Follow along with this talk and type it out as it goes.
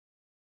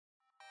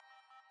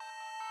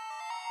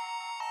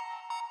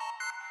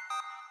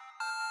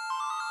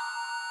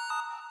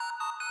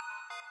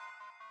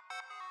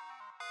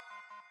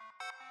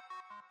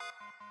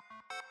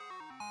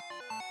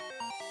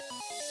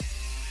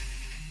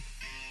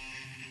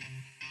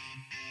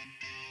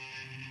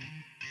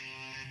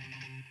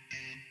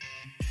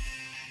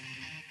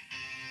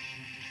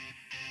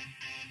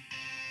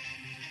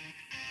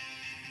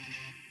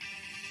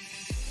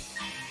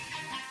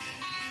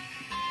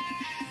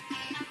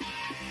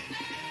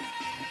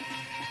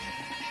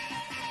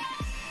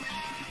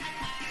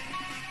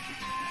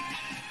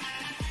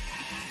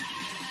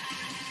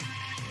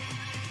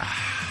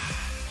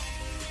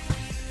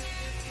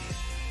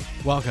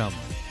Welcome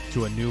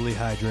to a newly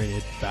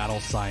hydrated Battle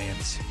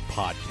Science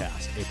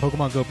podcast, a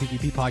Pokemon Go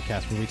PvP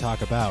podcast where we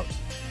talk about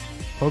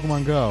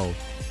Pokemon Go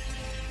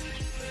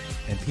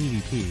and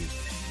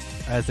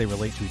PvP as they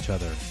relate to each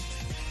other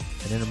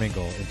and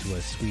intermingle into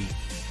a sweet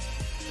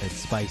and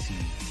spicy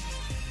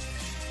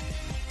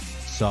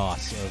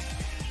sauce of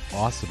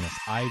awesomeness.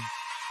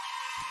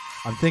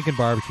 I'm thinking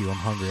barbecue. I'm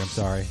hungry. I'm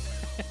sorry.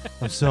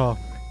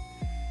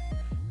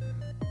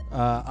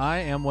 I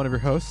am one of your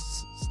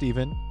hosts,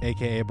 Steven,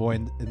 a.k.a. Boy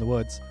in the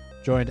Woods,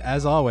 joined,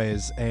 as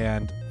always,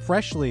 and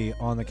freshly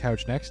on the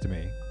couch next to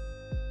me.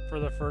 For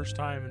the first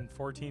time in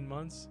 14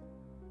 months?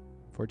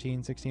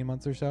 14, 16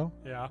 months or so?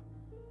 Yeah.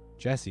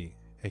 Jesse,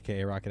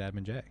 a.k.a. Rocket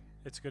Admin J.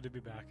 It's good to be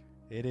back.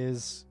 It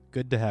is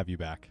good to have you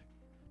back.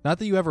 Not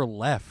that you ever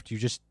left. You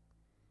just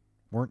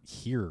weren't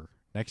here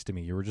next to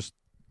me. You were just,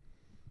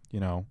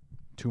 2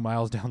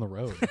 miles down the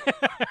road.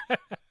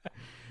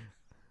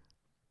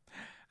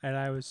 And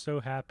I was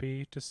so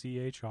happy to see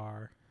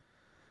HR.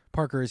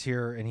 Parker is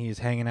here, and he is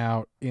hanging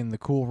out in the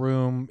cool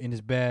room in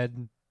his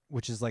bed,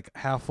 which is like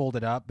half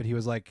folded up. But I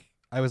was like,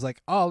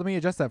 oh, let me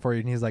adjust that for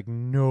you. And he's like,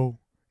 no.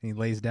 And he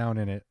lays down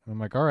in it. And I'm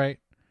like, all right.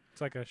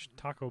 It's like a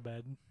taco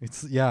bed. He's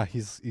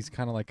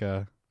kind of like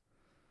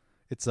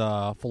it's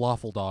a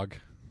falafel dog.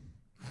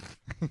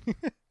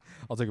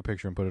 I'll take a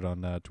picture and put it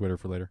on Twitter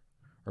for later,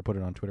 or put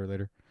it on Twitter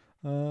later.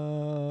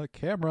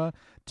 Camera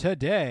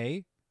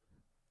today.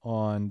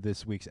 On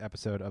this week's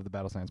episode of the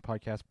Battle Science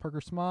Podcast,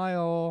 Parker,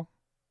 smile.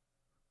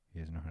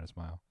 He doesn't know how to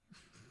smile.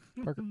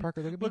 Parker, look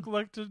at me.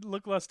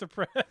 Look less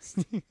depressed.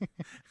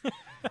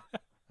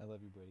 I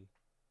love you, Brady.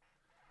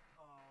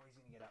 Oh, he's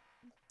gonna get up.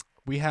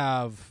 We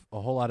have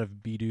a whole lot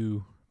of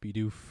Bidoof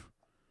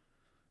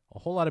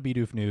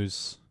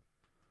news.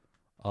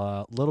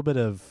 A little bit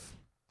of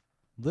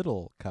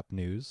Little Cup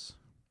news,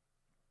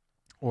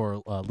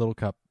 or Little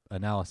Cup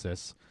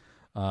analysis.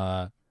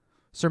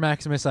 Sir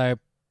Maximus, I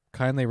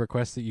kindly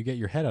request that you get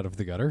your head out of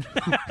the gutter.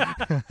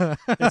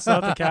 It's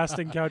not the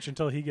casting couch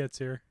until he gets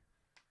here.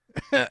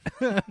 Who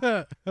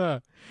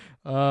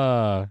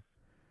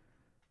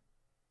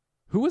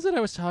was it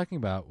I was talking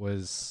about?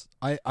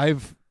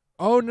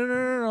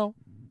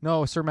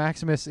 No, Sir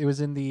Maximus. It was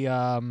in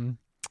the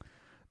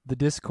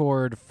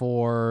Discord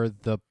for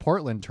the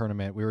Portland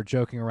tournament. We were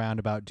joking around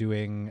about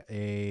doing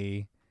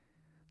a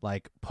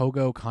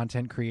Pogo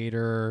content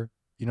creator,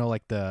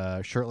 like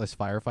the shirtless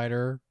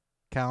firefighter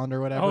calendar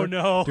or whatever. Oh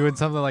no. Doing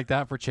something like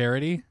that for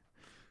charity.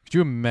 Could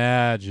you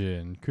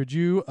imagine?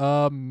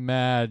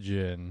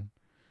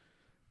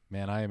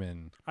 Man, I am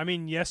in. I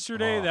mean,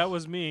 yesterday that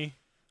was me.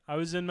 I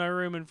was in my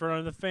room in front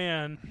of the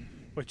fan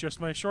with just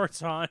my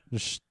shorts on.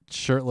 Just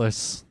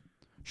shirtless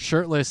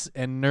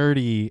and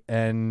nerdy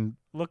and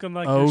looking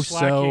like you're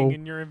slacking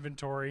in your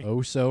inventory.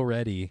 Oh, so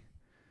ready.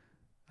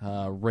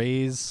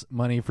 Raise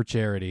money for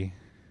charity.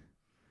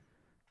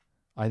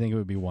 I think it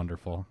would be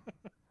wonderful.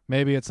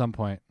 Maybe at some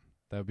point.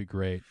 That would be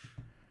great.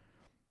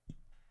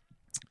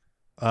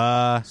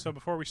 So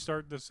before we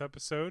start this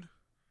episode,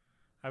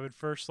 I would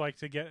first like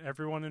to get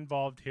everyone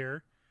involved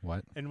here.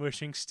 What? In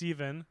wishing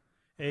Steven,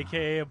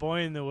 a.k.a. a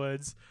Boy in the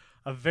Woods,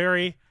 a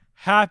very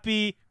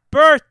happy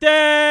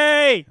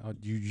birthday! Oh,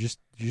 you just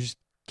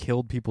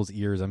killed people's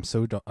ears. I'm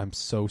so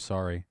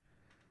sorry.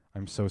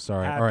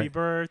 Happy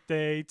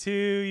birthday to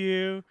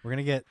you. We're going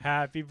to get...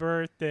 Happy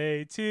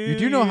birthday to you. You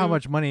do know how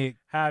much money...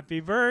 Happy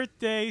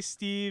birthday,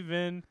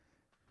 Steven.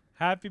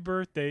 Happy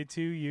birthday to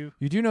you.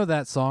 You do know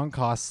that song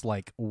costs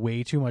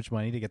way too much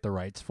money to get the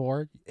rights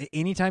for.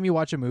 Anytime you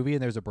watch a movie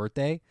and there's a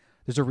birthday,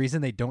 there's a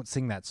reason they don't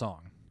sing that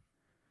song.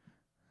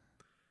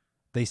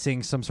 They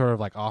sing some sort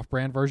of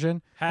off-brand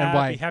version.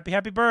 Happy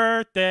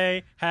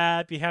birthday.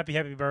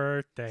 Happy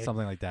birthday.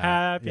 Something like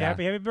that.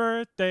 Happy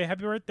birthday.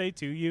 Happy birthday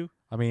to you.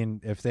 I mean,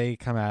 if they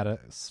come at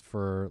us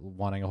for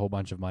wanting a whole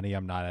bunch of money,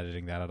 I'm not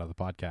editing that out of the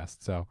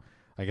podcast. So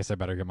I guess I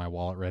better get my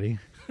wallet ready.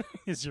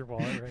 Is your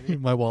wallet ready?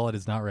 My wallet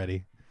is not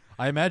ready.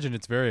 I imagine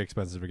it's very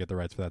expensive to get the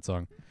rights for that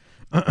song.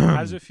 How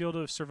does it feel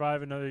to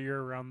survive another year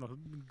around the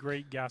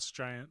great gas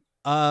giant?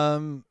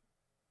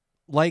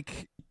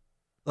 Like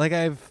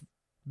I've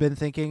been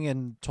thinking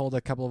and told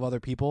a couple of other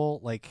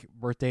people,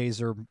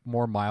 birthdays are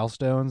more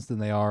milestones than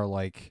they are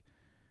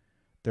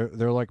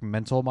they're like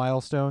mental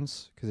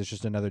milestones, because it's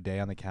just another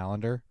day on the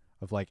calendar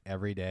of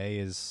every day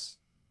is,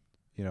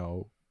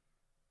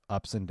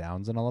 ups and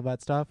downs and all of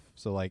that stuff.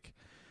 So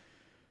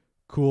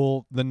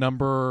cool. The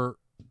number,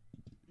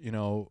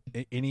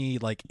 any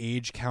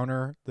age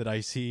counter that I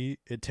see,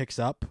 it ticks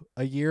up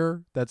a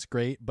year. That's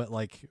great. But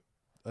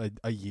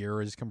a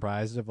year is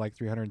comprised of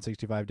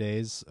 365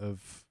 days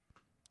of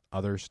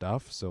other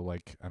stuff. So I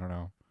don't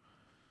know.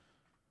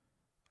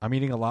 I'm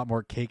eating a lot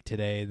more cake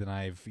today than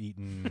I've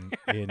eaten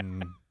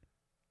in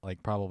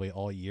probably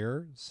all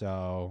year.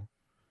 So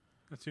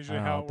that's usually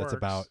how it works.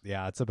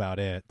 That's about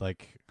it. I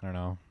don't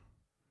know.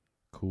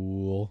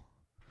 Cool.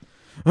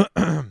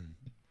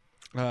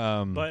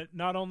 But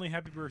not only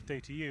happy birthday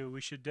to you, we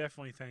should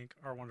definitely thank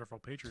our wonderful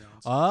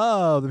Patreons.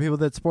 Oh, the people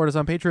that support us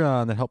on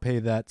Patreon that help pay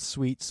that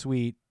sweet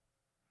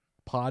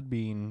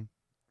Podbean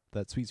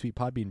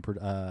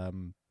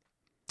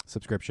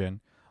subscription,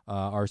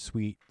 our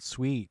sweet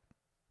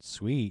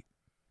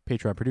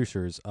Patreon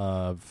producers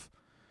of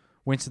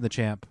Winston the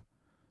Champ,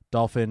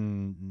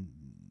 Dolphin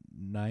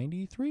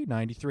 93,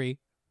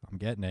 I'm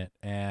getting it,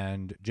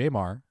 and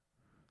Jamar.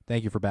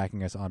 Thank you for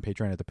backing us on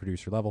Patreon at the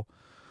producer level.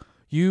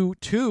 You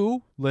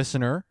too,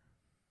 listener.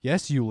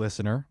 Yes, you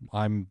listener.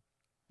 I'm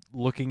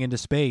looking into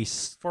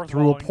space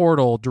through a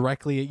portal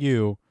directly at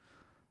you.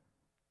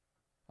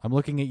 I'm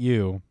looking at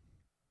you,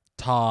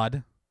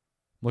 Todd.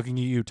 Looking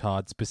at you,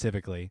 Todd,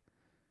 specifically.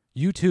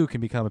 You too can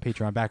become a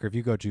Patreon backer if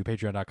you go to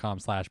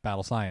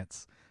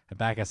patreon.com/battlescience and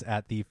back us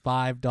at the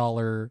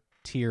 $5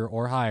 tier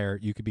or higher.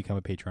 You could become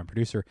a Patreon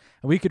producer,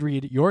 and we could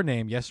read your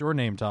name, yes, your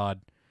name,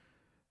 Todd,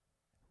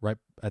 right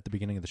at the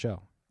beginning of the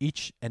show.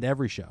 Each and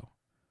every show.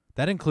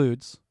 That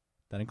includes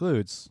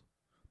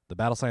the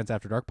Battle Science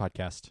After Dark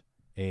podcast,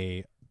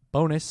 a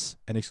bonus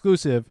and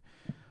exclusive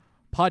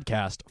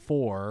podcast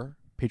for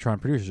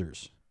Patreon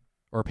producers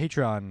or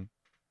Patreon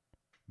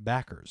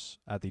backers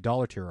at the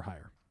 $1 tier or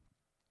higher.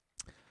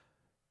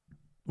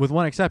 With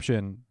one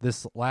exception,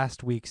 this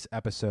last week's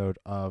episode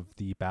of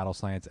the Battle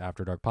Science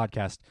After Dark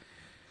podcast,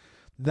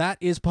 that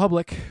is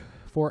public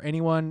for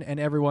anyone and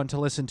everyone to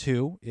listen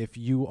to. If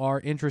you are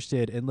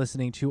interested in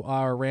listening to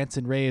our rants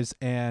and raves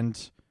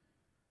and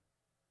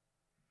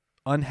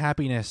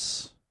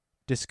unhappiness,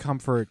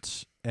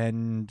 discomfort,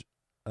 and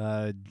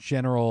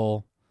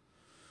general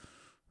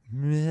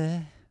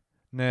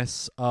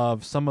meh-ness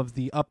of some of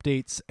the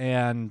updates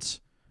and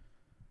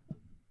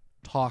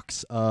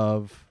talks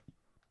of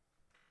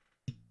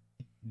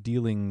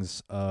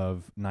dealings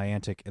of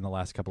Niantic in the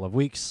last couple of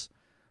weeks.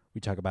 We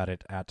talk about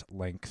it at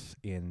length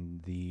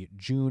in the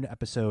June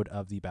episode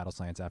of the Battle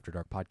Science After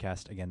Dark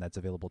podcast. Again, that's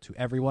available to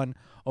everyone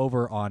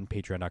over on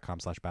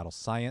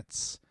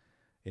patreon.com/battlescience.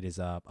 It is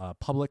a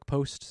public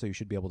post, so you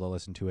should be able to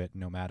listen to it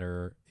no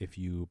matter if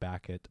you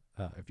back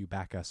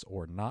us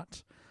or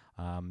not.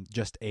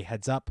 Just a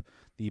heads up,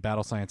 the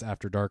Battle Science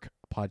After Dark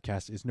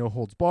podcast is no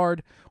holds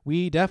barred.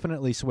 We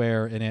definitely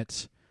swear in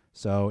it,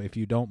 so if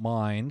you don't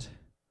mind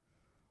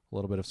a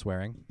little bit of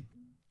swearing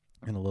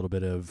and a little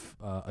bit of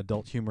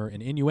adult humor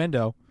and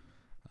innuendo,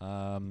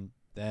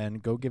 then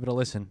go give it a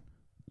listen.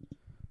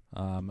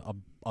 A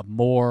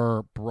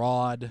more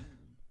broad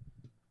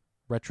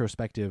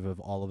retrospective of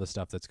all of the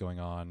stuff that's going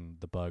on,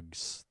 the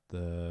bugs,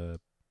 the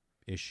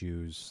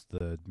issues,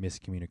 the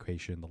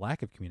miscommunication, the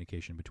lack of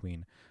communication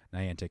between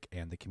Niantic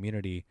and the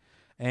community,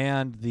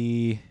 and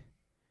the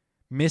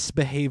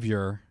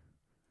misbehavior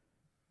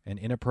and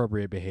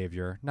inappropriate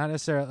behavior, not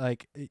necessarily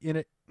like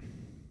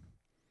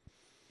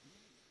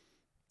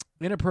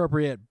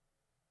inappropriate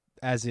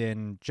as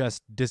in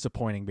just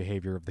disappointing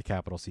behavior of the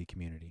capital C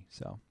community.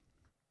 So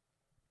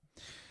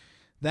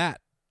that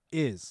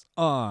is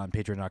on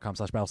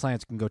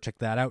patreon.com/battlescience. You can go check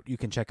that out. You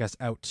can check us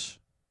out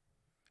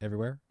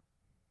everywhere.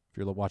 If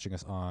you're watching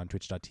us on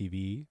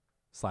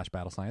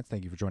twitch.tv/battlescience,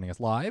 thank you for joining us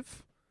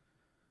live.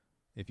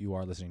 If you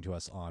are listening to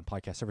us on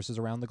podcast services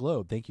around the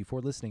globe, thank you for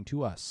listening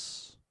to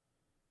us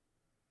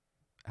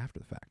after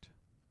the fact.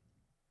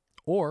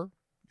 Or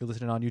you're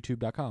listening on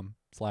youtube.com/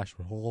 I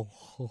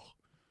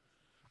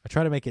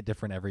try to make it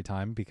different every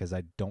time because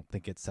I don't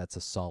think it sets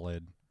a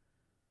solid...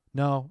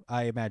 No,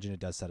 I imagine it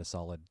does set a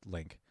solid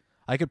link.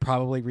 I could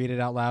probably read it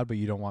out loud, but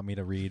you don't want me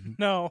to read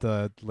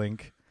the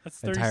link. That's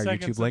 30 entire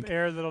seconds YouTube link. of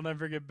air that'll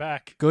never get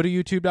back. Go to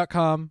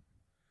youtube.com,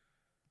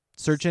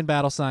 search in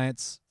Battle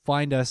Science,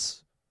 find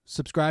us,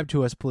 subscribe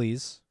to us,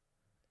 please.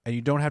 And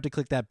you don't have to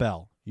click that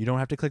bell. You don't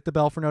have to click the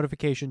bell for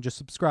notification. Just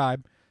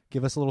subscribe.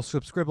 Give us a little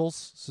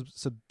scribbles.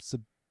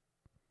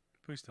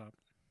 Please stop.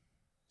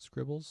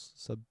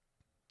 Scribbles?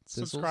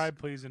 Subscribe,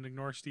 please, and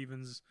ignore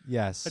Steven's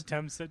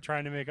attempts at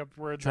trying to make up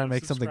words. Trying to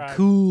make something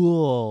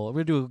cool.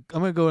 I'm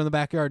gonna go in the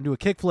backyard and do a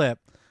kickflip.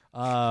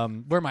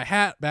 Wear my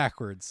hat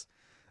backwards.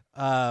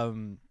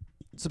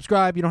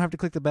 Subscribe. You don't have to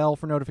click the bell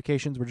for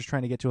notifications. We're just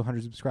trying to get to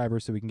 100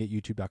 subscribers so we can get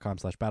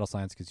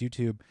youtube.com/battlescience, because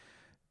YouTube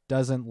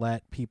doesn't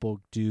let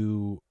people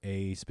do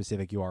a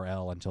specific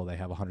URL until they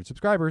have 100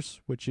 subscribers,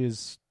 which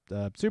is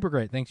super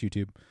great. Thanks,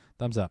 YouTube.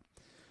 Thumbs up.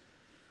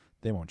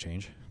 They won't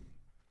change.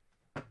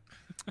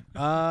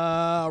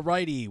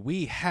 Righty,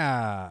 we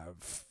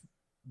have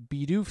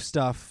Bidoof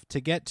stuff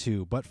to get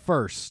to, but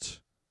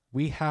first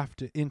we have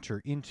to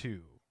enter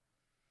into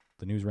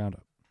the news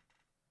roundup.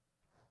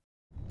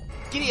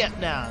 Giddy up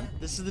now.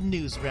 This is the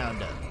news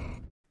roundup.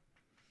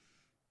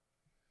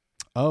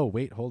 Oh,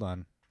 wait, hold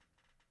on.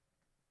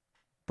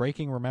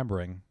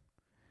 Remembering.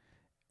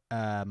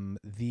 Was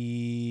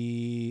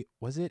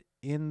it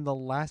in the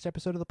last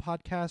episode of the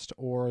podcast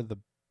or the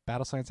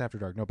Battle Science After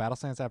Dark? No, Battle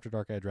Science After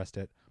Dark, I addressed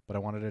it, but I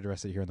wanted to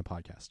address it here in the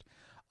podcast.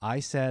 I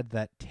said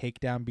that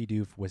Takedown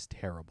Bidoof was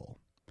terrible.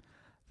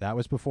 That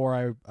was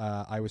before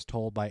I was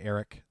told by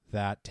Eric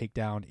that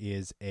Takedown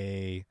is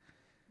a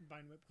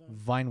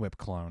Vine Whip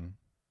clone,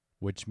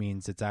 which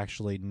means it's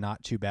actually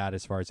not too bad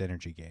as far as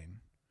energy gain.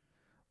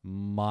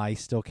 My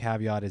still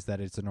caveat is that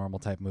it's a normal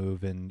type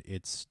move, and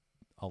it's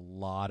a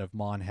lot of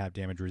Mon have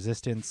damage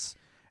resistance,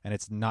 and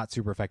it's not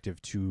super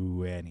effective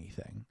to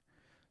anything.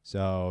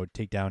 So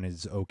Takedown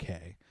is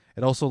okay.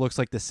 It also looks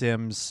like The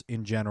Sims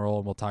in general,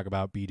 and we'll talk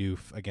about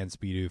Bidoof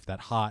against Bidoof, that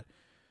hot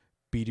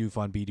Bidoof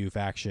on Bidoof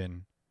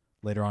action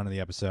later on in the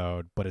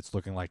episode, but it's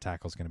looking like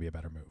Tackle's going to be a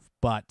better move.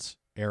 But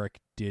Eric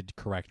did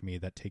correct me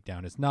that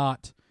Takedown is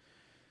not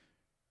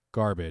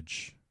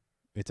garbage.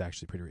 It's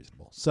actually pretty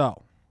reasonable.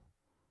 So,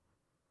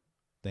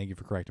 thank you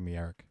for correcting me,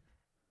 Eric.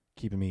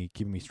 Keeping me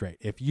straight.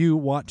 If you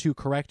want to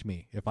correct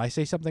me, if I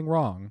say something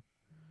wrong,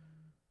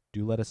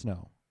 do let us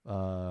know.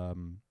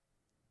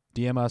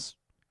 DM us,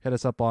 hit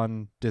us up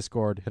on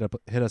Discord,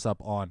 hit us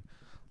up on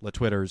the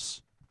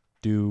Twitters.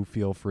 Do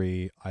feel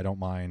free. I don't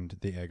mind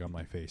the egg on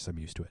my face. I'm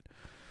used to it.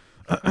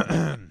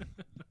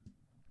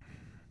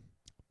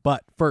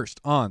 But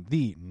first, on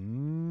the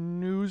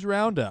news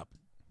roundup,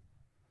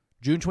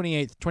 June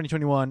 28th,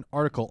 2021,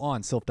 article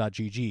on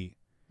sylph.gg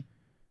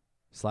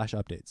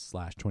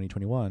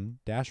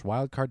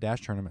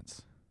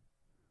 /updates/2021-wildcard-tournaments.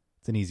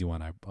 It's an easy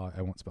one. I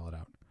won't spell it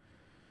out.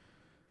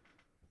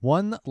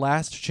 One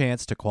last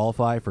chance to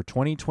qualify for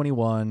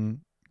 2021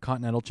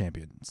 Continental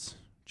Championships.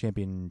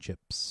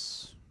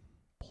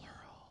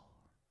 Plural.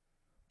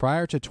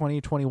 Prior to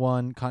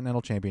 2021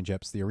 Continental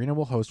Championships, the arena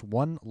will host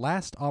one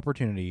last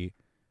opportunity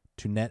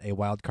to net a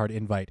wildcard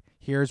invite.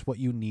 Here's what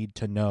you need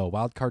to know.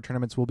 Wildcard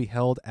tournaments will be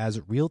held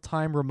as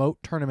real-time remote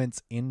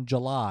tournaments in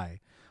July.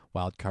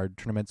 Wildcard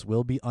tournaments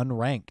will be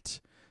unranked.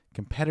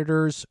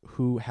 Competitors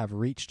who have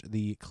reached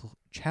the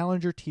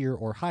Challenger tier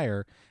or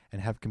higher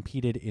and have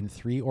competed in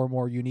 3 or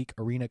more unique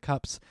arena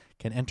cups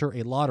can enter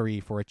a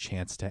lottery for a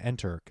chance to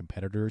enter.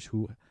 Competitors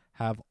who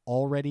have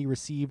already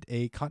received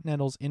a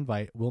Continental's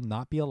invite will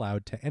not be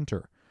allowed to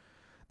enter.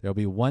 There will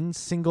be one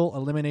single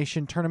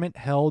elimination tournament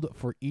held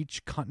for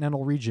each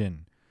continental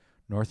region: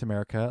 North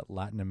America,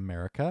 Latin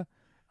America,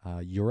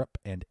 Europe,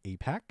 and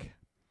APAC.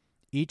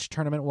 Each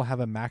tournament will have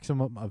a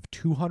maximum of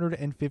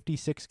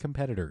 256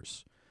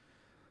 competitors.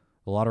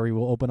 The lottery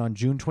will open on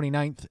June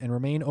 29th and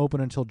remain open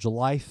until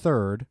July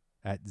 3rd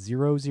at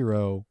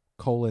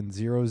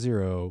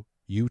 00:00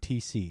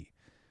 UTC.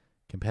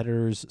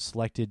 Competitors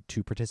selected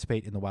to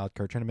participate in the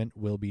wildcard tournament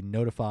will be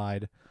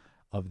notified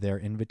of their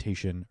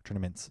invitation.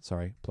 Tournaments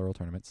will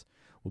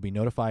be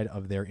notified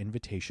of their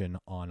invitation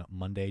on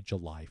Monday,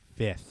 July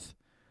 5th.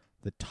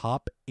 The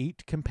top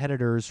 8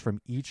 competitors from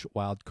each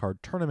wildcard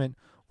tournament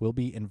will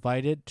be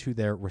invited to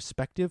their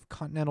respective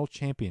continental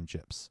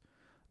championships.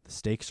 The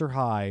stakes are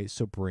high,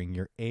 so bring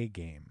your A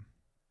game.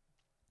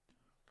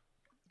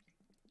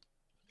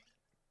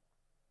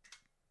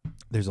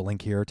 There's a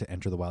link here to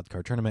enter the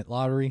wildcard tournament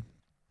lottery.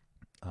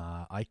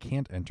 I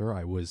can't enter.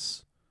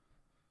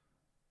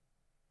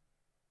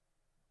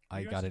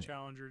 You got a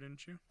Challenger,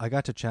 didn't you? I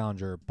got to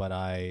Challenger, but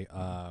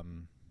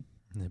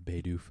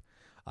Bidoof.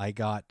 I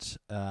got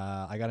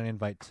an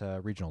invite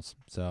to regionals.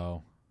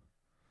 So,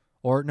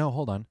 or no,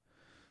 hold on.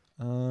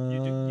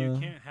 You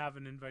can't have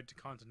an invite to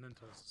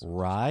Continentals.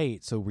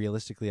 Right. So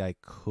realistically, I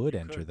could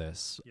enter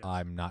this. Yes.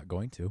 I'm not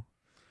going to.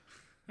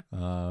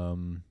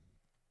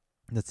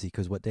 Let's see,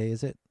 because what day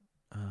is it?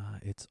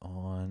 It's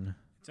on...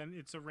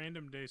 It's a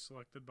random day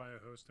selected by a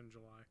host in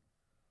July.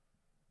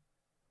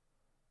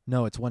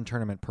 No, it's one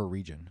tournament per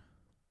region.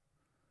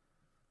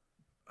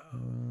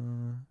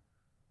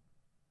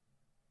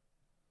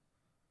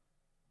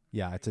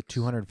 Yeah, it's a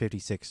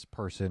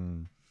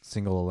 256-person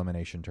single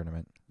elimination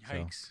tournament.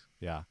 Yikes. So,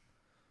 yeah.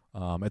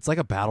 It's like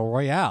a battle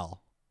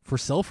royale for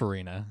Sylph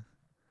Arena.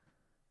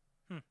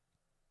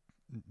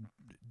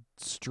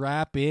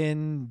 Strap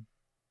in,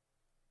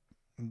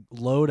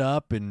 load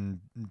up,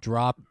 and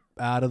drop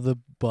out of the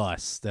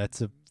bus.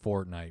 That's a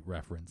Fortnite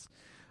reference.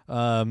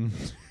 Gross.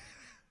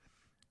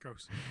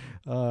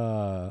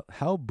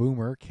 How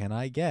boomer can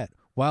I get?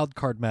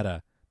 Wildcard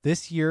meta.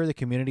 This year, the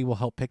community will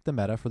help pick the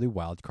meta for the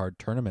wildcard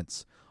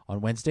tournaments. On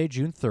Wednesday,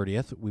 June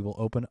 30th, we will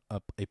open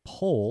up a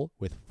poll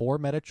with 4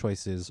 meta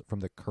choices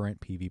from the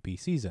current PvP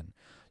season.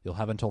 You'll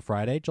have until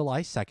Friday,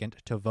 July 2nd,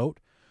 to vote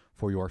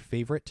for your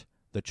favorite.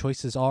 The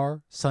choices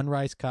are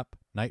Sunrise Cup,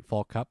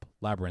 Nightfall Cup,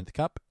 Labyrinth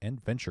Cup,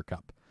 and Venture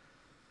Cup.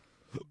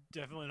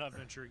 Definitely not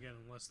Venture again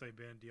unless they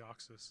ban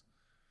Deoxys.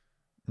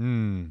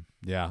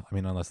 Yeah, I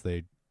mean, unless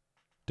they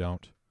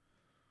don't.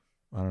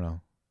 I don't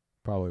know.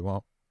 Probably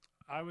won't.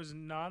 I was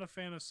not a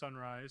fan of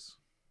Sunrise,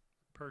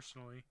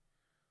 personally.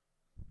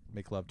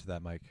 Make love to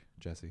that mic,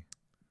 Jesse.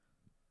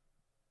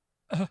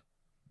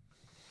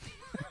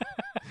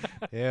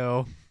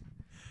 Ew.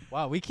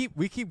 Wow, we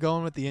keep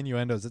going with the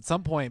innuendos. At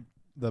some point,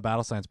 the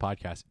Battle Science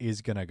podcast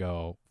is gonna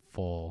go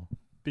full.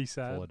 Be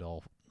sad.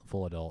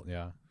 Full adult.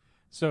 Yeah.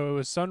 So it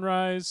was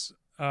Sunrise,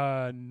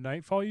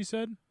 Nightfall. You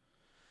said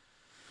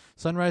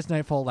Sunrise,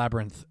 Nightfall,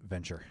 Labyrinth,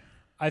 Venture.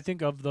 I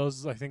think of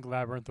those. I think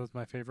Labyrinth was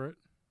my favorite.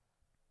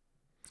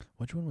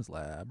 Which one was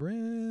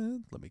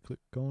Labyrinth? Let me click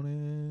on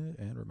it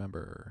and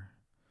remember.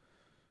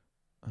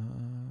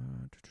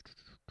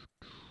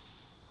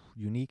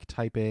 Unique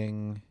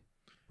typing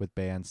with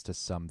bans to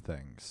some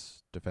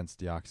things. Defense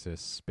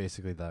Deoxys,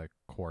 basically the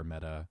core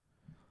meta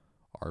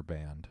are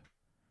banned.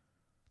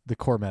 The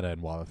core meta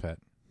in Wobbuffet.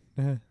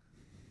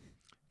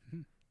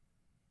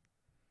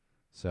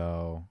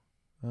 So,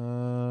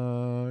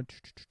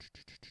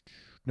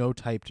 no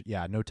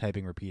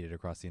typing repeated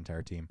across the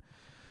entire team.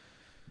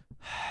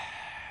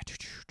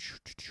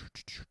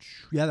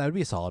 Yeah, that would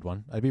be a solid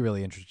one. I'd be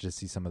really interested to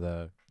see some of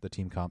the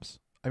team comps.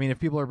 I mean, if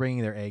people are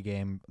bringing their A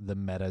game, the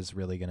meta is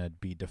really going to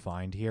be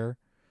defined here.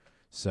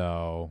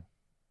 So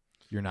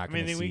you're not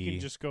going to see... we can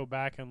just go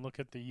back and look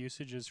at the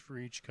usages for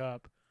each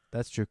cup.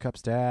 That's true. Cup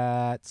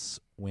stats.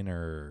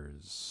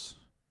 Winners.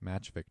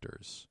 Match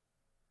victors.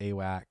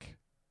 AWAC.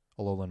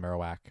 Alolan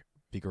Marowak.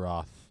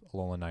 Vigoroth.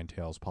 Alolan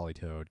Ninetales.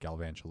 Politoed.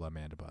 Galvantula.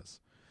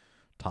 Mandibuzz.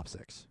 Top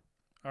 6.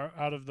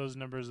 Out of those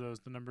numbers, the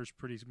numbers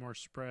pretty more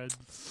spread.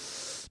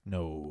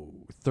 No.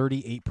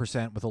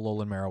 38% with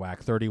Alolan Marowak,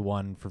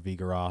 31 for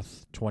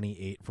Vigoroth,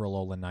 28 for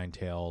Alolan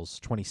Ninetales,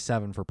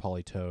 27 for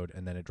Politoed,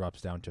 and then it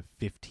drops down to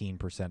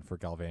 15% for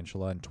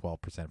Galvantula and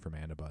 12% for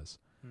Mandibuzz.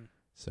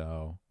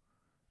 So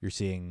you're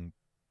seeing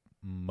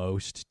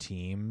most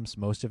teams,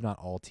 most if not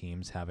all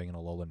teams, having an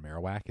Alolan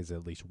Marowak is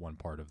at least one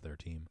part of their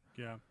team.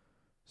 Yeah.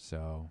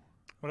 So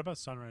what about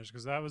Sunrise?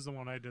 Because that was the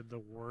one I did the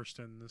worst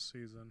in this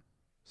season.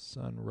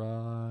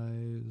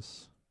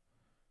 Sunrise.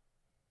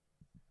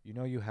 You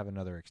know you have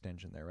another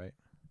extension there, right?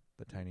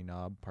 The tiny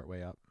knob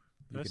partway up.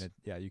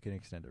 You can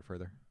extend it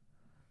further.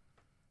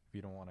 If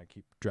you don't want to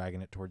keep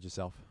dragging it towards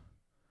yourself.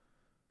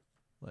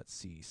 Let's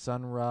see.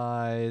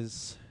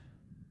 Sunrise.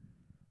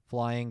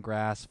 Flying,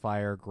 grass,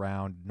 fire,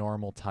 ground,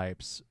 normal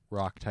types,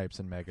 rock types,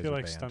 and megas. I feel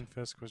are like banned.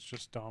 Stunfisk was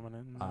just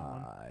dominant in that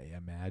one. I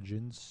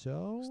imagine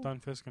so.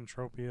 Stunfisk and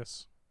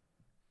Tropius.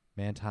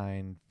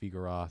 Mantine,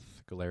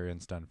 Vigoroth, Galarian,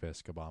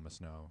 Stunfisk,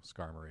 Abomasnow,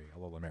 Skarmory,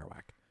 Alolan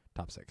Marowak.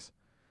 Top 6.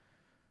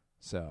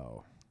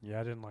 So yeah,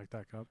 I didn't like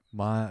that cup.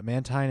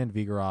 Mantine and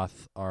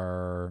Vigoroth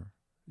are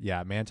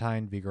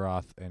Mantine,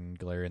 Vigoroth, and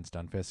Galarian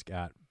Stunfisk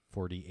at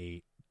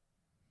 48.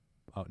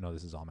 Oh no,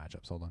 this is all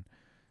matchups. Hold on.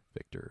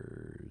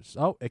 Victors.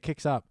 Oh, it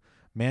kicks up.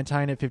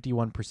 Mantine at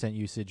 51%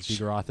 usage,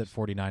 Vigoroth at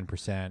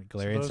 49%,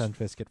 Galarian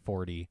Stunfisk at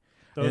 40,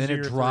 and then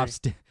it drops.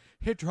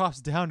 It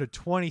drops down to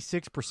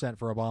 26%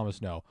 for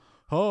Abomasnow.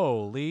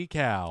 Holy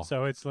cow!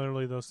 So it's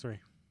literally those 3.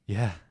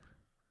 Yeah,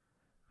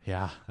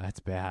 that's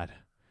bad.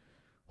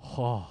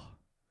 Oh,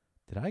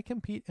 did I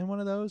compete in one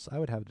of those? I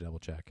would have to double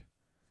check.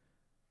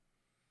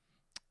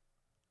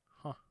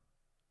 Huh.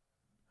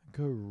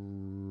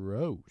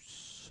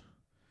 Gross.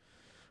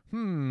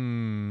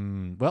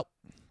 Well,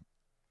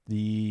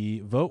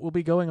 the vote will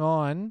be going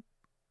on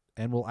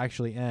and will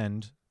actually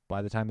end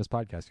by the time this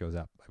podcast goes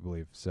up, I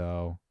believe.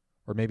 So,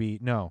 or maybe,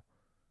 no.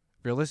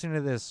 If you're listening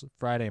to this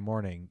Friday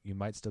morning, you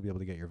might still be able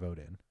to get your vote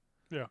in.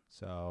 Yeah.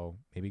 So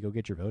maybe go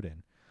get your vote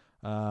in.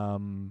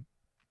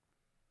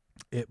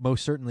 It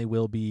most certainly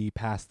will be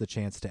past the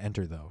chance to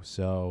enter, though.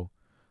 So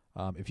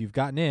if you've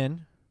gotten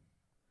in,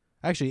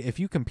 actually, if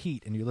you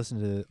compete and you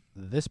listen to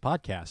this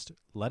podcast,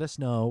 let us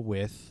know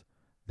with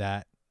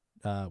that,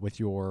 with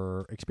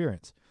your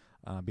experience,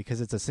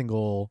 because it's a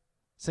single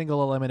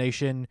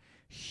elimination,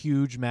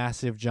 huge,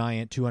 massive,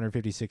 giant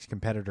 256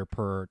 competitor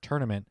per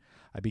tournament.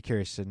 I'd be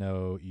curious to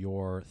know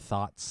your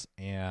thoughts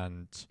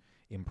and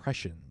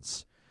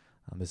impressions.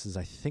 This is,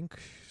 I think,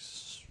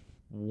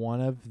 one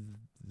of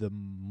the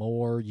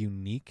more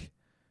unique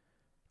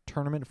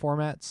tournament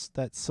formats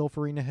that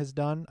Silpharina has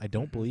done. I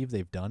don't believe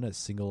they've done a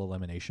single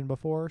elimination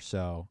before,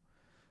 so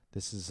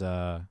this is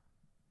an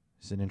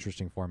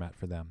interesting format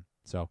for them.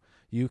 So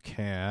you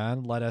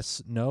can let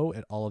us know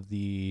at all of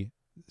the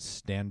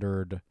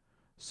standard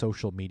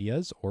social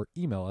medias or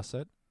email us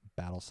at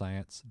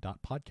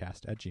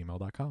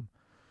battlescience.podcast@gmail.com.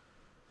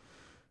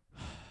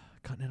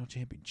 Continental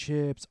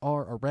Championships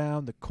are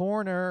around the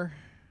corner.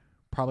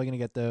 Probably going to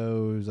get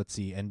those, let's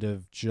see, end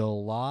of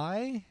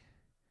July.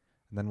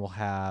 And then we'll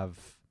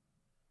have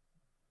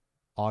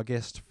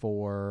August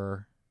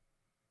for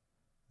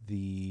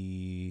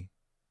the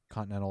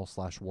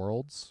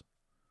Continental/Worlds,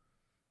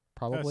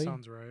 probably. That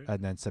sounds right.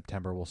 And then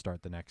September will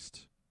start the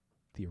next,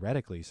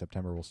 theoretically,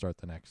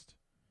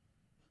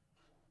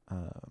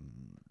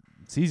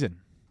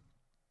 season.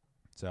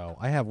 So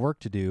I have work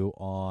to do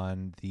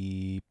on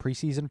the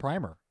preseason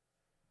primer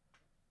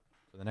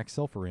for the next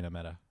Silpharina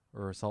meta,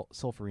 or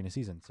Silpharina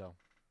season. So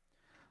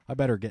I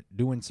better get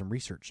doing some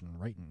research and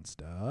writing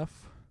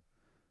stuff.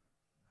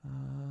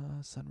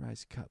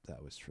 Sunrise Cup,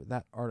 that was for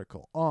that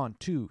article. On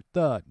to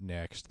the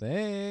next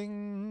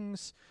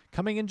things.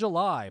 Coming in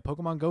July,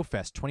 Pokemon Go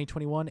Fest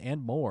 2021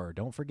 and more.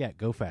 Don't forget,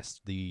 Go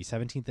Fest, the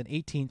 17th and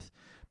 18th,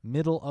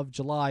 middle of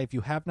July. If you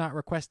have not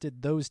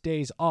requested those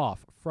days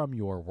off from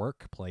your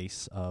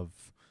workplace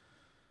of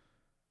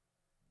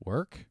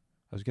work,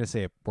 I was going to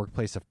say a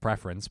workplace of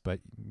preference,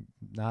 but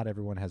not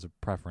everyone has a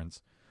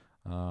preference.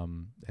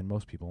 And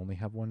most people only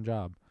have one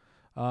job.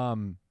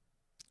 Go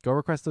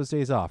request those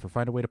days off or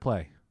find a way to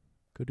play.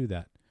 Go do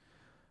that.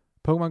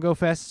 Pokemon Go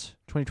Fest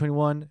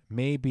 2021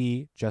 may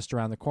be just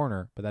around the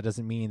corner, but that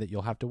doesn't mean that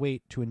you'll have to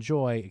wait to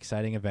enjoy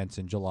exciting events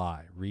in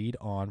July. Read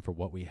on for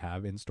what we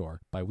have in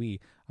store. By we,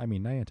 I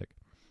mean Niantic.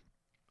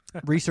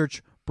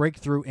 Research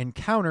breakthrough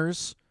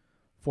encounters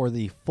for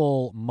the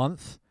full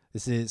month.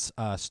 This is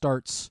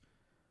starts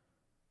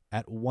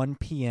at 1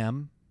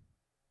 p.m.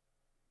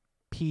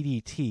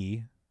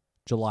 PDT,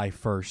 July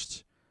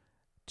 1st,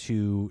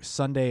 to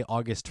Sunday,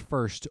 August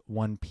 1st,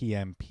 1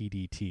 p.m.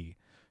 PDT.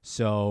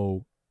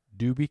 So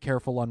do be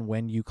careful on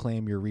when you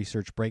claim your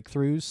research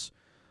breakthroughs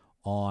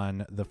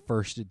on the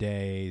first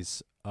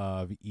days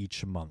of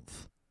each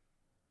month.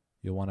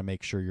 You'll want to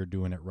make sure you're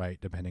doing it right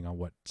depending on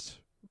what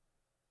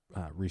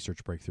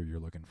research breakthrough you're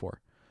looking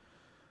for.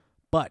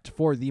 But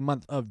for the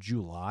month of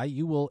July,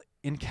 you will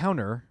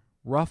encounter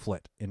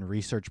Rufflet in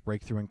Research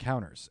Breakthrough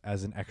Encounters.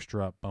 As an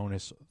extra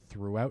bonus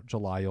throughout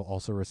July, you'll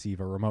also receive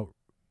a remote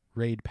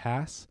raid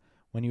pass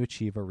when you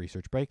achieve a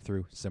research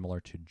breakthrough, similar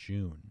to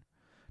June.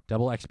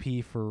 Double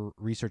XP for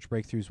research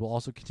breakthroughs will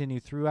also continue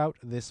throughout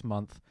this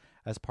month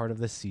as part of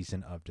the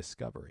Season of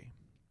Discovery.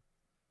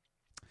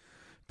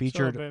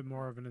 Featured, So a bit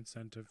more of an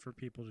incentive for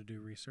people to do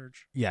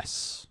research.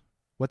 yes.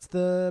 What's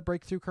the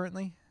breakthrough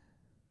currently?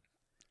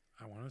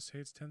 I want to say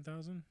it's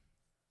 10,000.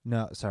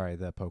 No, sorry,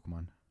 the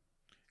Pokemon.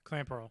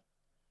 Clamperl.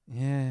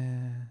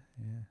 Yeah.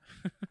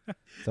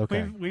 It's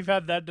okay. We've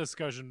had that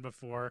discussion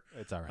before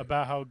It's all right.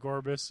 about how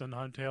Gorbis and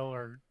Huntail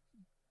are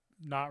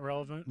not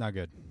relevant. Not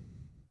good.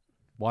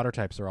 Water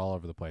types are all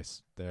over the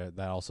place. That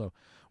also,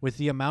 with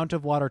the amount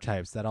of water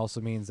types, that also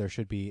means there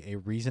should be a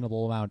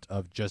reasonable amount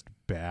of just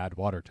bad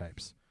water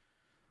types.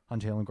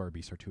 Huntail and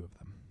Gorbis are two of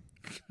them.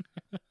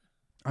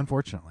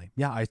 Unfortunately.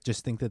 Yeah, I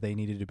just think that they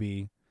needed to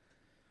be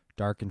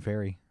dark and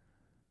fairy,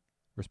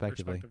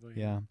 respectively.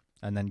 Yeah.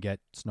 And then get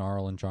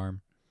Snarl and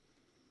Charm.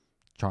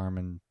 Charl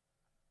and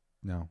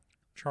Snarm.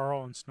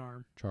 Charl and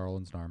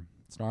Snarm.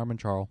 Snarm and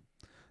Charl.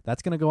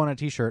 That's going to go on a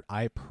t-shirt,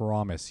 I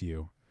promise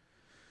you.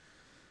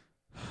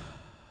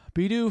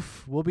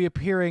 Bidoof will be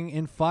appearing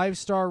in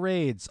 5-star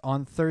raids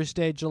on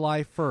Thursday,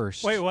 July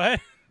 1st. Wait, what?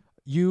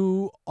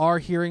 You are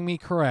hearing me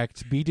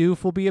correct.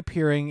 Bidoof will be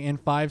appearing in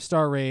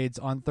 5-star raids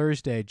on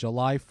Thursday,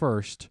 July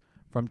 1st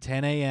from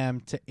 10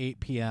 a.m. to 8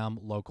 p.m.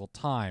 local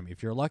time.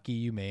 If you're lucky,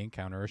 you may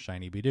encounter a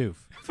shiny Bidoof.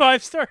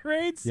 5-star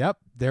raids? Yep.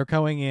 They're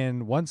going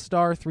in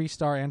 1-star,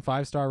 3-star, and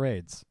 5-star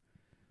raids.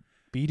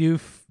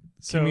 Bidoof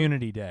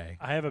Community Day.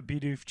 I have a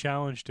Bidoof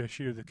challenge to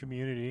issue to the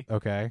community.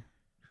 Okay.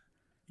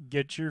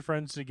 Get your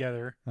friends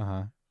together.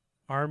 Uh-huh.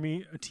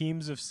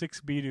 Teams of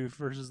 6 Bidoof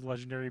versus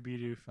legendary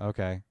Bidoof.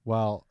 Okay.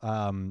 Well,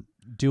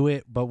 do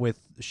it, but with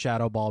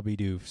Shadow Ball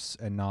Bidoofs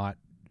and not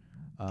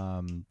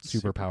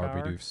Superpower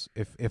Bidoofs.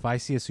 If I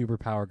see a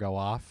superpower go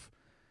off,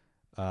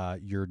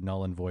 you're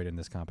null and void in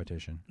this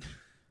competition.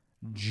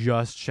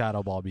 Just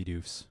Shadow Ball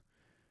Bidoofs.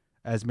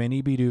 As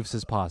many Bidoofs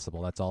as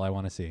possible. That's all I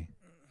want to see.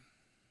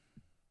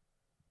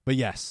 But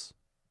yes,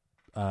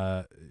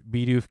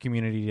 Bidoof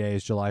Community Day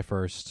is July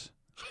 1st.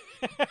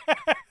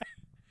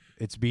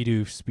 It's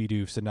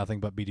Bidoofs, and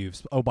nothing but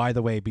Bidoofs. Oh, by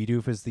the way,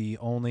 Bidoof is the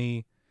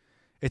only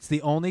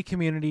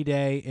community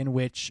day in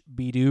which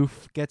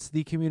Bidoof gets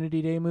the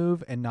community day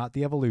move and not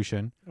the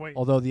evolution. Wait,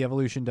 although the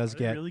evolution does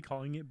get. Really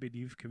calling it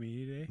Bidoof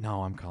Community Day?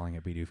 No, I'm calling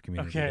it Bidoof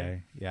Community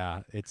Day.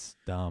 Yeah, it's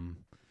dumb.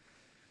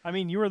 I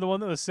mean, you were the one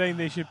that was saying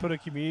they should put a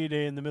community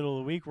day in the middle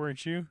of the week,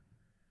 weren't you?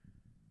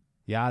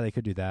 Yeah, they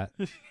could do that.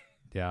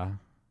 Yeah.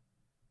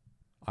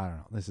 I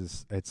don't know.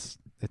 It's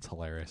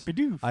hilarious.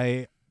 Bidoof.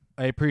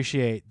 I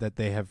appreciate that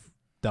they have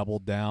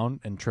doubled down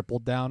and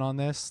tripled down on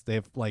this.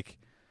 They've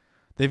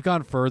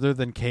gone further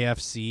than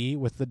KFC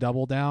with the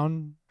double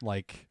down.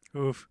 Like,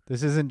 oof.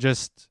 This isn't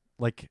just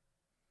like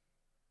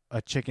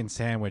a chicken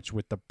sandwich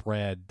with the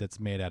bread that's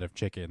made out of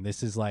chicken.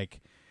 This is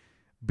like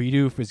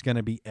Bidoof is going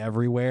to be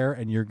everywhere,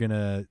 and you're going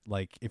to,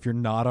 like, if you're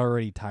not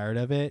already tired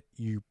of it,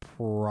 you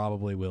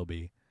probably will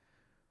be.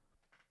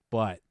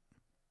 But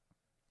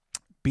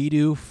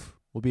Bidoof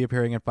will be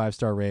appearing in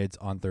 5-star raids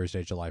on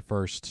Thursday, July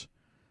 1st.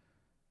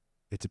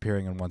 It's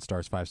appearing in 1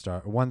 stars,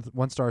 5-star,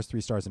 1 stars,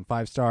 3 stars, and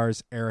 5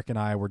 stars. Eric and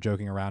I were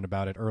joking around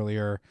about it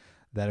earlier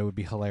that it would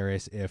be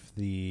hilarious if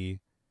the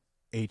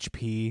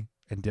HP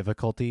and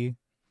difficulty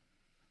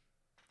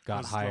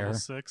got higher. Level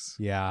 6.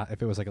 Yeah,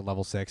 if it was like a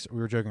level 6.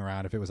 We were joking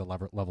around if it was a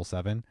level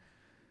 7.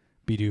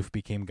 Bidoof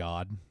became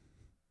God.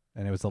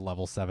 And it was the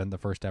level 7, the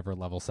first ever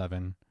level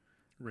 7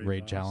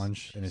 raid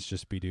challenge. And it's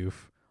just Bidoof.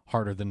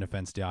 Harder than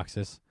Defense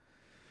Deoxys.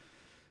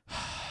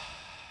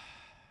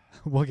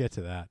 We'll get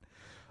to that.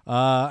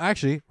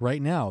 Actually,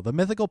 right now, the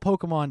mythical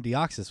Pokemon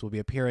Deoxys will be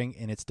appearing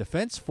in its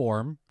defense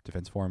form.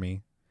 Defense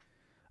form-y.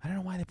 I don't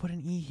know why they put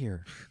an E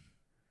here.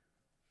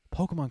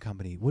 Pokemon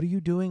Company, what are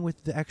you doing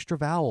with the extra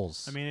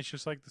vowels? I mean, it's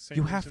just like the same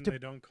You reason have to- they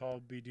don't call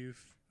Bidoof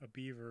a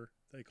beaver.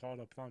 They call it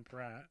a plump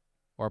rat.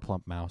 Or a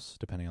plump mouse,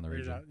 depending on the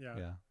Read it region. out,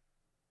 yeah.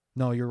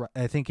 No, you're right.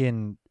 I think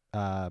in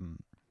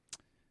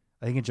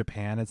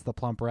Japan it's the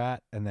plump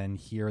rat, and then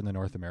here in the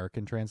North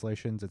American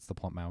translations it's the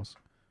plump mouse.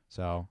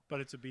 So,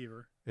 But it's a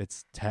beaver. it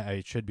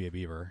should be a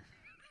beaver.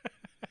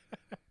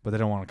 But they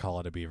don't want to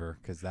call it a beaver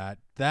because that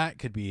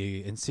could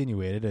be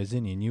insinuated as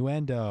an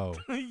innuendo.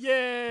 Yay!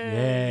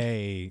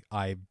 Yay!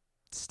 I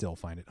still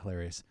find it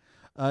hilarious.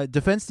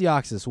 Defense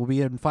Deoxys will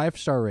be in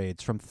 5-star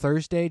raids from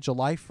Thursday,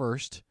 July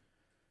 1st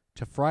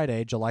to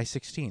Friday, July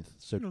 16th.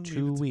 So Leave 2 it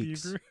to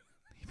weeks. beaver.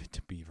 Leave it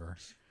to beaver.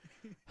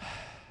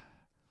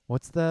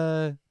 What's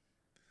the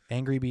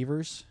Angry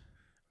Beavers?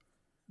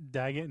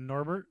 Daggett and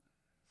Norbert.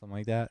 Something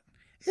like that.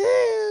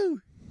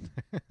 Ew!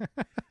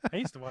 I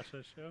used to watch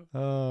that show.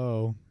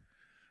 Oh.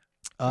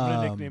 I'm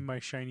gonna nickname my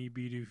shiny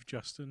Bidoof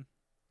Justin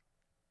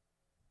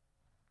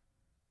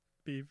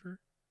Beaver.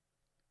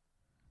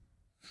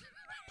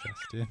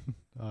 Justin.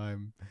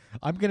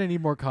 I'm gonna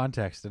need more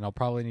context, and I'll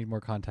probably need more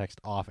context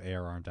off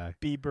air, aren't I?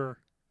 Bieber.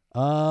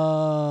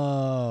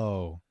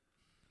 Oh.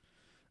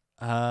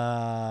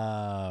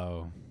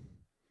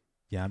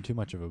 Yeah, I'm too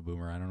much of a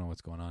boomer. I don't know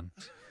what's going on.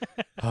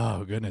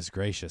 Oh, goodness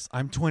gracious.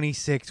 I'm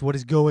 26. What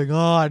is going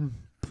on?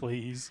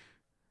 Please.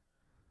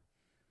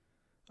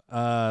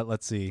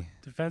 Let's see.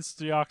 Defense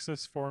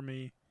Deoxys for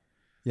me.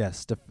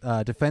 Yes,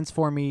 Defense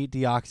for Me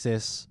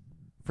Deoxys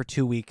for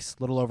 2 weeks,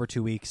 little over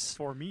 2 weeks.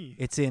 For me.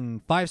 It's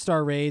in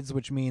 5-star raids,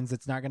 which means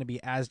it's not going to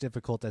be as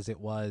difficult as it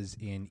was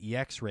in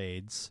EX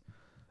raids.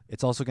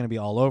 It's also going to be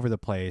all over the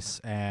place,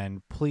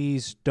 and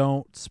please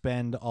don't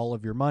spend all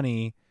of your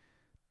money.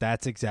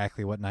 That's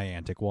exactly what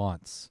Niantic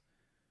wants.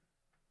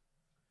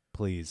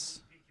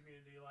 Please.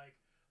 Community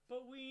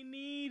but we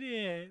need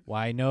it.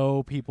 Well, I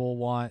know people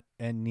want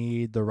and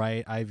need the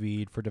right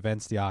IV for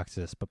Defense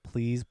Deoxys, but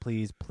please,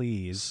 please,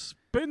 please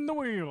spin the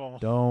wheel.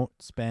 Don't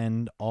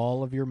spend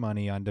all of your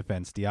money on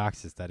Defense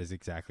Deoxys. That is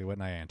exactly what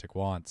Niantic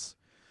wants.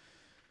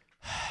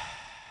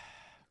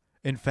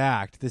 In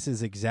fact, this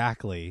is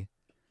exactly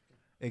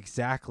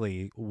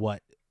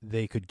what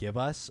they could give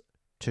us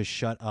to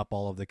shut up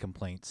all of the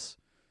complaints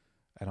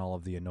and all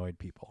of the annoyed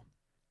people.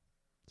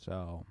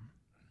 So,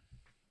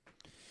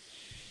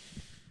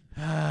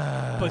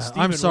 but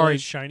Steven, I'm sorry. Will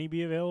shiny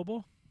be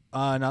available?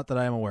 Not that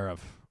I am aware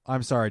of.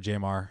 I'm sorry,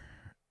 Jamar.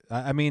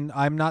 I mean,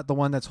 I'm not the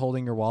one that's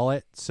holding your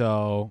wallet,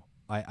 so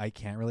I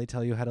can't really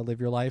tell you how to live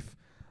your life.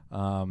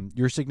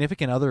 Your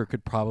significant other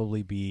could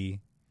probably be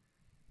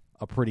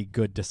a pretty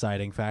good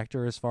deciding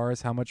factor as far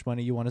as how much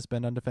money you want to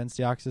spend on Defense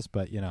Deoxys,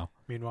 but,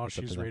 Meanwhile, it's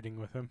up she's to them. raiding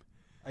with him.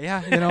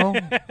 Yeah,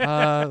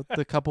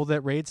 the couple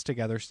that raids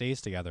together stays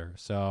together.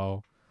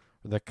 So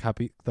the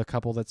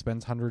couple that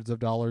spends hundreds of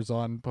dollars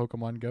on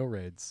Pokemon Go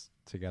raids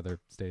together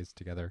stays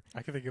together.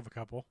 I can think of a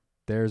couple.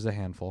 There's a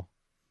handful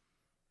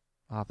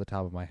off the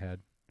top of my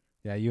head.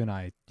 Yeah, you and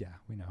I,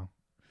 we know.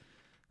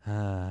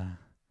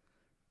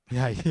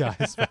 Yeah.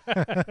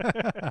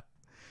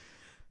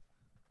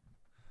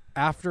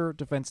 After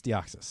Defense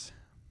Deoxys,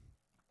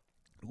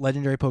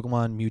 legendary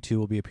Pokemon Mewtwo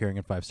will be appearing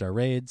in 5-star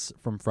raids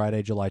from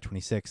Friday, July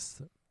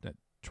 26th,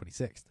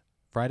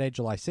 Friday,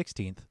 July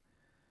 16th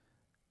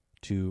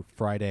to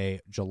Friday,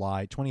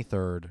 July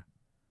 23rd,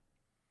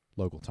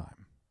 local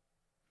time.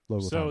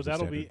 So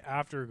that'll be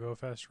after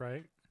GoFest,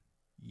 right?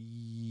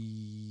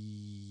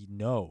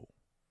 No.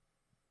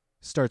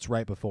 Starts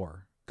right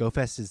before.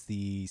 GoFest is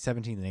the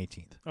 17th and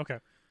 18th. Okay.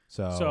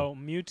 So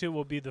Mewtwo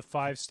will be the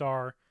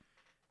 5-star.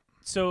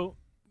 So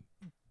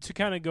to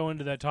kind of go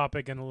into that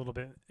topic in a little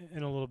bit,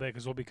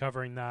 because we'll be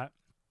covering that.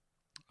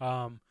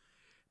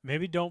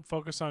 Maybe don't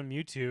focus on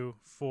Mewtwo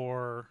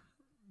for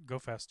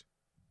GoFest.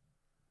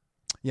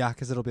 Yeah,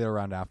 because it'll be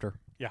around after.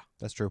 Yeah,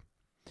 that's true.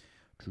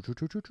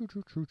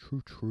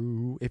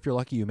 True. If you're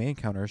lucky, you may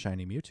encounter a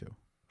shiny Mewtwo.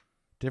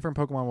 Different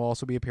Pokemon will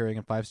also be appearing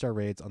in 5-star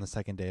raids on the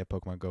second day of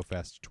Pokemon Go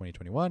Fest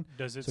 2021.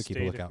 Does it so state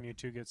keep a if lookout.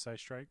 Mewtwo gets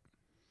Psystrike?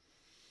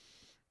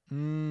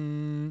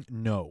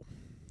 No.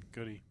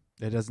 Goody.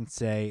 It doesn't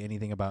say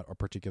anything about a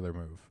particular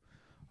move.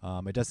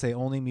 It does say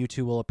only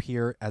Mewtwo will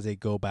appear as a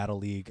Go Battle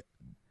League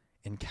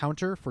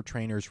encounter for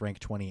trainers rank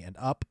 20 and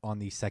up on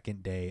the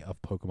second day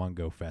of Pokemon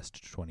Go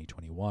Fest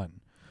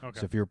 2021. Okay.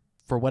 So if you're,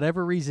 for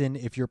whatever reason,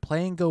 if you're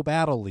playing Go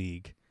Battle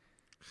League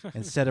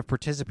instead of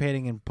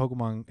participating in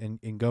Pokemon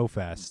in Go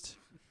Fest,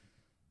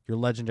 your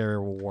legendary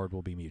reward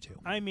will be Mewtwo.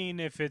 I mean,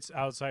 if it's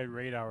outside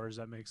raid hours,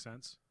 that makes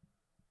sense.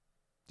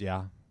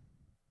 Yeah.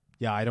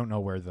 Yeah, I don't know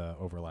where the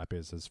overlap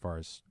is as far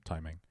as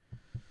timing.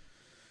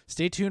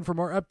 Stay tuned for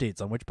more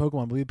updates on which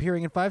Pokemon will be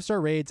appearing in 5-star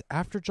raids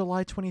after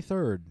July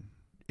 23rd.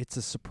 It's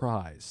a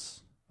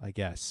surprise, I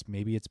guess.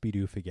 Maybe it's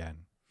Bidoof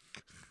again.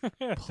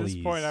 At Please.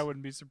 this point, I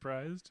wouldn't be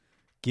surprised.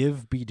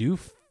 Give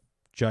Bidoof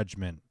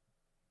judgment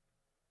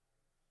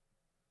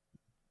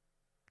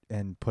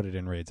and put it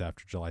in raids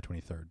after July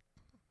 23rd.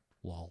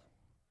 Lol.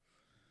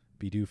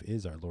 Bidoof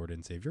is our Lord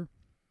and Savior.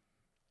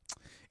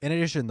 In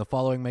addition, the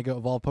following Mega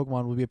Evolved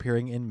Pokemon will be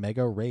appearing in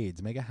Mega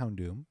Raids. Mega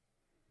Houndoom,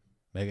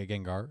 Mega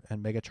Gengar,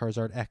 and Mega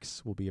Charizard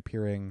X will be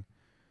appearing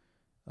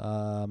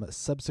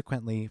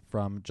subsequently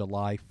from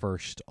July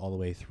 1st all the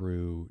way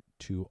through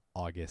to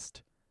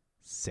August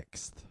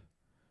 6th.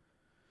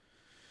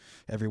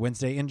 Every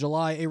Wednesday in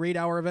July, a raid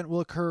hour event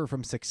will occur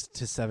from 6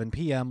 to 7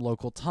 p.m.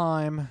 local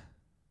time.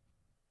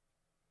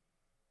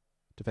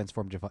 Defense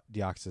Form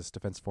Deoxys,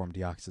 Defense Form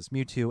Deoxys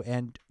Mewtwo,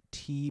 and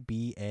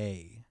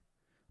TBA.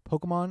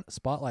 Pokemon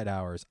Spotlight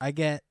Hours. I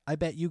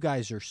bet you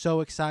guys are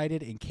so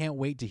excited and can't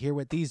wait to hear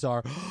what these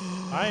are.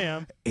 I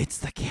am. It's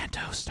the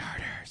Kanto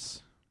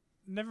starters.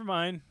 Never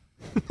mind.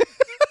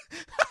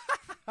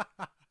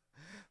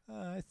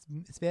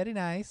 It's very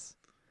nice.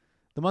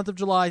 The month of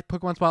July,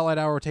 Pokemon Spotlight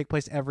Hour will take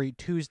place every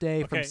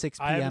Tuesday from Okay, 6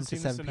 I haven't p.m. to seen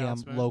 7 this p.m.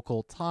 announcement.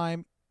 local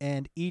time,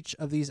 and each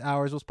of these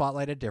hours will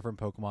spotlight a different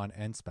Pokemon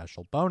and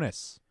special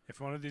bonus.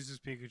 If one of these is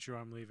Pikachu,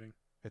 I'm leaving.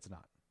 It's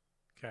not.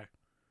 Okay.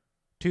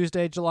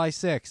 Tuesday, July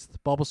 6th,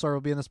 Bulbasaur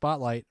will be in the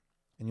spotlight,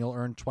 and you'll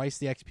earn twice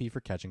the XP for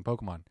catching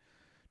Pokemon.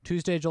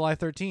 Tuesday, July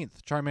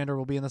 13th, Charmander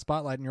will be in the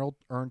spotlight, and you'll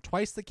earn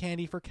twice the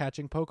candy for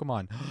catching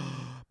Pokemon.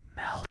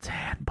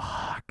 Meltan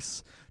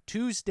Box.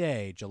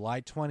 Tuesday,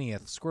 July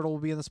 20th, Squirtle will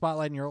be in the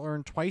spotlight, and you'll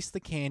earn twice the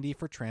candy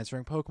for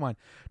transferring Pokemon.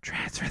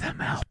 Transfer the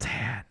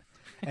Meltan.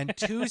 And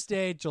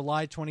Tuesday,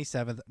 July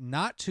 27th,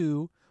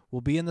 Natu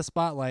will be in the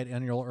spotlight,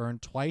 and you'll earn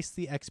twice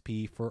the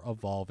XP for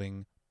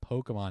evolving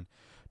Pokemon.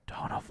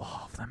 Don't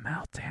evolve the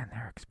Meltan.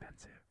 They're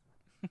expensive.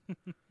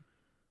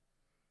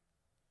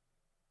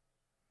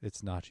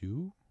 It's not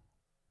you.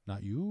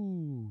 Not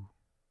you.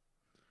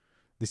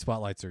 The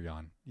spotlights are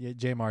yawn. Yeah,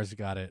 J-Mars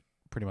got it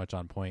pretty much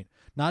on point.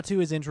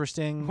 Natu is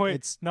interesting.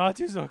 Wait,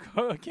 Natu's a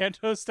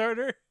Kanto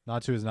starter?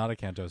 Natu is not a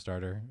Kanto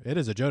starter. It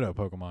is a Johto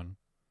Pokemon.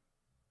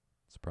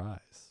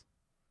 Surprise.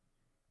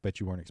 Bet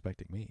you weren't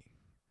expecting me.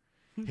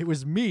 It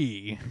was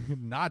me,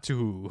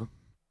 Natu.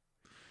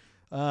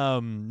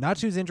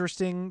 Natu's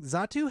interesting.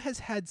 Xatu has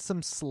had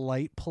some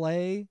slight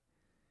play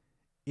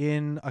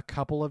in a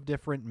couple of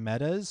different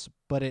metas,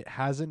 but it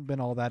hasn't been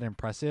all that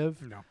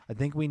impressive. No. I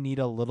think we need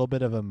a little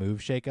bit of a move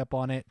shakeup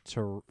on it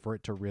for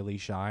it to really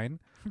shine.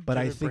 But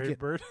I think Brave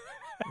Bird.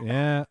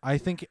 yeah, I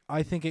think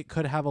it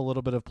could have a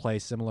little bit of play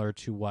similar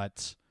to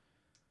what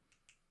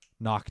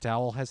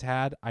Noctowl has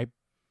had. I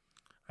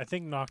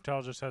think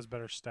Noctowl just has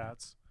better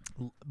stats.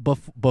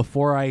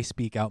 Before I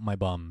speak out my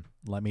bum,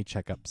 let me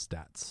check up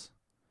stats.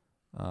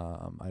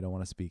 I don't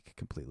want to speak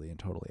completely and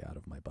totally out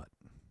of my butt.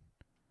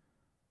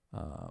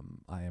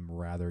 I am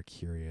rather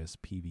curious.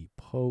 PV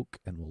Poke,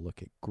 and we'll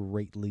look at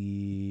Great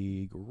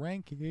League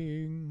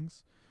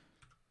rankings.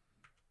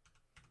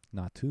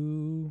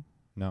 Natu.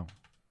 No.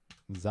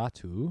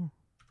 Xatu.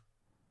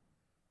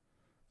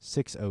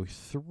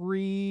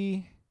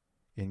 603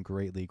 in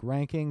Great League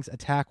rankings.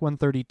 Attack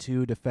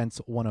 132, Defense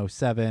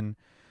 107,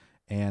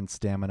 and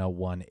Stamina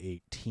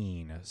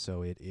 118.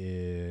 So it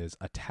is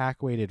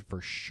attack weighted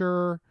for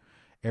sure.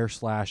 Air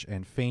Slash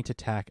and Feint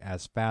Attack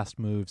as fast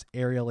moves,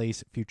 Aerial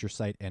Ace, Future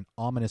Sight, and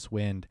Ominous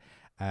Wind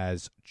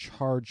as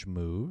charge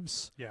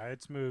moves. Yeah,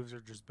 its moves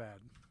are just bad.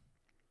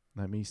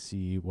 Let me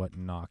see what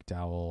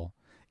Noctowl.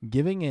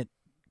 Giving it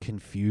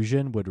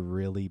Confusion would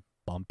really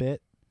bump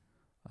it,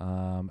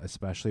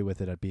 especially with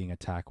it being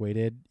attack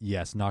weighted.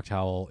 Yes,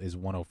 Noctowl is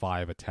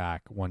 105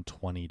 attack,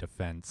 120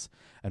 defense,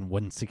 and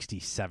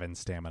 167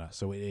 stamina,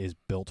 so it is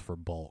built for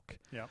bulk.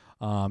 Yeah.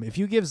 If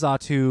you give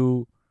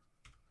Xatu...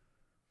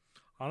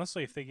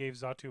 Honestly, if they gave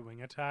Xatu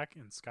Wing Attack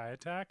and Sky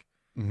Attack,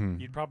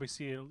 you'd probably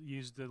see it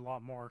used a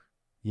lot more.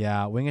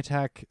 Yeah, Wing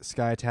Attack,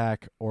 Sky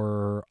Attack,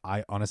 or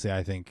I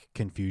think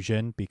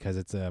Confusion because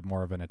it's a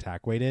more of an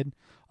attack weighted.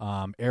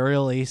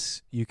 Aerial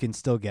Ace you can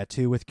still get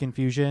to with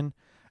Confusion,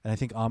 and I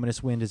think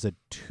Ominous Wind is a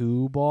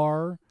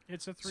 2-bar.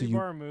 It's a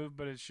 3-bar move,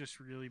 but it's just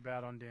really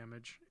bad on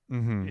damage.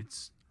 Mm-hmm.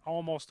 It's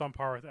almost on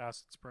par with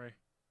Acid Spray.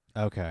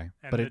 Okay,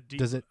 And but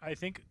does it? I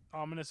think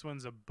Ominous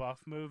Wind's a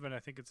buff move, and I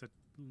think it's a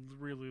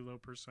really low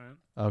percent.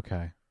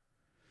 Okay.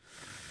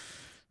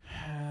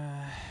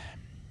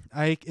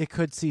 It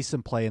could see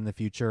some play in the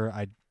future.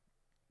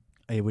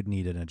 I would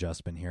need an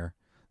adjustment here.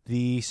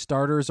 The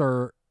starters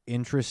are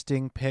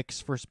interesting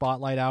picks for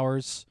Spotlight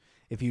Hours.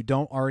 If you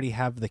don't already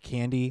have the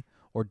candy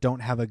or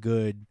don't have a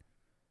good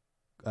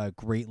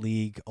Great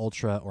League,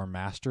 Ultra, or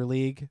Master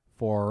League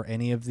for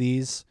any of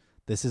these,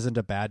 this isn't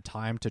a bad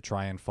time to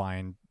try and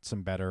find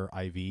some better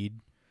IV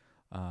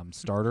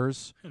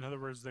starters. In other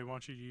words, they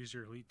want you to use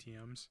your elite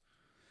TMs.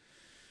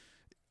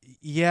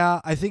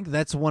 Yeah, I think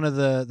that's one of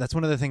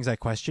the things I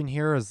question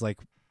here is like,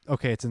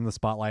 okay, it's in the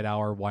Spotlight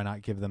Hour. Why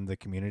not give them the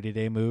Community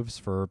Day moves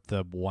for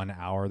the 1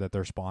 hour that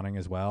they're spawning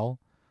as well?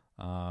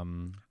 I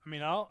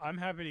mean, I'm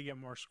happy to get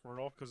more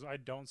Squirtle because I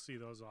don't see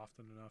those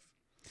often enough.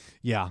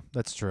 Yeah,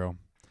 that's true.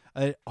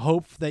 I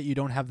hope that you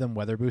don't have them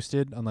weather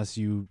boosted unless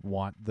you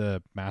want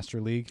the Master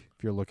League.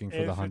 If you're looking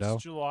for the hundo. If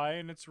it's July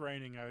and it's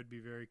raining, I would be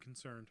very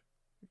concerned.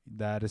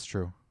 That is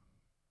true.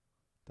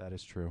 That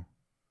is true.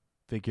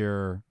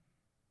 Figure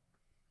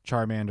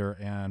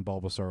Charmander and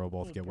Bulbasaur will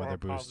both get weather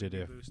boosted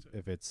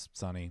if it's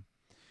sunny.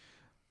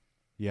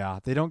 Yeah,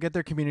 they don't get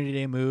their Community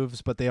Day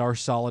moves, but they are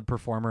solid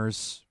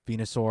performers.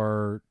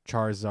 Venusaur,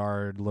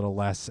 Charizard, a little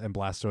less, and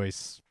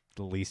Blastoise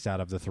the least out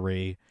of the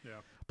three. Yeah.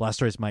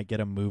 Blastoise might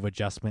get a move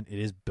adjustment. It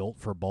is built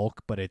for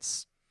bulk, but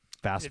its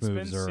fast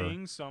moves are... It's been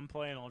seeing some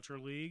play in Ultra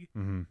League,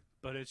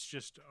 but it's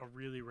just a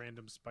really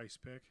random spice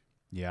pick.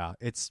 Yeah,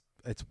 it's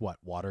what?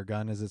 Water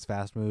Gun is its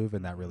fast move,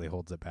 and that really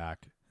holds it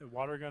back.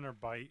 Water Gun or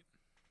Bite.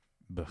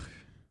 Ugh.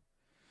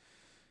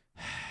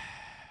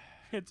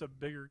 It's a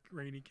bigger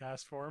rainy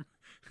cast form.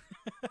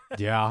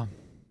 Yeah.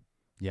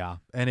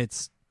 And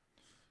it's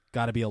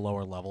got to be a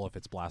lower level if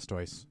it's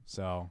Blastoise.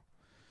 So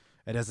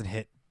it doesn't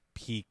hit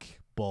peak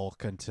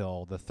bulk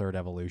until the third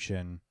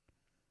evolution.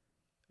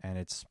 And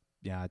its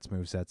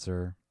movesets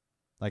are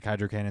like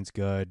Hydro Cannon's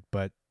good,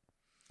 but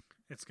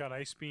it's got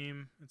Ice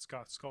Beam, it's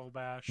got Skull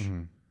Bash,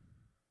 and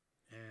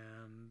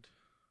and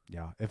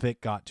yeah, if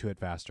it got to it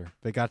faster.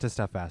 If it got to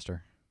stuff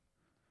faster.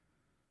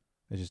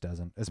 It just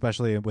doesn't,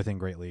 especially within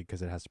Great League,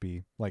 because it has to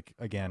be like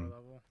Water again.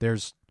 level.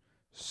 There's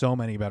so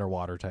many better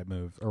water type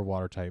moves or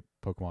water type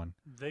Pokemon.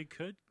 They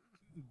could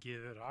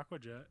give it Aqua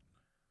Jet.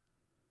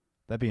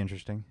 That'd be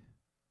interesting.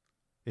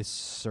 Is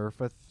Surf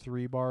a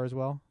 3-bar as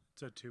well?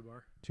 It's a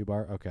 2-bar.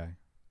 2-bar? Okay.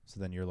 So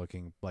then you're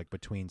looking like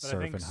between But I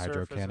Surf think and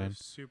Hydro Surf Cannon. is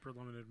a super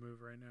limited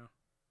move right now.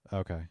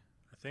 Okay.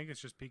 I think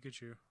it's just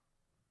Pikachu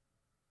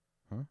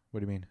Huh? What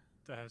do you mean?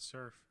 that has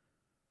Surf.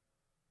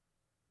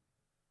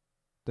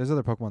 There's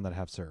other Pokemon that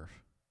have Surf.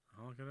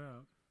 I'll look it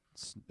up.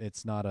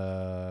 It's not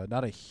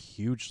a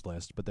huge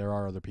list, but there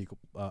are other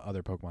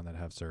other Pokemon that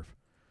have Surf.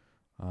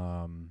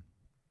 Rhyhorn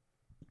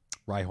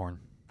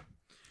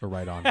or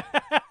Rhydon.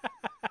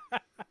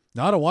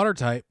 Not a water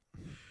type,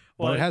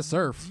 but it has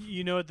Surf.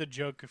 You know what the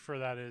joke for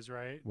that is,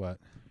 right? What?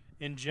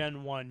 In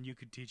Gen 1, you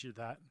could teach it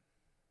that.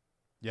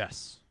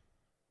 Yes.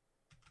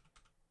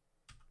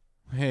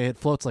 Hey, it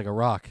floats like a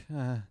rock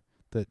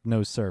that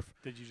knows Surf.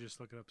 Did you just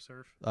look it up,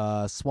 Surf?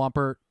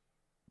 Swampert,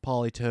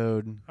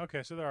 Politoed,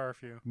 Okay, so there are a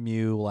few.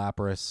 Mew,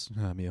 Lapras,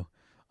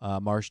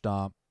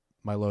 Marshtomp,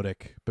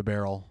 Milotic,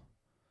 Bibarel,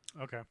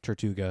 Okay.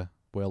 Tortuga,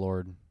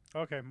 Wailord.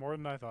 Okay, more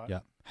than I thought.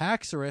 Yeah.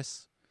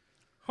 Haxorus,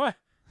 What?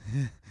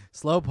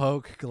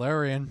 Slowpoke,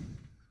 Galarian,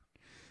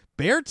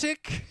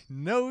 Beartic,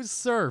 knows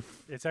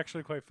Surf. It's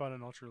actually quite fun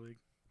in Ultra League.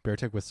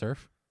 Beartic with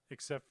Surf?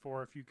 Except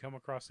for if you come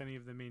across any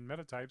of the main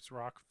meta types,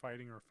 rock,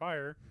 fighting, or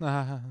fire,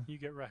 you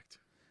get wrecked.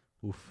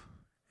 Oof.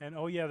 And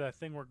oh yeah, that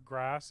thing where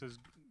grass is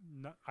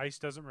ice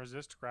doesn't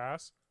resist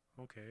grass.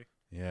 Okay.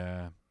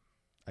 Yeah.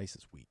 Ice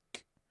is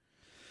weak.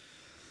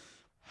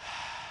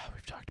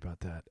 We've talked about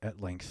that at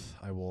length.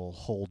 I will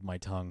hold my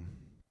tongue.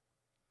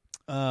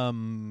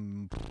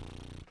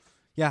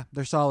 Yeah,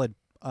 they're solid,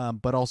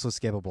 but also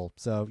skippable.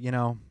 So,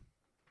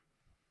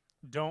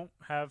 Don't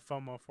have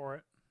FOMO for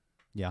it.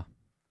 yeah.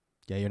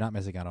 Yeah, you're not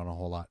missing out on a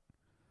whole lot.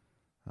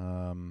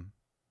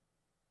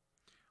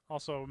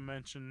 Also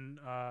mention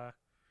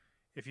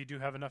if you do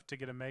have enough to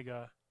get a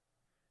Mega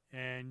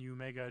and you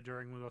Mega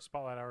during those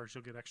spotlight hours,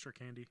 you'll get extra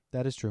candy.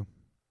 That is true.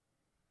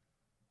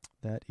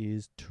 That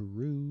is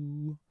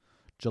true.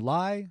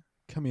 July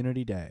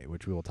Community Day,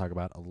 which we will talk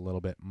about a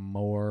little bit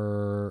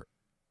more,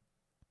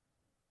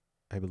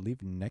 I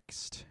believe,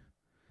 next.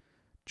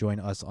 Join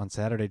us on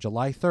Saturday,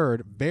 July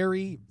 3rd,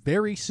 very,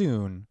 very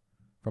soon,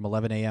 from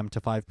 11 a.m.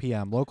 to 5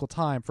 p.m. local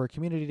time for a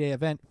Community Day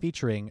event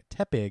featuring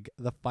Tepig,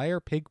 the Fire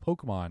Pig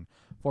Pokemon.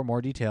 For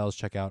more details,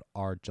 check out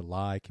our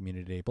July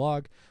Community Day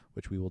blog,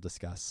 which we will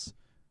discuss,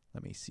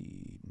 let me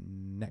see,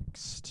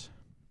 next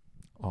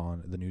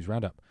on the News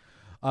Roundup.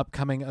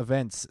 Upcoming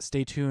events.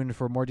 Stay tuned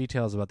for more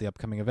details about the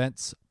upcoming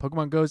events.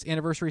 Pokemon Go's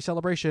anniversary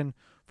celebration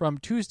from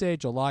Tuesday,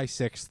 July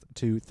 6th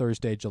to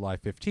Thursday, July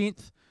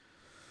 15th.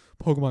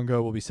 Pokemon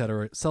Go will be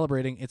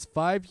celebrating its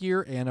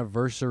 5-year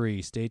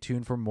anniversary. Stay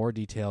tuned for more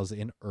details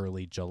in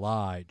early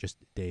July, just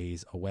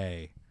days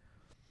away.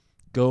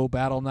 Go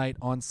Battle Night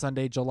on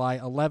Sunday, July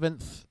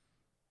 11th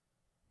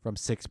from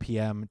 6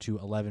 p.m. to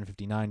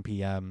 11:59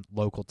 p.m.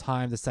 local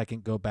time. The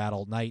second Go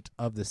Battle Night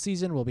of the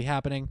season will be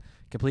happening.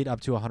 Complete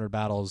up to 100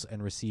 battles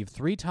and receive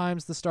 3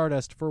 times the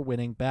Stardust for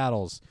winning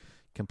battles,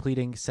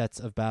 completing sets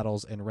of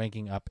battles and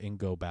ranking up in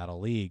Go Battle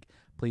League.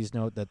 Please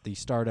note that the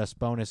Stardust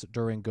bonus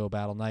during Go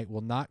Battle Night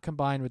will not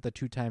combine with the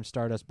 2-time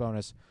Stardust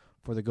bonus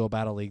for the Go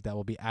Battle League that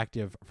will be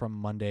active from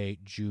Monday,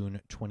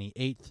 June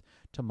 28th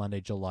to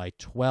Monday, July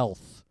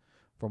 12th.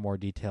 For more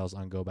details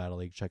on Go Battle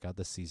League, check out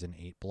the Season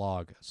 8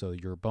 blog. So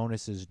your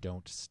bonuses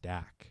don't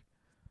stack.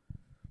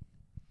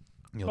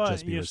 You'll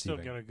just be you receiving.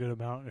 still get a good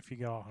amount if you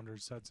get all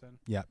 100 sets in.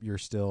 Yeah, you're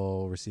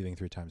still receiving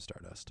 3 times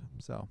Stardust.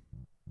 So,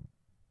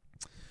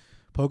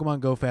 Pokemon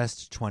Go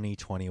Fest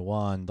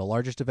 2021. The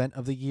largest event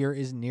of the year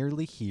is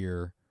nearly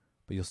here,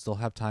 but you'll still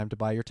have time to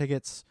buy your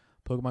tickets.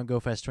 Pokemon Go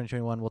Fest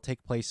 2021 will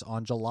take place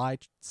on July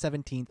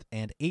 17th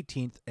and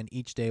 18th, and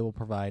each day will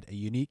provide a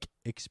unique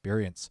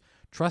experience.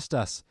 Trust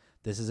us,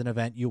 this is an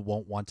event you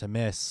won't want to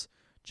miss.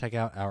 Check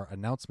out our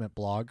announcement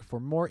blog for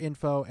more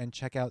info and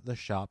check out the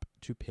shop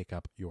to pick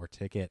up your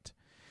ticket.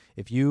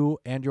 If you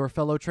and your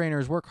fellow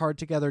trainers work hard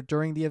together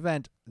during the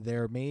event,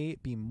 there may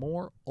be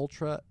more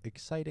ultra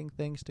exciting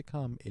things to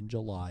come in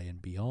July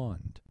and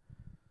beyond.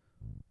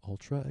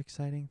 Ultra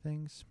exciting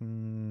things?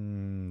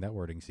 That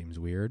wording seems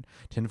weird.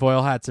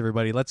 Tinfoil hats,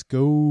 everybody. Let's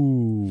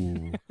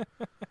go.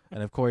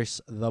 And, of course,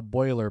 the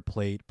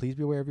boilerplate. Please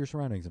be aware of your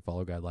surroundings and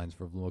follow guidelines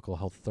from local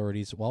health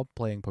authorities while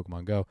playing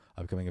Pokemon Go.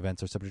 Upcoming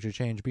events are subject to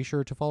change. Be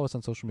sure to follow us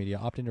on social media,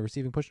 opt into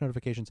receiving push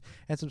notifications,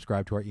 and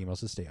subscribe to our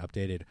emails to stay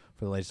updated.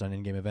 For the latest on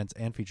in-game events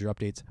and feature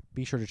updates,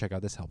 be sure to check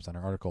out this Help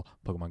Center article,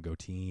 Pokemon Go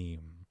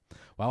Team.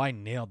 Wow, I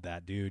nailed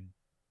that, dude.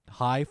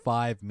 High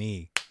five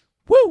me.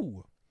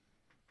 Woo!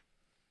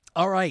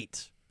 All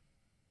right.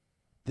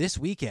 This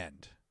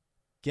weekend,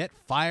 get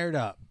fired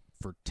up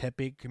for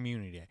Tepig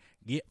Community Day.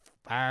 Get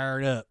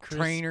fired up.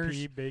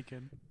 Crispy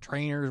bacon.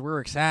 Trainers, we're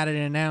excited to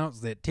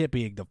announce that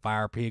Tepig, the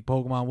Fire Pig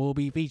Pokemon, will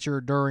be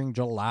featured during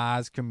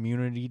July's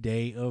Community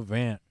Day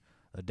event.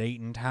 The date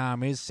and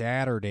time is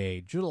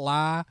Saturday,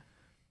 July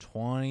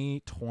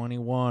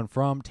 2021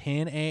 from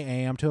 10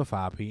 a.m. to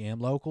 5 p.m.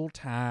 local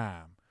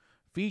time.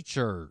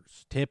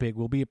 Features. Tepig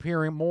will be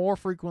appearing more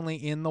frequently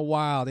in the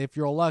wild. If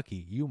you're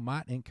lucky, you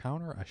might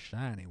encounter a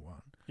shiny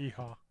one.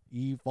 Yeehaw.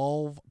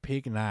 Evolve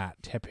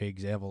Pignite,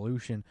 Tepig's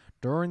evolution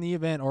during the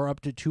event or up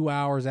to 2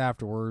 hours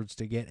afterwards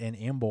to get an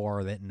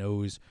Emboar that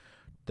knows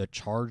the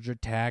charge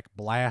attack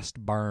blast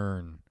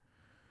burn.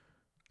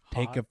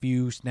 Take Hot. a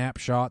few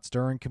snapshots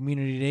during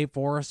Community Day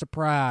for a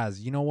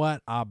surprise. You know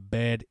what? I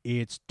bet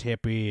it's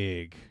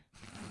Tepig.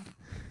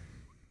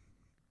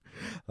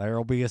 There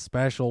will be a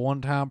special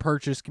one-time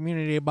purchase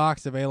Community Day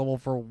box available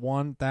for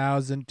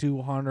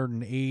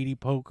 1,280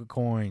 Poke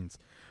Coins,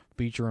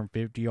 featuring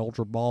 50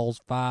 Ultra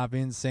Balls, 5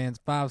 Incense,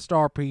 5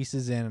 Star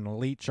Pieces, and an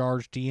Elite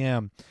Charge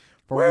TM.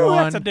 Woo,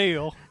 that's a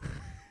deal.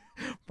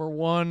 For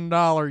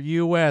 $1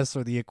 US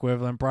or the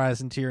equivalent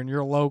price and tier in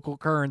your local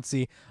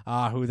currency.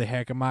 Who the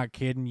heck am I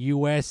kidding?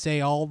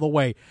 USA all the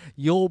way.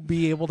 You'll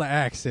be able to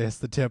access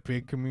the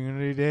Tepig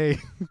Community Day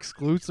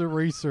exclusive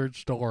research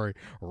story,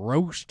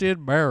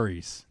 Roasted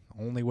Berries.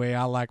 Only way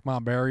I like my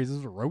berries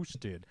is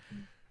roasted.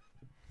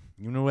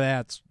 You know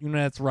that's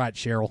right,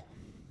 Cheryl.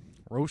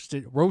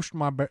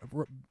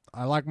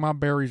 I like my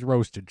berries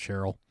roasted,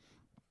 Cheryl.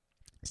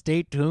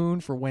 Stay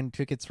tuned for when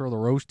tickets for the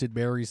Roasted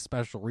Berries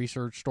special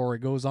research story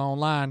goes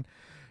online.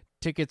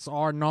 Tickets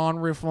are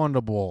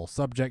non-refundable,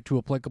 subject to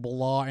applicable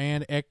law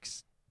and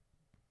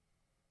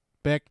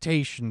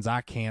expectations.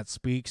 I can't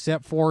speak.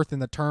 Set forth in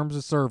the terms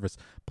of service.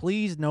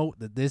 Please note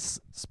that this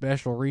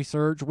special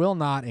research will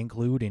not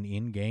include an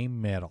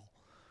in-game medal.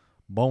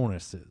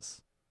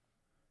 Bonuses.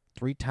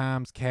 3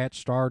 times Catch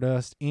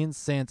Stardust.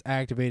 Incense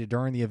activated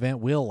during the event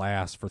will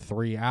last for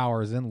 3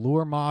 hours, and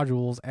lure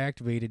modules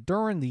activated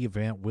during the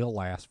event will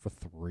last for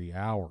 3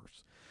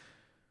 hours.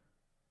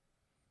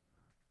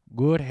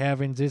 Good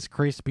heavens, it's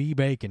crispy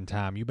bacon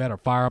time. You better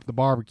fire up the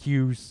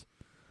barbecues,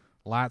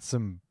 light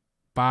some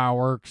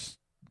fireworks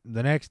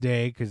the next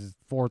day because it's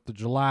 4th of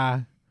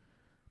July.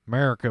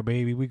 America,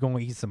 baby, we going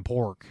to eat some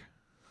pork.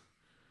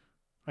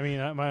 I mean,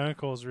 my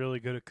uncle is really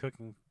good at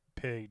cooking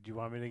pig. Do you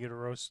want me to get a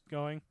roast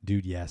going?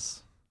 Dude,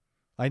 yes.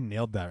 I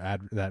nailed that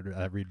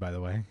read, by the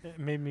way. It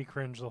made me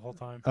cringe the whole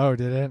time. Oh,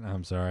 did it?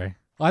 I'm sorry.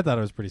 I thought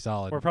it was pretty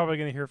solid. We're probably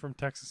going to hear from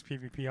Texas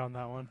PvP on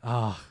that one.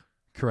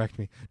 Correct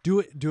me. Do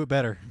it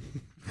better.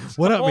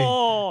 What up, me?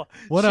 Oh,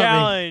 What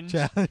challenge.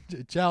 up, me?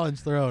 Challenge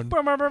thrown.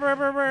 Oh,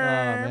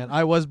 Man,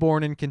 I was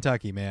born in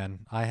Kentucky,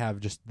 man. I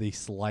have just the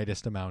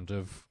slightest amount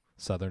of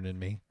Southern in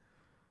me.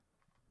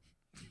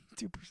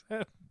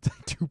 2%.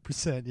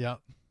 2%, yeah.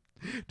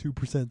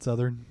 2%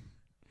 Southern.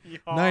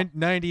 Yeehaw.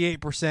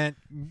 98%.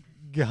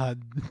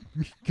 God,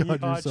 you're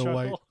Yeehaw, so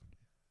white. chuckle.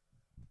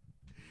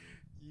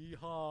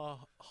 Yeehaw,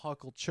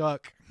 Huckle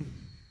Chuck.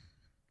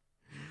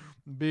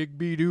 Big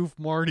B Doof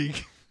Marty.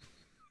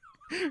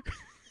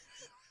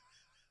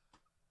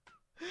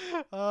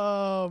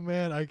 Oh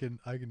man, I can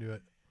do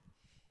it.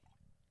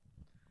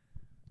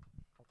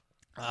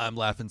 I'm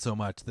laughing so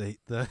much. The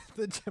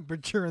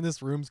temperature in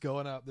this room's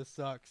going up. This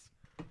sucks.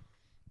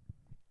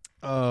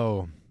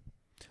 Oh.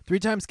 3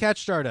 times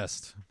Catch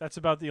Stardust. That's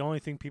about the only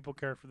thing people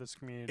care for this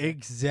community.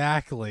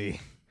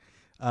 Exactly.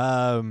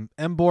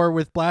 Emboar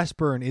with Blast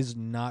Burn is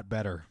not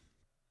better.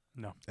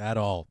 No. At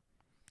all.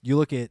 You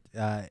look at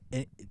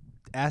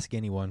ask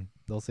anyone,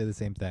 they'll say the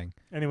same thing.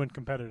 Anyone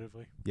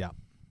competitively. Yeah.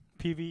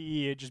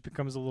 PvE, it just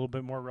becomes a little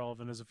bit more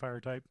relevant as a fire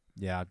type.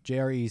 Yeah,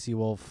 JRE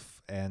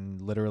Seawolf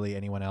and literally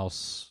anyone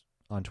else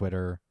on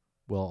Twitter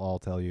will all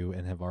tell you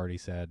and have already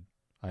said,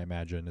 I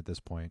imagine at this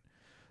point,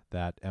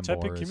 that Emboar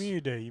Tepig is...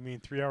 Community Day. You mean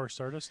 3-hour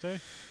Stardust Day?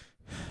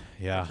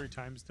 Yeah. 3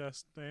 times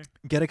Dust Day?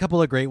 Get a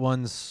couple of great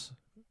ones,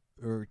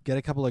 or get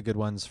a couple of good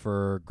ones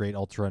for Great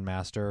Ultra and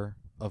Master.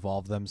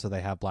 Evolve them so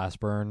they have Blast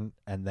Burn,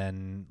 and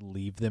then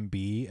leave them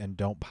be and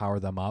don't power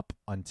them up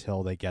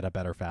until they get a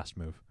better fast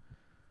move.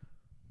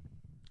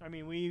 I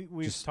mean, we've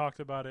Just- talked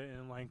about it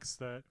in lengths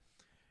that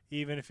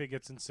even if it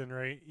gets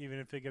Incinerate, even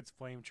if it gets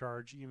Flame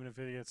Charge, even if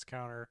it gets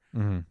Counter,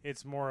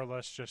 it's more or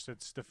less just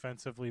its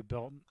defensively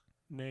built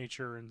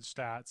nature and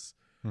stats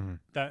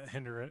that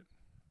hinder it.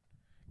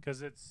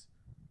 Because it's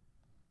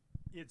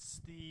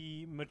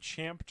the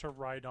Machamp to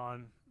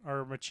Rhydon,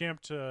 or Machamp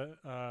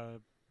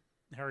to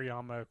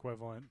Hariyama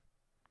equivalent.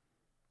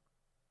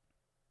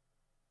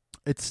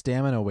 It's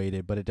stamina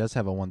weighted, but it does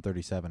have a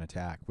 137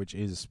 attack, which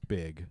is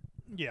big.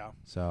 Yeah.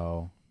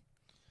 So,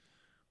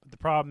 But the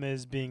problem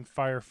is being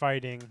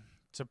firefighting.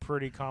 It's a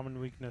pretty common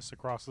weakness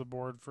across the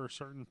board for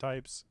certain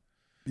types.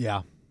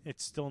 yeah.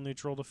 It's still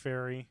neutral to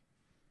Fairy.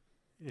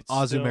 It's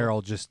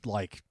Azumarill just,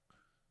 like,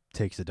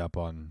 takes a dump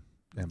on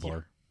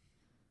Emboar.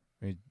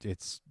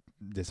 It's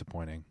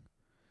disappointing.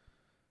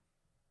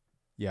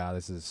 Yeah,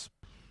 this is...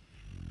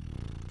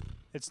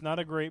 It's not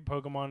a great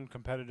Pokemon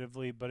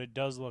competitively, but it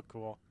does look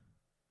cool.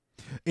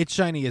 Its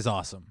shiny is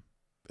awesome.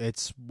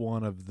 It's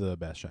one of the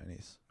best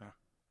shinies. Yeah.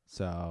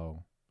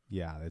 So,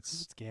 yeah,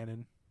 it's... It's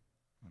Ganon.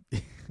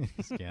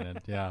 It's Ganon,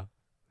 yeah.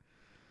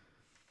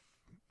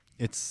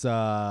 It's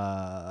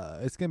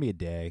gonna be a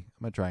day.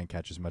 I'm gonna try and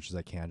catch as much as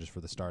I can just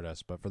for the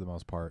Stardust, but for the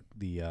most part,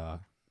 the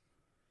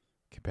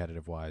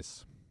competitive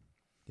wise.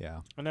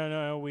 Yeah.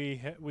 No.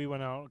 We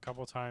went out a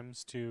couple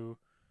times to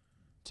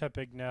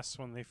Tepig Nest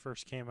when they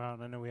first came out,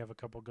 and I know we have a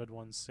couple good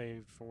ones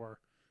saved for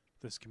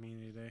this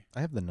community day.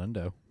 I have the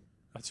Nundo.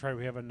 That's right.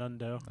 We have a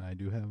Nundo.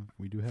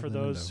 We do have For the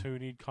those Nundo. who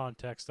need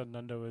context, a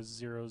Nundo is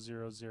 000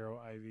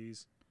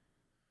 IVs.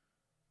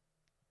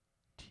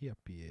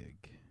 Tepig.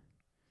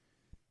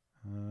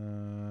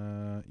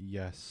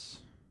 Yes.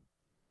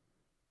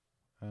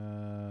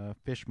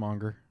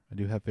 Fishmonger. I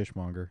do have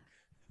Fishmonger.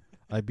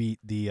 I beat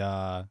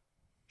the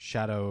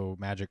Shadow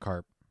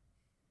Magikarp.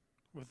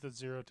 With the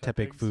 0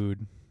 Tepig Tepigs.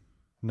 food.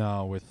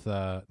 No, with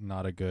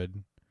not a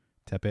good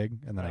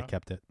Tepig, and then I Yeah.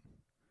 kept it.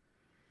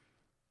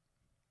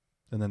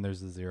 And then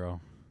there's the 0.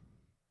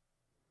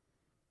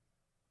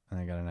 And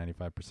I got a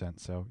 95%.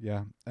 So,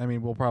 yeah. I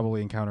mean, we'll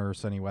probably encounter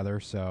sunny weather,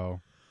 so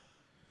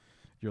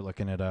you're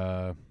looking at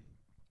a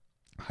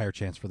higher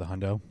chance for the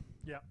hundo.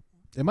 Yeah.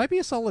 It might be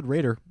a solid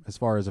raider as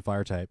far as a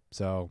fire type,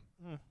 so,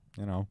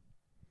 you know.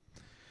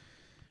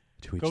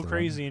 To each Go their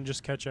crazy and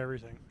just catch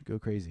everything. own. Go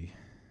crazy.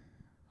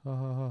 Ha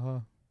ha ha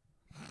ha.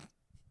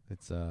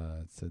 That's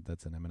an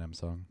Eminem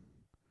song.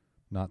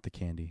 Not the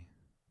candy.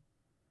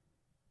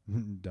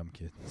 Dumb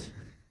kid.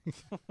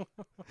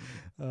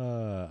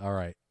 All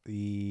right.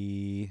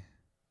 The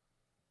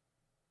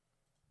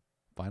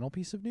final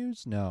piece of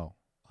news? No,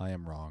 I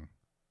am wrong.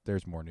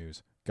 There's more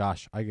news.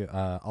 Gosh,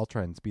 I'll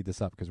try and speed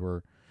this up because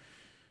we're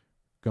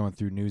going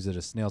through news at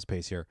a snail's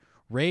pace here.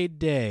 Raid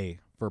Day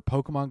for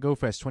Pokemon Go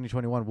Fest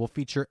 2021 will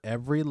feature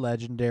every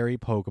legendary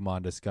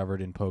Pokemon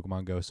discovered in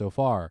Pokemon Go so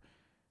far,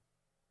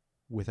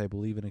 with, I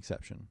believe, an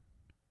exception.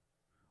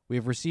 We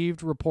have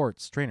received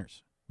reports,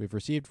 trainers. We've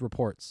received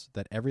reports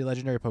that every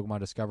legendary Pokemon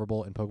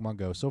discoverable in Pokemon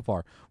Go so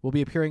far will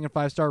be appearing in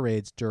 5-star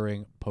raids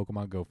during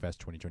Pokemon Go Fest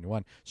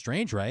 2021.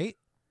 Strange, right?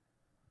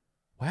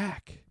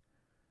 Whack.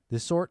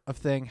 This sort of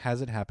thing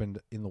hasn't happened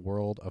in the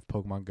world of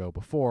Pokemon Go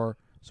before,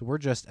 so we're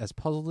just as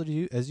puzzled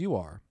as you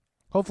are.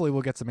 Hopefully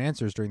we'll get some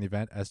answers during the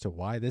event as to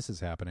why this is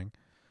happening.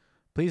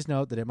 Please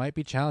note that it might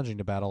be challenging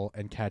to battle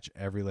and catch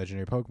every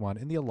legendary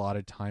Pokemon in the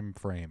allotted time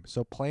frame,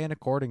 so plan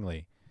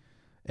accordingly.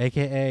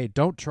 AKA,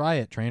 don't try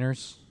it,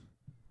 trainers.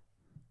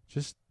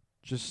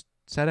 Just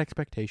set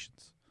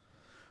expectations.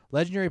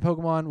 Legendary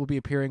Pokemon will be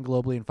appearing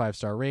globally in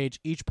 5-star raids.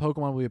 Each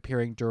Pokemon will be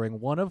appearing during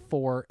one of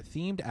 4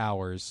 themed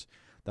hours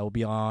that will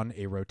be on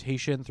a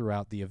rotation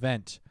throughout the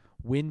event.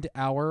 Wind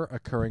Hour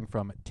occurring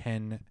from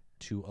 10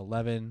 to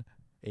 11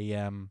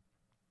 a.m.,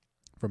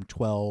 from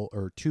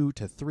 2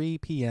 to 3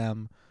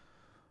 p.m.,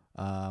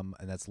 and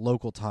that's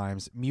local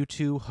times.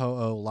 Mewtwo,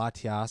 Ho-Oh,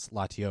 Latios,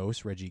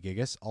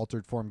 Regigigas,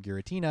 Altered Form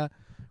Giratina,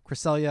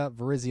 Cresselia,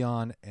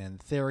 Virizion, and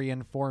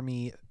Therian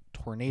Formi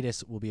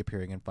Tornadus will be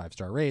appearing in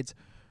 5-star raids.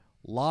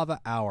 Lava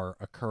Hour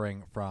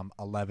occurring from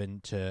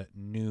 11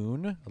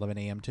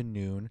 a.m. to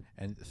noon,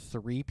 and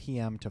 3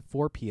 p.m. to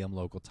 4 p.m.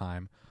 local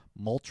time.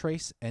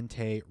 Moltres,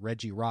 Entei,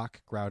 Regirock,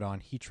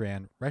 Groudon,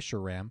 Heatran,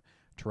 Reshiram,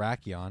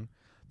 Terrakion,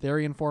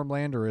 Therian Form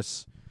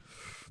Landorus,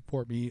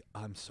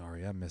 I'm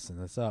sorry, I'm messing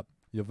this up.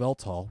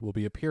 Yveltal will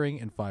be appearing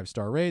in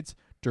 5-star raids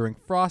during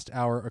Frost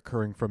Hour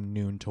occurring from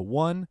noon to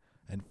 1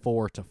 and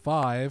 4 to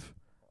 5.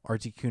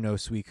 Articuno,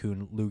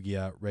 Suicune,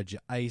 Lugia,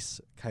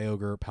 Regice,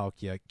 Kyogre,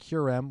 Palkia,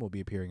 Kyurem will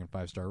be appearing in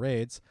 5-star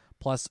raids.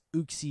 Plus,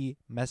 Uxie,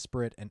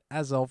 Mesprit, and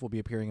Azelf will be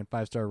appearing in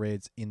 5-star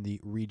raids in the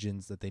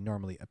regions that they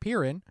normally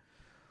appear in.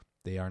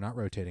 They are not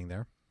rotating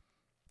there.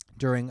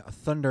 During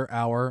Thunder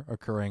Hour,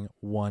 occurring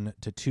 1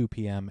 to 2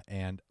 p.m.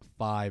 and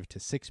 5 to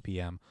 6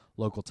 p.m.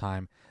 local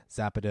time,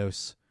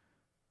 Zapdos.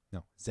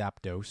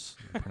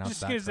 Pronounce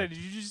Just gonna say, did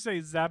you just say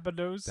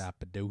Zapdos?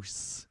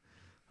 Zapdos.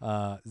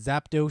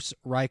 Zapdos,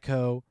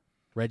 Raikou,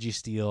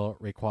 Registeel,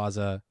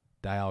 Rayquaza,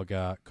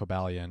 Dialga,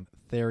 Cobalion,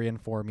 Therian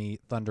Formi,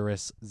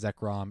 Thundurus,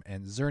 Zekrom,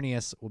 and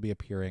Xerneas will be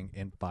appearing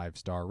in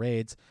 5-star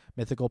raids.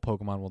 Mythical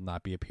Pokemon will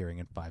not be appearing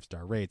in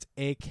 5-star raids,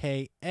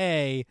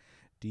 a.k.a.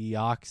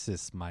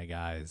 Deoxys, my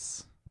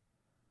guys.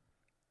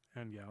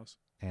 And gals.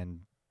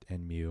 And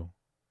Mew.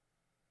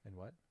 And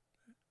what?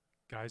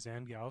 Guys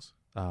and gals.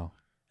 Oh,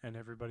 And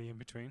everybody in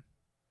between.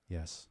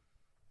 yes.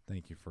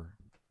 Thank you for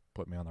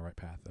putting me on the right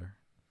path there.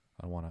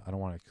 I don't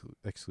want to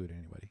exclude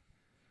anybody.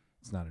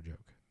 It's not a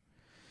joke.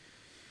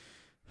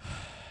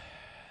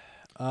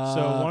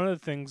 So one of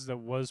the things that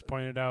was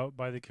pointed out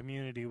by the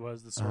community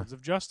was the Swords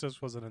of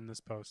Justice wasn't in this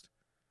post.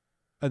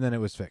 And then it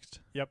was fixed.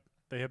 Yep.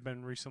 They have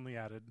been recently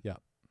added.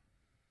 Yep.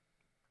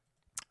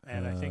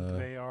 And I think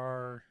they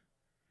are...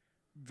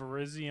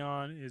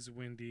 Virizion is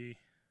windy.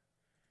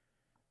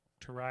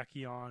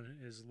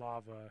 Terrakion is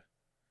lava.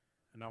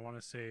 And I want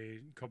to say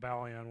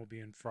Cobalion will be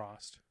in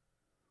frost.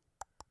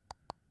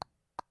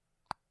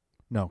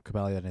 No,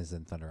 Cobalion is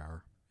in Thunder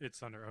Hour. It's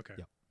thunder. Okay.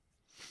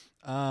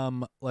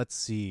 Yep. Let's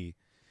see.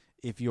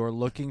 If you're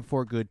looking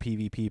for good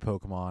PvP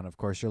Pokemon, of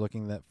course you're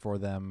looking for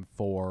them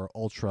for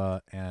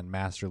Ultra and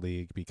Master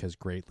League, because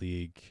Great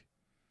League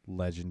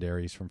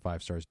legendaries from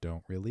 5 stars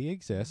don't really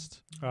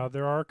exist.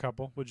 There are a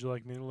couple. Would you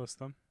like me to list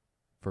them?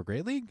 For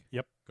Great League?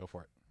 Yep. Go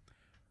for it.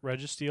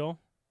 Registeel,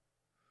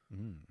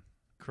 Mm.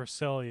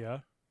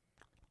 Cresselia,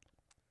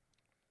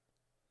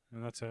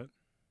 And that's it.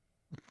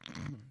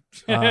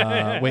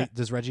 Wait,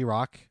 does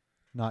Regirock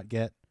not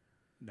get?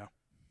 No.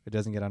 It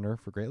doesn't get under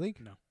for Great League?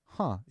 No.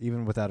 Huh.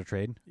 Even without a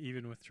trade?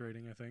 Even with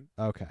trading, I think.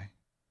 Okay.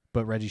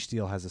 But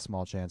Registeel has a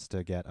small chance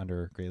to get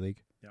under Great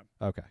League? Yep.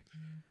 Okay.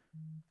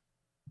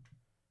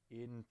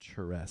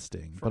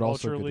 Interesting. For but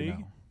also Ultra good League,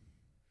 to know.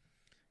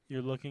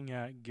 you're looking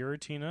at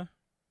Giratina,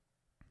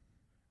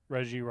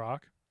 Regirock,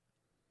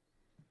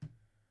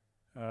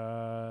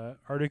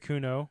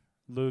 Articuno,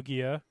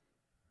 Lugia,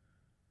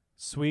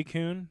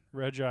 Suicune,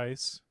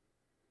 Regice,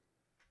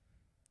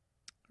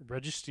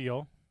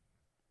 Registeel,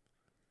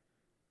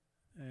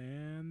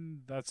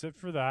 and that's it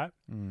for that.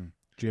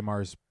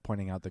 GMR's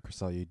pointing out that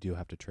Cresselia you do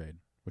have to trade,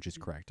 which is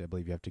correct. I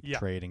believe you have to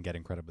trade and get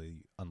incredibly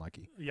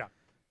unlucky. Yeah.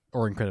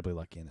 Or incredibly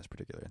lucky in this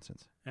particular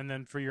instance. And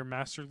then for your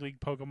Master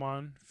League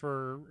Pokemon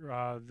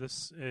for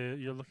this,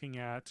 you're looking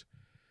at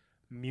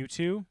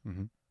Mewtwo,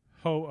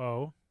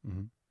 Ho-Oh,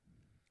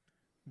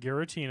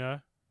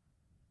 Giratina,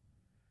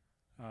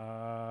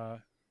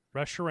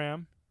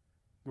 Reshiram,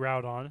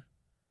 Groudon,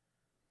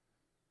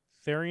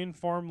 Therian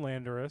Form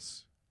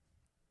Landorus,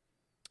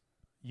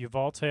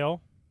 Yveltal,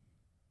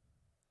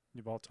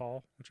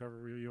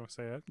 whichever you want to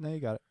say it. No, you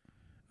got it.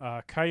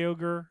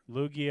 Kyogre,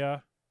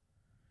 Lugia,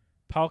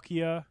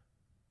 Palkia,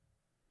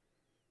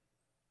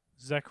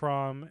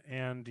 Zekrom,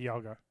 and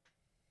Dialga.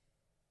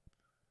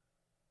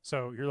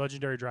 So your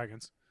legendary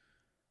dragons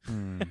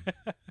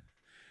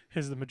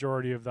is the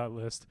majority of that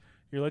list.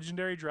 Your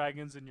legendary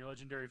dragons and your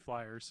legendary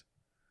flyers.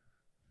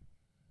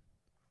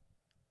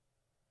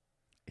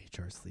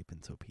 HR sleeping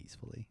so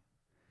peacefully.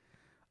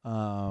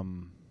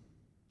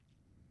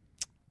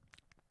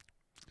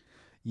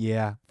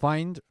 Yeah,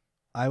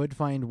 I would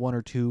find one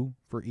or two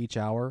for each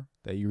hour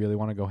that you really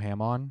want to go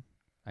ham on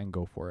and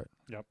go for it.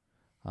 Yep.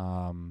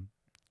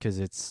 Because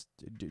it's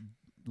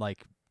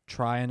like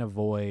try and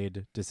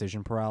avoid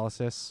decision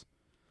paralysis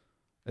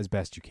as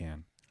best you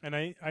can. And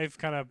I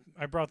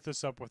brought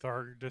this up with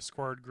our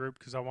Discord group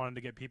because I wanted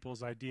to get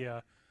people's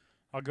idea.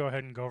 I'll go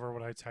ahead and go over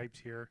what I typed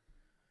here.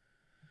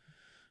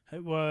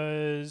 It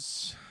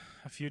was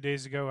a few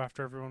days ago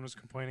after everyone was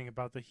complaining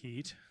about the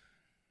heat.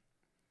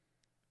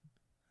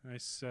 I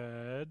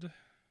said,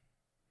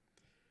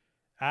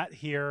 at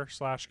here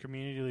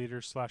 /community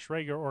leaders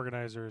 /regular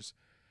organizers,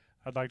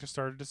 I'd like to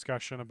start a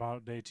discussion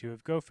about day 2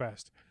 of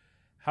GoFest.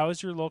 How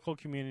is your local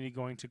community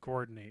going to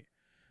coordinate?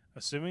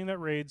 Assuming that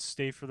raids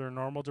stay for their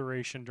normal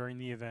duration during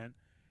the event,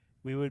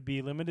 we would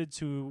be limited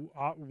to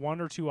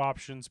 1 or 2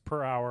 options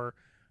per hour,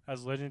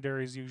 as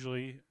raids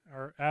usually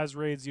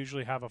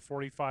have a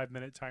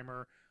 45-minute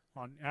timer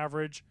on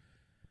average.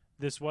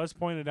 This was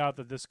pointed out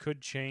that this could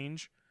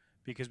change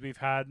because we've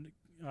had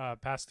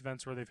past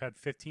events where they've had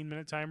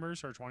 15-minute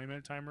timers or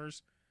 20-minute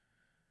timers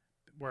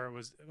where it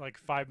was like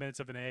 5 minutes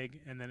of an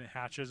egg and then it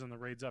hatches and the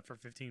raid's up for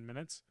 15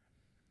 minutes.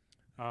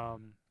 I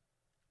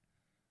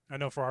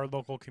know for our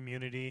local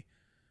community,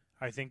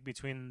 I think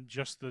between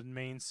just the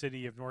main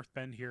city of North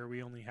Bend here,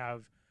 we only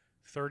have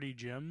 30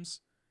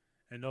 gyms,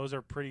 and those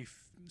are pretty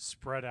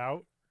spread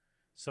out.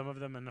 Some of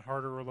them in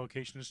harder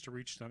locations to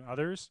reach than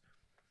others.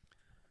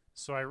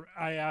 So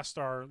I asked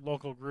our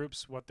local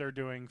groups what they're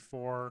doing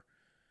for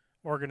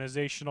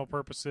organizational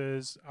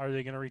purposes. Are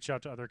they going to reach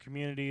out to other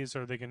communities?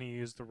 Are they going to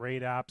use the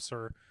raid apps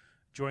or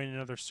join in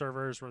other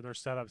servers where they're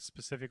set up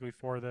specifically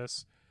for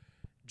this?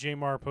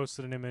 Jmar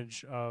posted an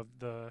image of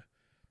the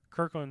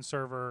Kirkland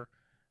server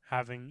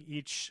having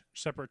each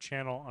separate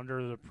channel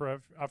under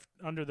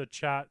the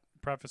chat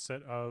preface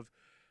it of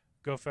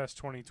GoFest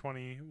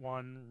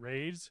 2021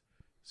 raids.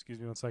 Excuse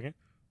me one second.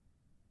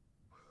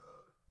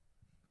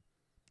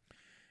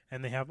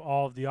 And they have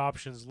all of the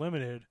options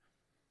listed.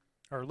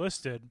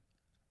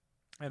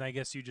 And I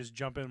guess you just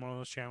jump in one of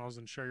those channels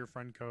and share your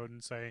friend code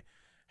and say,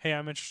 hey,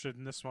 I'm interested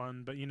in this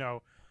one. But,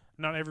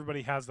 not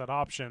everybody has that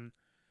option.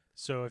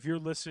 So if you're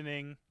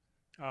listening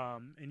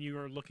and you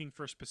are looking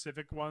for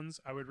specific ones,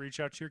 I would reach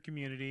out to your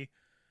community.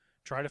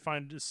 Try to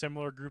find a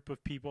similar group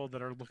of people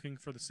that are looking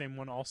for the same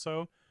one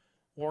also.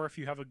 Or if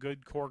you have a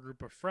good core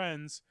group of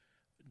friends,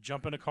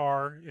 jump in a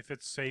car if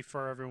it's safe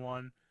for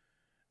everyone.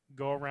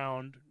 Go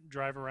around,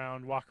 drive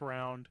around, walk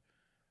around.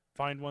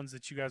 Find ones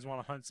that you guys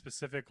want to hunt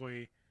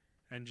specifically.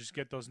 And just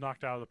get those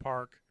knocked out of the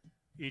park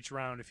each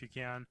round if you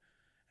can.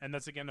 And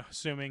that's, again,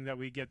 assuming that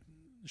we get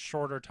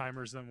shorter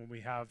timers than what we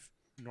have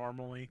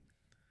normally.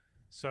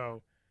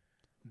 So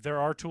there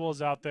are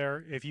tools out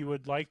there. If you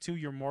would like to,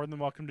 you're more than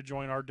welcome to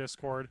join our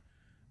Discord.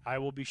 I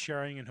will be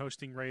sharing and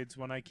hosting raids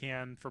when I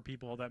can for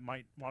people that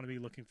might want to be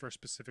looking for a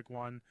specific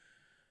one.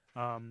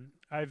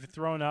 I've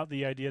thrown out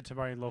the idea to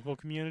my local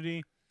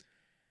community,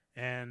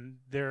 and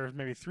there's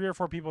maybe 3 or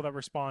 4 people that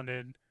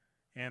responded.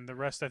 And the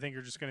rest, I think,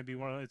 are just going to be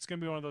one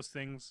of those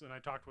things. And I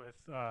talked with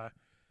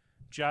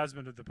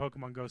Jasmine of the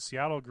Pokemon Go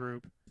Seattle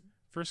group,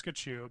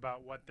 Friskachu,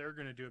 about what they're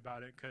going to do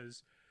about it.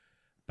 Because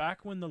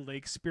back when the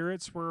Lake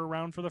Spirits were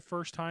around for the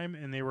first time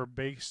and they were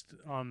based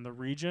on the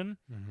region,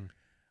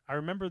 I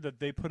remember that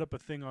they put up a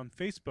thing on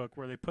Facebook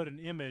where they put an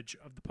image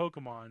of the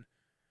Pokemon.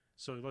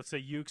 So let's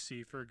say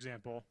Uxie, for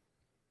example.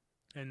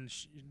 And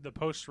the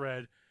post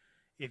read,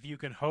 If you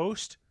can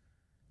host,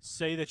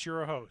 say that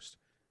you're a host.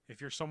 If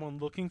you're someone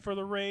looking for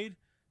the raid,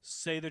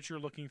 say that you're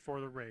looking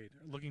for the raid,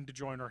 looking to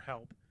join or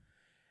help.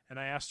 And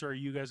I asked her, are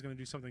you guys going to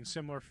do something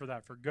similar for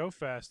that for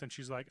GoFest? And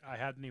she's like, I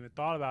hadn't even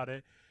thought about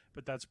it,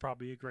 but that's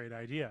probably a great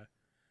idea.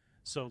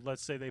 So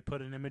let's say they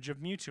put an image of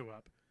Mewtwo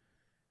up.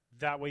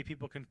 That way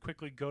people can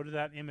quickly go to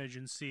that image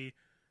and see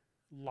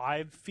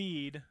live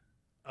feed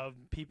of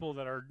people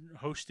that are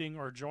hosting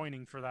or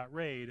joining for that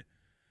raid,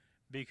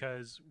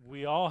 because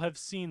we all have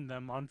seen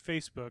them on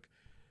Facebook.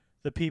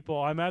 The people,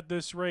 I'm at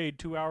this raid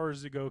 2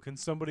 hours ago, can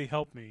somebody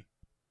help me?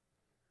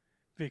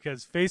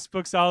 Because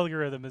Facebook's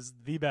algorithm is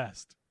the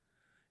best.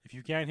 If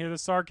you can't hear the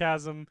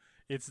sarcasm,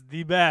 it's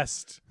the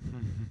best.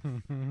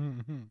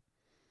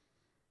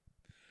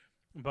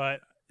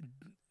 But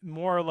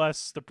more or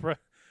less,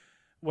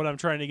 what I'm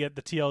trying to get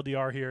the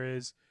TLDR here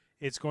is,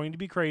 it's going to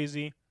be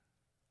crazy.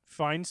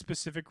 Find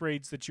specific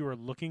raids that you are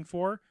looking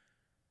for.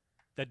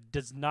 That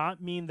does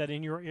not mean that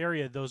in your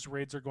area those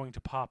raids are going to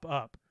pop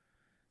up.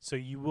 So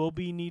you will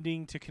be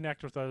needing to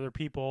connect with other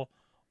people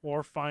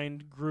or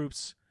find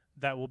groups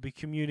that will be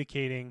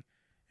communicating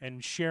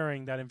and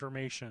sharing that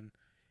information.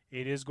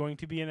 It is going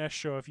to be an S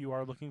show if you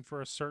are looking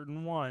for a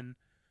certain one,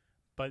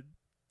 but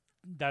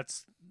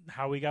that's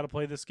how we got to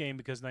play this game,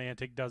 because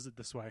Niantic does it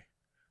this way.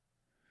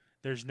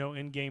 There's no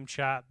in-game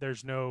chat.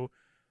 There's no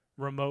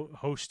remote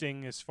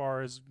hosting as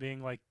far as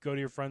being like, go to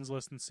your friends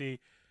list and see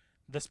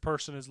this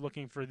person is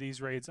looking for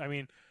these raids. I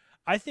mean,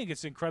 I think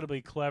it's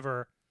incredibly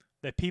clever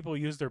that people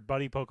use their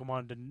buddy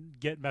Pokemon to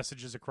get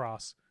messages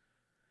across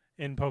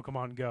in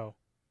Pokemon Go.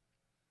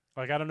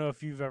 Like, I don't know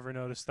if you've ever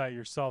noticed that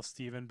yourself,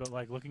 Steven, but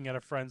like looking at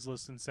a friends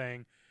list and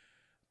saying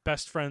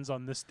best friends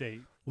on this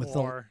date. With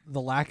or,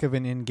 the lack of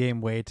an in-game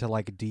way to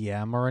like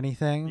DM or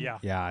anything. Yeah.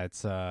 Yeah,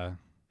 it's a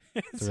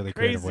really crazy.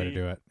 creative way to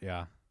do it.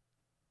 Yeah.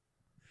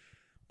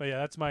 But yeah,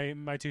 that's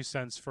my 2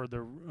 cents for the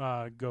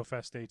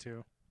GoFest Day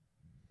 2.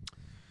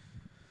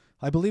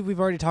 I believe we've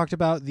already talked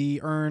about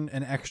the earn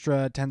an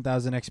extra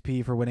 10,000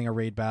 XP for winning a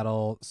raid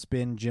battle,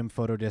 spin gym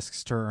photo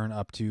discs to earn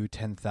up to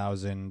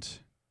 10,000.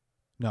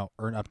 No,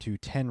 earn up to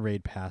 10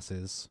 raid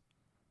passes.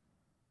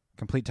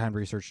 Complete timed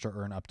research to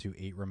earn up to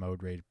 8 remote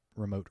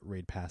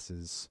raid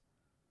passes.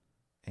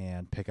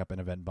 And pick up an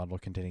event bundle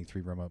containing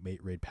 3 remote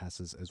raid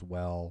passes as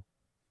well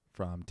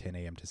from 10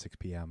 a.m. to 6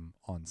 p.m.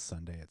 on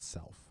Sunday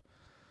itself.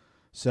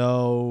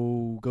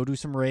 So go do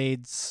some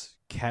raids,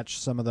 catch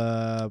some of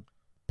the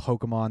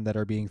Pokemon that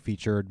are being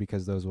featured,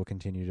 because those will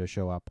continue to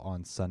show up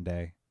on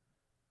Sunday.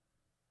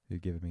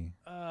 You've given me.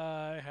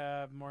 I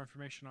have more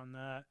information on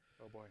that.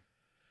 Oh boy.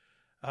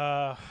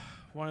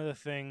 One of the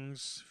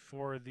things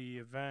for the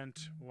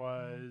event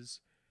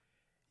was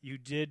you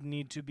did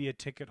need to be a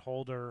ticket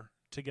holder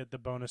to get the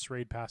bonus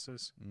raid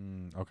passes.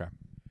 Okay.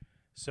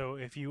 So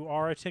if you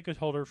are a ticket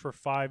holder for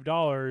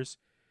 $5,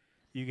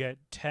 you get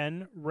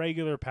 10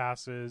 regular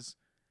passes,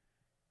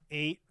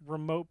 8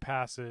 remote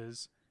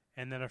passes,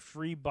 and then a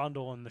free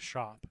bundle in the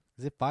shop.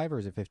 Is it 5 or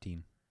is it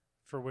 15?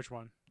 For which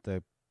one?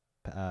 The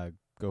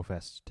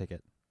GoFest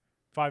ticket.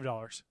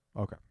 $5.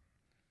 Okay.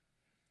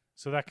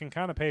 So that can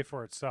kind of pay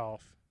for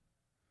itself.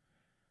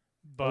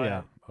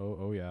 But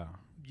Oh yeah.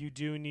 you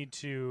do need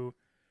to,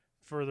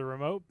 for the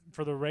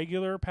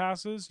regular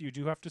passes, you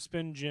do have to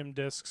spin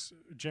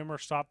gym or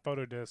stop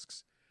photo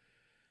discs.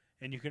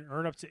 And you can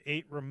earn up to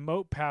 8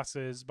 remote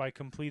passes by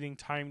completing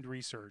timed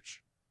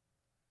research.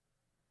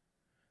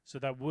 So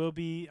that will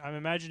be, I'm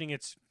imagining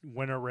it's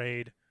win a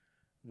raid,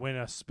 win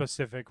a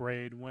specific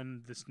raid,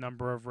 win this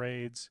number of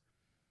raids.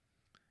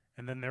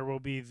 And then there will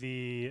be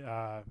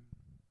the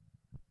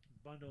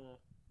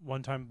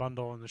one-time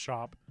bundle in the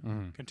shop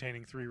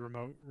containing 3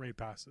 remote raid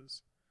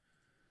passes.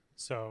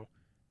 So,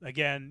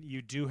 again,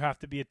 you do have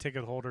to be a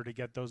ticket holder to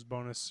get those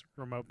bonus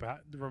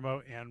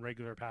remote and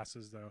regular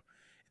passes, though.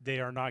 They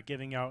are not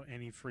giving out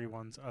any free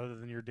ones other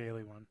than your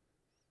daily one.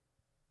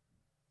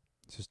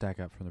 So stack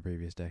up from the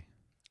previous day.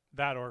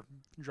 That or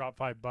drop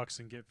 $5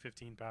 and get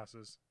 15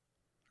 passes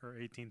or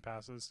 18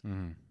 passes.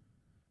 Mm-hmm.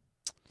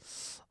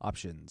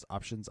 Options.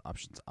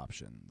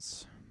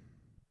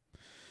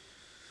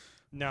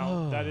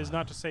 Now, that is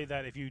not to say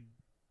that if you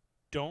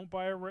don't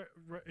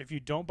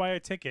buy a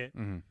ticket,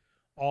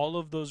 all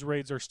of those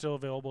raids are still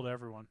available to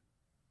everyone.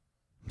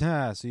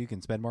 So you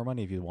can spend more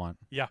money if you want.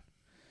 Yeah.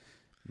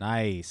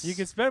 Nice. You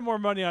can spend more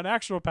money on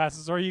actual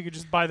passes, or you could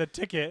just buy the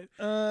ticket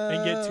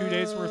and get 2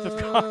 days worth of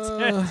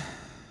content.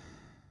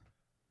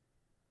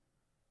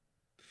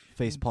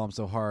 Face palm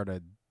so hard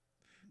I'd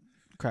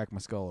crack my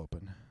skull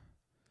open.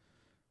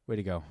 Way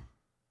to go.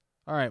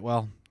 All right,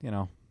 well,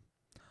 Hi,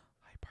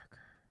 Parker.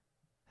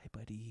 Hey,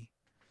 buddy.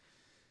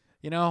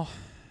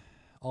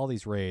 All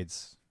these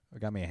raids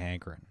got me a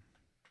hankering.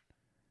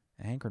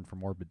 A hankering for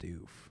more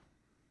Bidoof.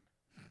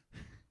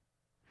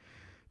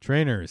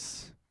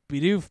 Trainers.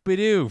 Bidoof,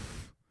 Bidoof.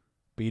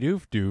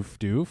 Bidoof, doof,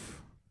 doof.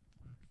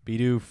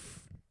 Bidoof,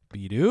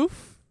 Bidoof.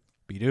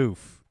 Bidoof.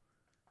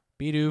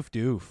 Bidoof,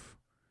 doof.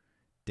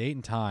 Date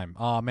and time.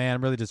 Oh, man,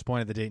 I'm really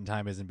disappointed the date and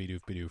time isn't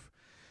Bidoof, Bidoof.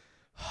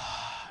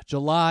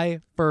 July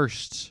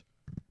 1st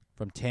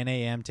from 10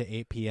 a.m. to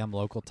 8 p.m.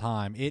 local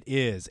time. It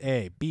is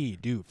a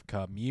Bidoof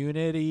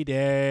Community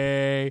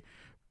Day.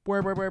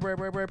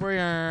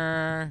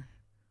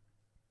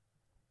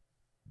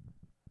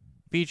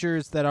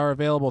 Features that are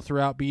available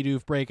throughout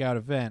Bidoof Breakout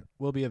event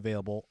will be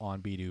available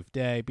on Bidoof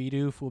Day.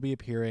 Bidoof will be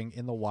appearing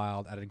in the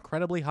wild at an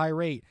incredibly high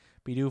rate.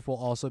 Bidoof will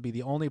also be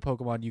the only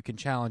Pokemon you can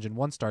challenge in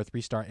 1-star,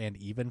 3-star, and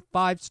even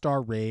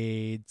 5-star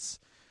raids.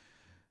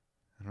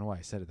 I don't know why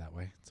I said it that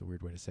way. It's a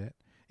weird way to say it.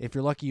 If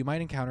you're lucky, you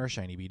might encounter a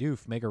shiny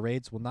Bidoof. Mega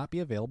raids will not be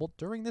available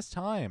during this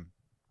time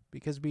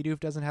because Bidoof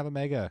doesn't have a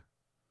Mega.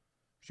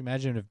 Could you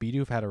imagine if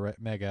Bidoof had a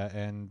Mega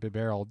and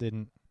Bibarel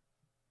didn't?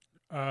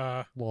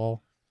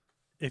 Lol.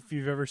 If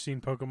you've ever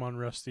seen Pokemon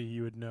Rusty,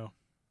 you would know.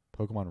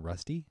 Pokemon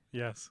Rusty?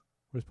 Yes.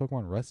 What is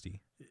Pokemon Rusty?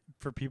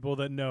 For people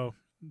that know,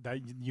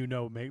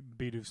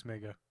 Bidoof's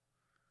Mega.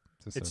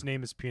 Its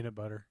name is Peanut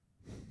Butter.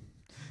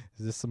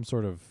 Is this some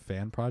sort of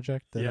fan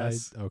project?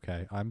 Yes.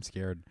 Okay, I'm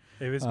scared.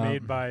 It was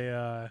made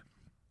by...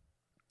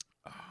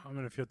 I'm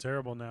going to feel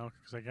terrible now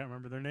because I can't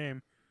remember their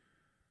name.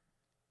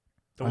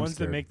 The ones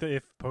that make the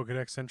If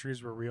Pokedex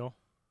entries were real.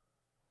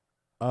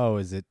 Oh,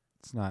 is it?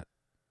 It's not...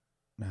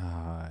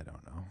 I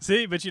don't know.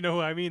 See, but you know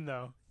who I mean,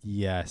 though.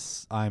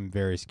 Yes, I'm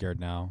very scared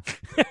now.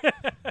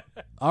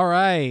 All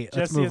right,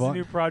 let's Jesse move has on. a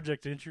new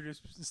project to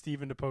introduce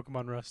Steven to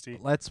Pokemon Rusty.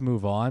 Let's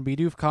move on.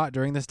 Bidoof caught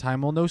during this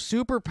time will know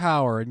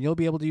Superpower, and you'll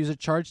be able to use a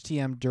Charge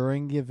TM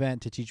during the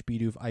event to teach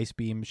Bidoof Ice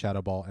Beam,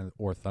 Shadow Ball,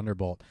 or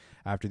Thunderbolt.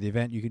 After the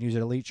event, you can use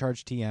an Elite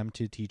Charge TM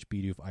to teach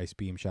Bidoof Ice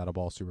Beam, Shadow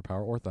Ball,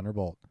 Superpower, or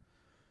Thunderbolt.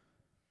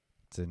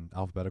 It's in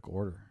alphabetical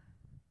order.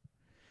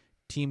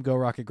 Team Go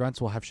Rocket Grunts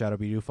will have Shadow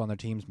Bidoof on their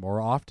teams more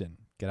often.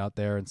 Get out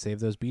there and save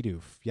those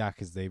Bidoof. Yeah,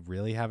 because they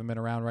really haven't been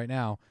around right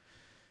now.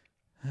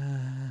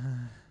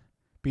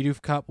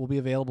 Bidoof Cup will be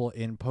available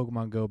in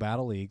Pokemon Go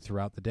Battle League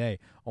throughout the day.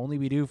 Only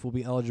Bidoof will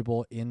be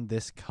eligible in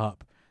this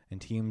cup,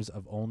 and teams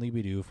of only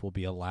Bidoof will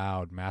be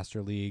allowed.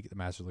 Master League, the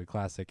Master League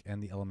Classic,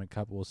 and the Element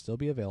Cup will still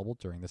be available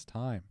during this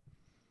time.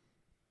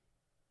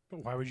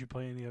 But why would you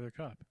play in the other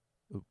cup?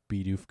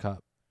 Bidoof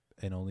Cup,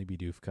 and only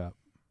Bidoof Cup.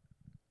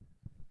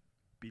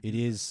 It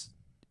is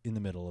in the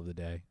middle of the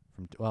day.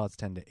 It's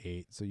 10 to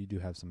 8, so you do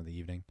have some of the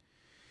evening.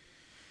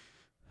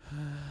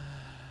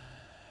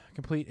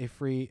 Complete a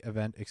free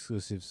event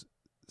exclusive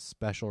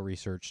special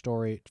research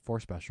story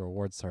for special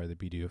rewards. Sorry, the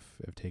Bidoof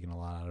have taken a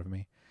lot out of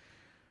me.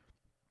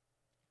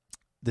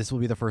 This will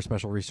be the first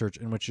special research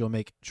in which you'll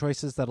make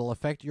choices that will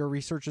affect your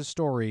research's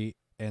story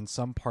and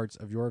some parts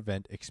of your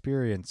event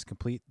experience.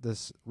 Complete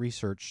this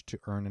research to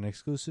earn an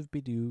exclusive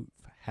Bidoof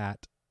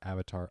hat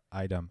avatar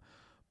item.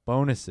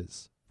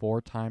 Bonuses: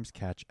 4 times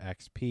catch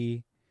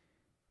XP.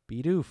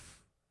 Bidoof,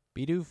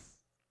 Bidoof,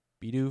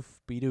 Bidoof,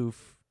 Bidoof,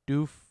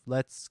 Doof,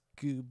 let's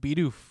go,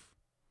 Bidoof.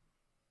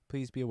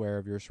 Please be aware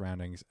of your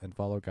surroundings and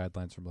follow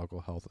guidelines from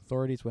local health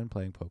authorities when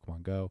playing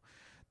Pokemon Go.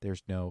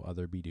 There's no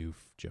other Bidoof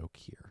joke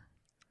here.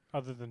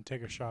 Other than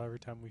take a shot every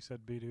time we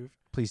said Bidoof.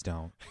 Please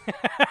don't.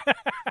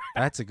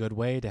 That's a good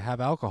way to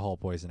have alcohol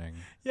poisoning.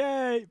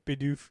 Yay,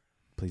 Bidoof.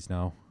 Please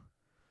no.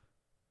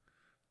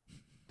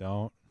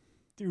 Don't.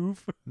 Doof.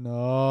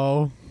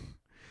 No.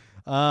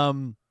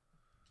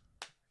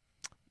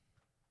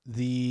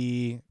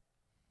 The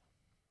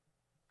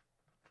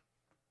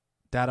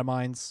data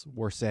mines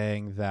were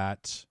saying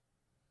that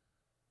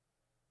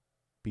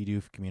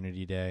Bidoof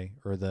Community Day,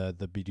 or the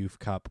Bidoof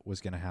Cup,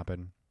 was going to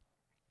happen.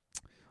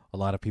 A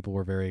lot of people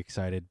were very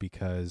excited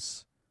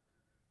because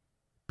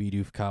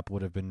Bidoof Cup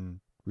would have been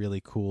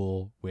really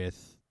cool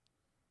with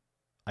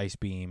Ice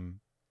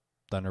Beam,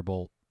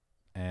 Thunderbolt,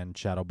 and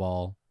Shadow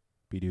Ball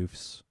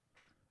Bidoofs,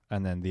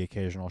 and then the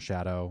occasional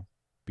Shadow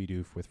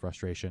Bidoof with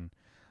Frustration.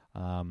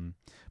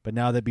 But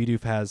now that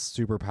Bidoof has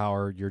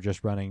Superpower, you're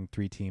just running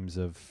 3 teams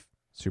of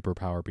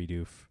Superpower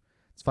Bidoof.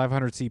 It's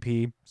 500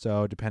 CP,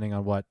 so depending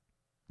on what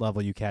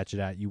level you catch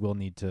it at, you will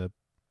need to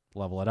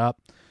level it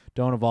up.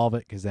 Don't evolve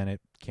it, because then it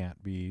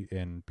can't be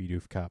in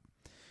Bidoof Cup.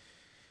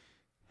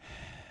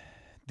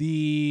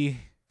 The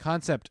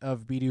concept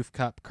of Bidoof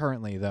Cup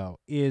currently, though,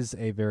 is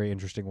a very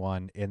interesting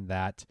one in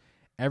that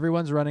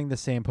everyone's running the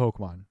same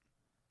Pokemon.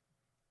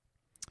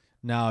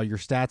 Now, your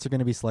stats are going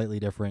to be slightly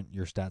different.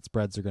 Your stat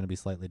spreads are going to be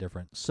slightly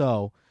different.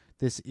 So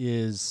this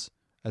is,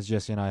 as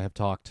Jesse and I have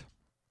talked,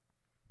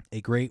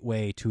 a great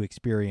way to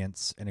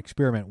experience and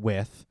experiment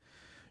with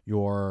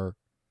your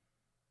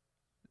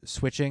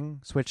switch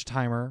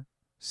timer,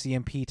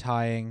 CMP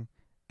tying,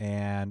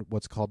 and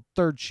what's called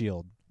third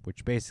shield,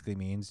 which basically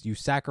means you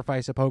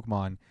sacrifice a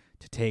Pokemon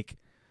to take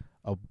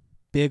a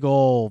big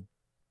ol'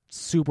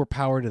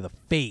 superpower to the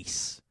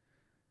face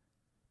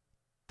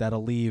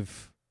that'll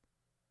leave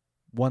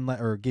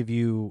or give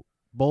you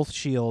both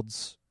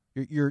shields.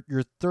 Your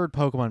third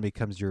Pokemon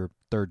becomes your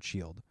third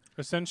shield.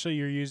 Essentially,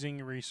 you're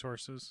using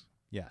resources.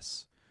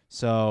 Yes.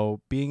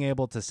 So being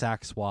able to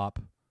sacrificial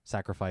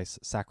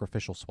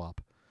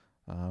swap,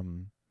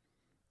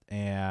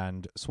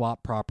 and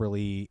swap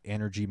properly,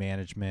 energy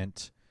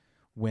management,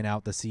 win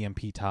out the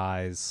CMP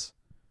ties,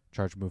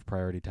 charge move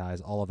priority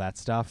ties, all of that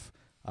stuff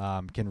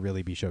can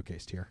really be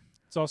showcased here.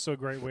 It's also a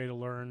great way to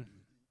learn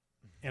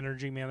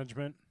energy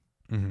management.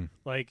 Mm-hmm.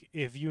 Like,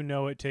 if you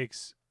know it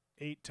takes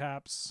 8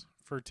 taps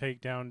for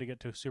takedown to get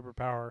to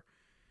superpower,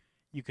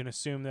 you can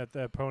assume that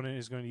the opponent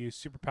is going to use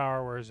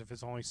superpower, whereas if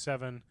it's only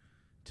 7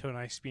 to an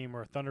Ice Beam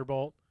or a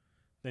Thunderbolt,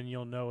 then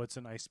you'll know it's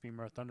an Ice Beam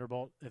or a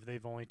Thunderbolt if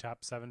they've only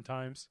tapped 7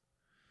 times.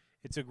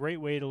 It's a great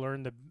way to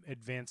learn the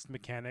advanced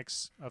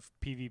mechanics of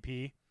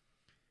PvP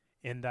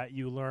in that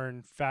you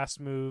learn fast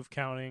move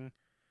counting,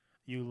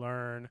 you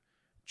learn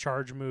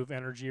charge move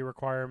energy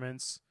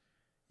requirements,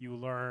 you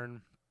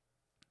learn,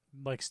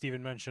 like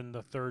Steven mentioned,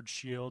 the third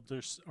shield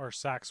or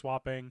sack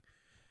swapping.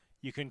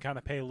 You can kind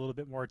of pay a little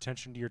bit more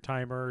attention to your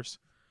timers.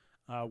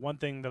 One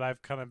thing that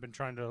I've kind of been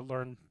trying to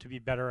learn to be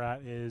better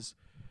at is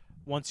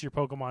once your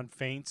Pokemon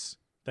faints,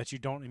 that you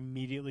don't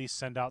immediately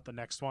send out the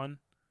next one.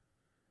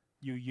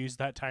 You use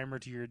that timer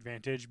to your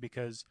advantage,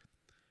 because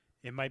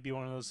it might be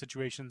one of those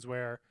situations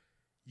where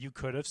you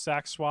could have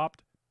sack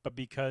swapped, but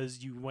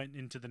because you went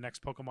into the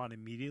next Pokemon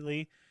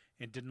immediately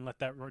and didn't let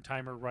that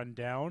timer run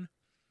down,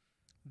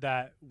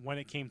 that when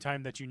it came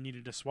time that you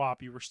needed to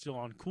swap, you were still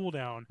on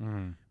cooldown.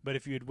 Mm-hmm. But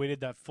if you had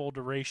waited that full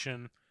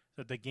duration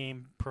that the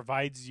game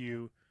provides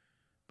you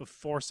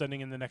before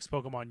sending in the next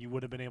Pokemon, you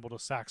would have been able to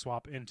sack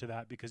swap into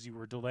that, because you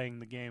were delaying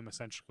the game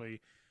essentially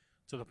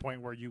to the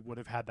point where you would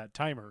have had that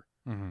timer.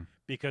 Mm-hmm.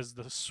 Because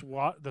the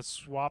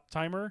swap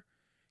timer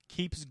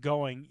keeps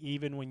going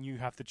even when you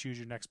have to choose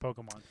your next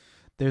Pokemon.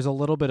 There's a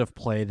little bit of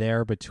play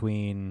there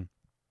between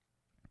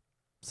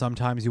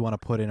sometimes you want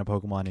to put in a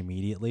Pokemon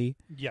immediately.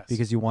 Yes.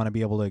 Because you want to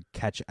be able to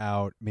catch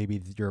out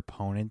maybe your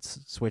opponent's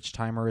switch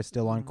timer is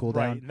still on cooldown.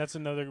 Right, and that's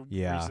another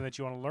reason that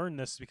you want to learn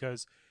this,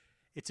 because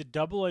it's a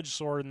double-edged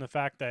sword in the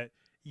fact that,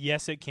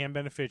 yes, it can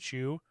benefit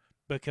you,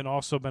 but can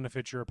also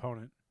benefit your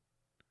opponent.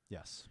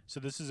 Yes. So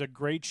this is a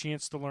great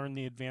chance to learn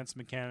the advanced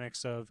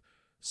mechanics of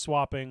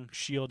swapping,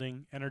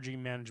 shielding, energy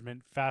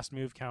management, fast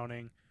move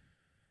counting,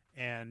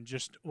 and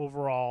just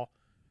overall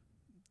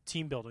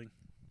team building.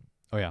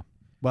 Oh, yeah.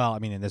 Well, I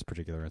mean, in this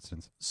particular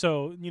instance.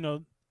 So,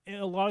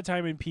 a lot of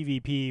time in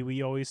PvP,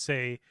 we always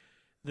say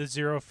the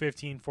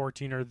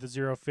 0-15-14 or the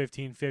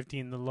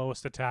 0-15-15, the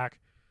lowest attack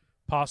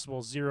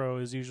possible. 0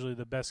 is usually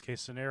the best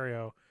case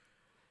scenario.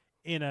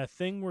 In a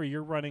thing where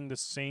you're running the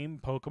same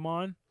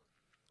Pokemon,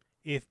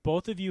 if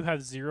both of you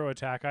have 0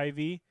 attack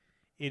IV,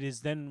 it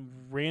is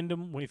then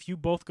random. If you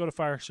both go to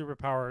fire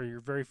superpower, your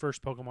very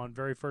first Pokemon,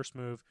 very first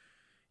move,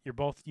 you're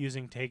both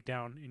using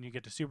takedown and you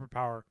get to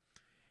superpower.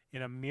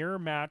 In a mirror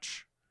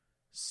match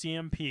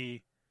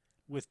CMP,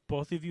 with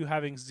both of you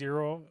having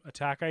 0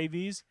 attack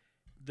IVs,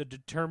 the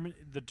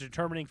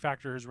determining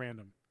factor is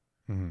random.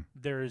 Mm-hmm.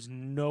 There is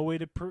no way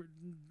to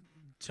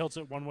tilt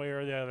it one way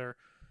or the other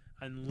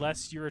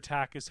unless your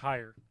attack is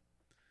higher.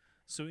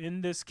 So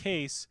in this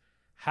case,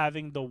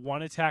 having the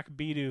 1 attack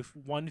Bidoof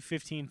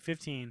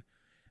 1-15-15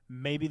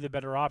 may be the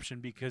better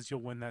option, because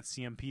you'll win that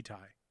CMP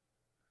tie.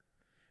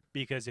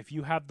 Because if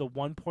you have the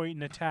 1 point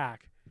in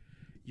attack,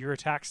 your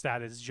attack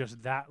stat is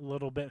just that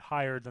little bit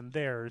higher than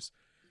theirs.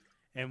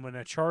 And when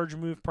a charge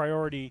move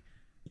priority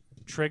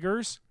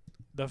triggers,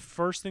 the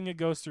first thing it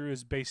goes through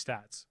is base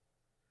stats.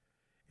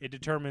 It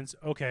determines,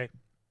 okay,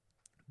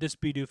 this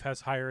Bidoof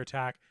has higher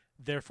attack,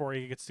 therefore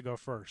he gets to go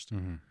first.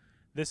 Mm-hmm.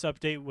 This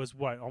update was,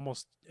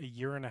 almost a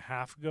year and a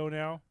half ago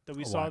now that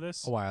we saw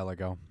this? A while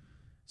ago.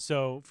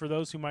 So for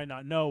those who might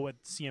not know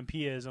what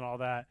CMP is and all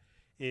that,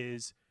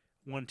 is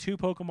when 2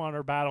 Pokemon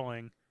are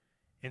battling,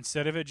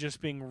 instead of it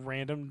just being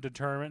random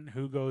determine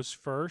who goes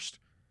first,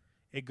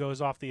 it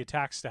goes off the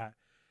attack stat.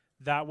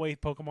 That way,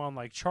 Pokemon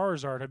like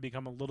Charizard have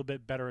become a little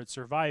bit better at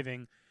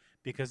surviving,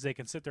 because they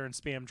can sit there and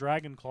spam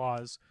Dragon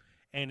Claws,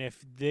 and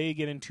if they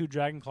get in 2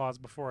 Dragon Claws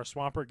before a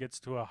Swampert gets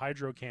to a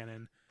Hydro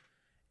Cannon,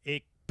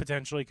 it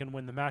potentially can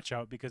win the match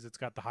out because it's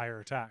got the higher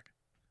attack.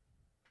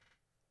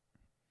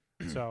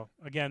 So,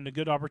 again, a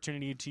good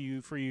opportunity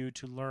for you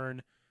to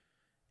learn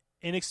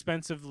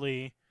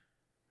inexpensively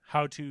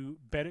how to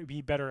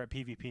be better at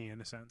PvP,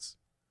 in a sense.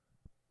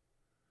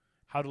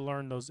 How to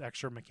learn those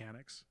extra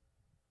mechanics.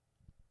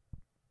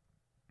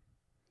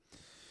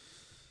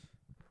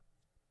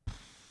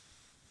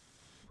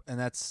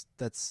 And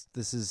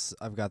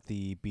I've got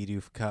the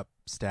Bidoof Cup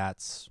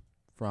stats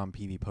from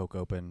PvPoke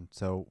Open.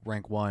 So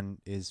rank 1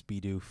 is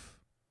Bidoof.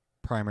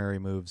 Primary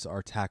moves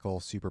are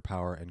Tackle,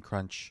 Superpower, and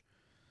Crunch.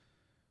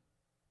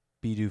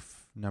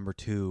 Bidoof number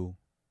 2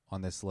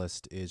 on this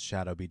list is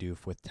Shadow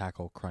Bidoof with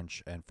Tackle,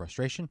 Crunch, and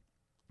Frustration.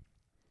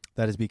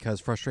 That is because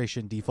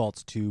Frustration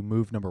defaults to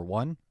move number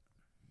 1.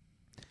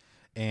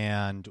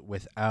 And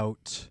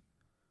without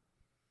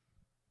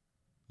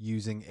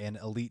using an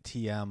Elite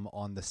TM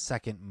on the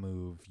second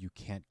move, you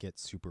can't get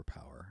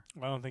Superpower.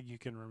 I don't think you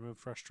can remove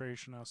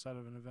Frustration outside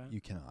of an event.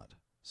 You cannot.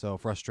 So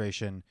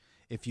Frustration,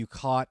 if you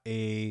caught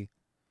a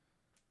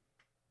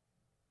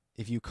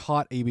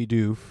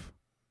Bidoof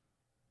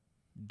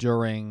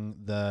during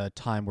the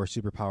time where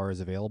Superpower is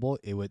available,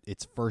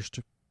 its first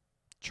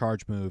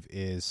charge move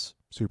is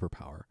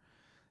Superpower.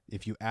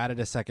 If you added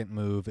a second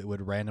move, it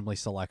would randomly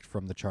select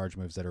from the charge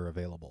moves that are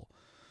available.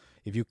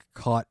 If you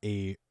caught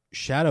a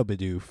Shadow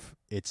Bidoof,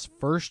 its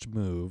first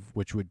move,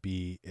 which would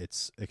be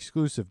its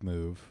exclusive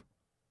move,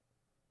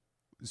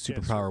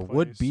 superpower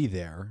would be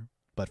there,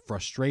 but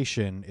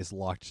frustration is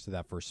locked to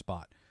that first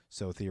spot.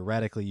 So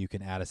theoretically, you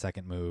can add a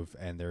second move,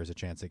 and there is a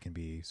chance it can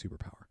be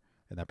superpower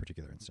in that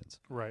particular instance.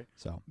 Right.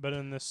 So, but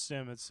in this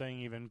sim, it's saying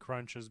even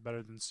crunch is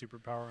better than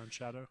superpower on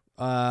Shadow.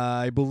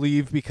 I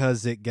believe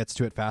because it gets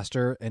to it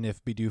faster, and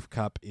if Bidoof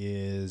Cup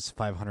is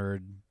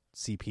 500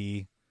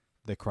 CP,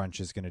 the crunch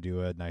is going to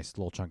do a nice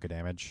little chunk of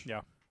damage.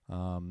 Yeah.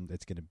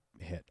 It's going to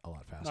hit a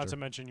lot faster. Not to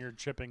mention you're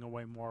chipping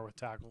away more with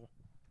tackle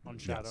on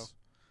Shadow. Yes,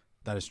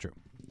 that is true.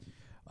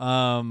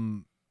 Yeah,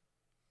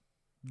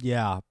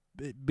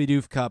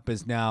 Bidoof Cup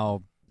is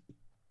now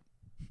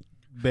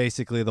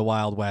basically the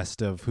Wild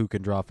West of who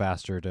can draw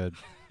faster to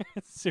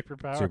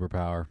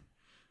superpower.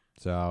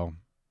 So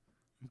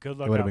good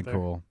luck. It would have out been there.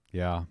 cool.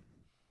 Yeah.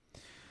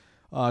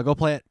 Go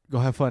play it. Go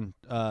have fun.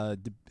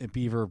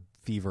 Beaver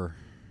Fever.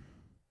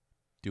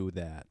 Do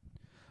that.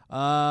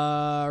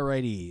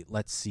 Alrighty.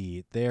 Let's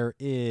see. There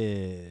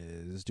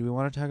is. Do we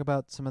want to talk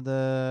about some of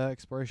the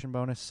exploration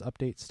bonus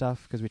update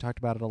stuff? Because we talked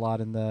about it a lot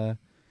in the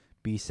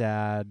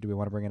BSAD. Do we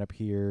want to bring it up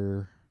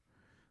here?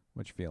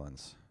 Which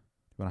feelings? Do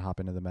you want to hop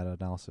into the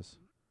meta-analysis?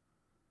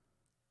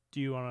 Do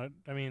you want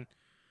to? I mean,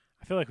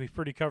 I feel like we've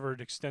pretty covered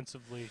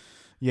extensively.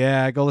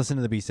 Yeah, go listen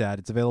to the BSAD.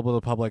 It's available to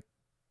the public.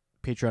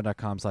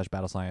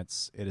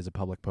 Patreon.com/BattleScience. It is a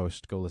public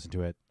post. Go listen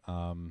to it.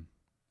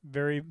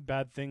 Very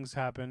bad things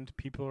happened.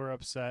 People are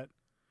upset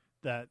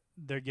that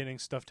they're getting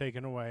stuff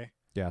taken away.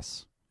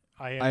 Yes.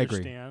 I agree.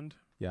 understand.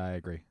 Yeah, I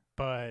agree.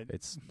 But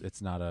it's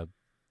not a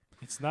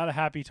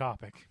happy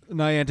topic.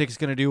 Niantic's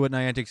going to do what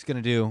Niantic's going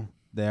to do.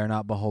 They're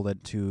not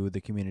beholden to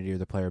the community or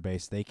the player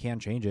base. They can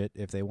change it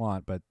if they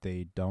want, but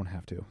they don't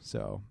have to.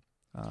 So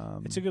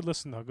it's a good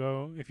listen, though.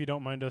 Go, if you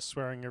don't mind us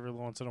swearing every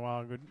once in a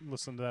while, go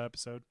listen to that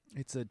episode.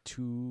 It's a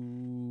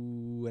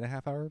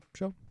 2.5 hour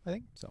show, I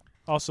think. So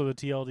also the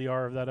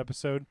TLDR of that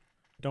episode,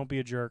 don't be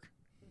a jerk.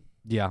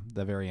 Yeah,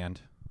 the very end.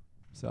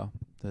 So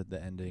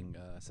the ending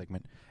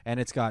segment.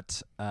 And it's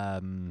got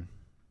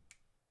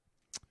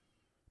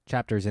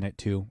chapters in it,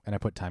 too. And I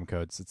put time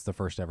codes. It's the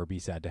first ever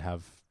BSAD to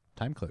have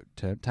time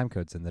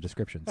codes in the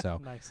description. So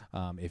nice.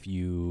 If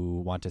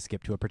you want to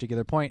skip to a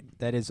particular point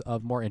that is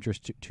of more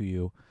interest to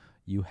you,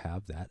 you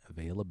have that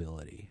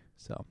availability.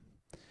 So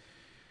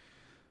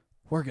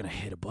we're going to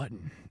hit a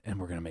button and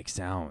we're going to make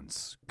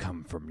sounds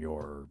come from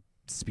your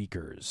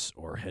speakers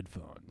or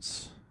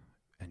headphones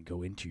and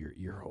go into your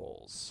ear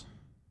holes.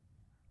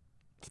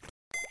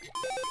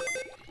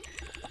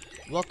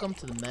 Welcome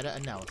to the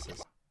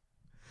meta-analysis.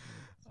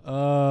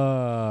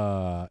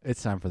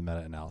 It's time for the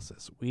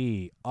meta-analysis.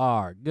 We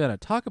are going to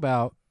talk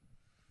about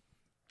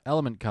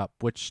Element Cup,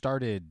 which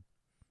started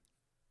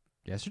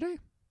yesterday?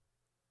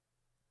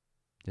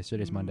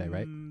 Yesterday's Monday,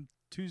 right?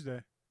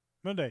 Tuesday.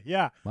 Monday,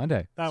 yeah.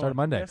 Monday. Started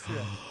Monday.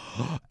 Yesterday.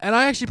 And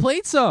I actually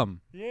played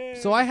some. Yeah.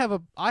 So I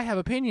have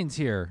opinions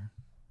here.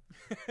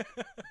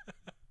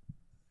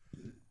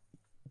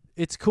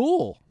 It's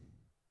cool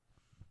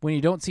when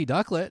you don't see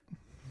Ducklet.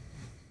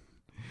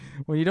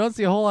 When you don't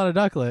see a whole lot of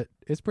Ducklet,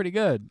 it's pretty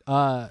good.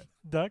 Duck,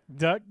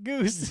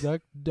 goose.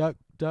 Duck,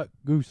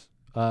 goose.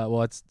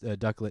 Well, it's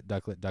Ducklet,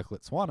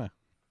 Swanna.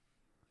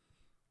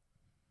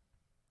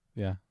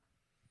 Yeah.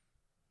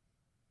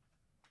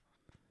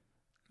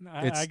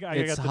 I got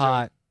It's the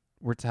hot. joke.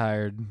 We're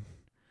tired.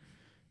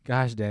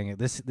 Gosh dang it.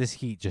 This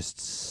heat just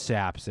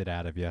saps it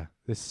out of you.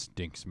 This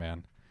stinks,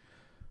 man.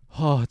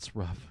 Oh, it's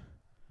rough.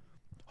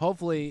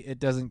 Hopefully it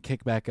doesn't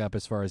kick back up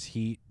as far as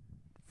heat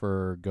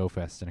for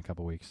GoFest in a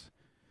couple weeks.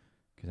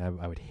 Because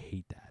I would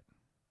hate that.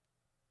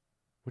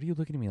 What are you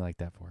looking at me like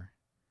that for?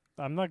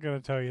 I'm not going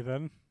to tell you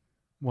then.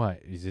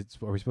 What?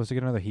 Are we supposed to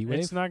get another heat wave?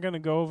 It's not going to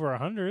go over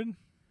 100.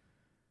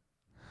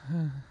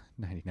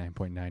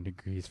 99.9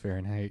 degrees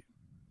Fahrenheit.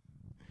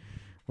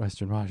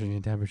 Western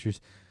Washington temperatures.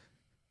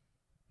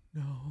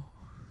 No.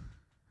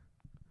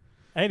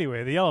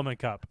 Anyway, the Element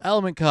Cup.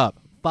 Element Cup,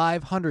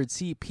 500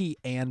 CP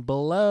and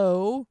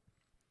below.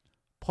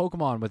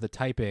 Pokemon with a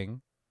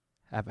typing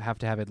have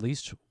to have at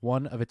least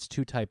one of its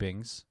two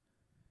typings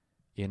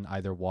in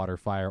either water,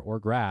 fire, or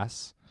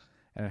grass.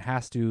 And it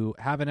has to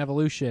have an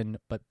evolution,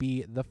 but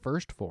be the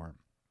first form.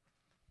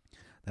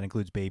 That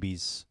includes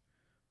babies,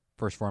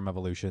 first form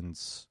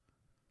evolutions.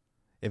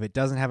 If it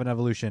doesn't have an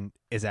evolution,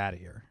 it's out of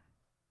here.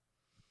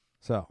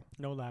 So.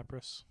 No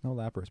Lapras. No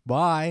Lapras.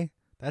 Bye.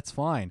 That's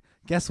fine.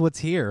 Guess what's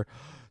here?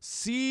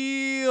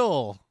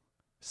 Seal.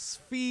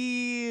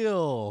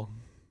 Spheal.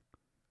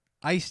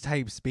 Ice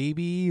types,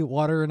 baby.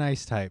 Water and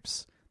ice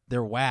types.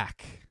 They're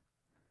whack.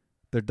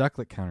 They're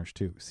Ducklet counters,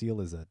 too.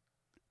 Seal is a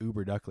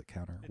uber Ducklet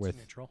counter. It's with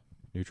neutral.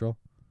 Neutral?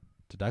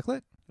 To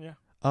Ducklet? Yeah.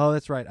 Oh,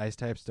 that's right. Ice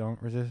types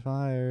don't resist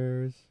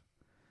fires.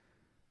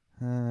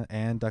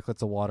 And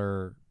Ducklet's a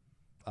water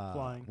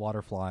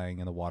flying,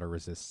 and the water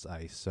resists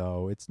ice,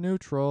 so it's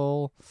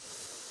neutral.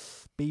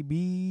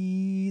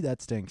 Baby,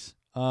 that stinks.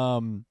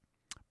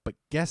 But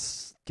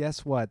guess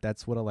what?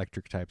 That's what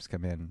electric types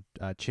come in.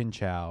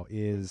 Chinchou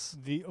is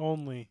the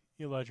only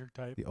electric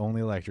type. The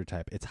only electric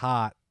type. It's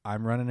hot.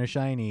 I'm running a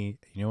shiny.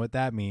 You know what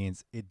that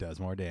means? It does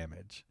more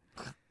damage.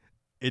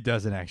 It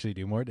doesn't actually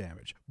do more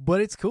damage,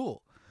 but it's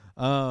cool.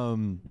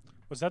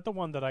 Was that the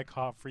one that I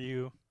caught for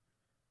you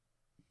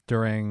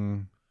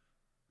During,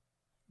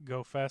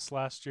 Go Fest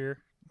last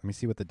year? let me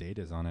see what the date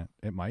is on it.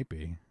 It might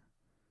be.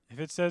 If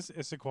it says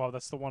Issaquah,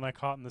 that's the one I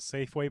caught in the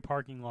Safeway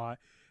parking lot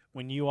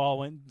when you all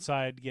went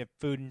inside to get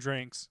food and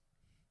drinks.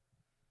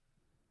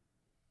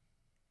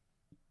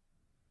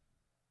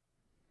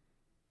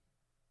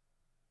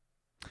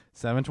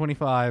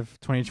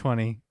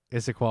 (7/25/2020),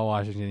 Issaquah,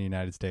 Washington,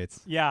 United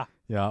States. Yeah,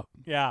 Yeah.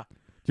 yeah. Do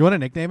you want to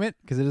nickname it?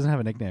 Because it doesn't have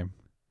a nickname.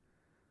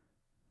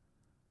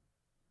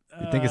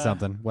 You think of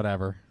something,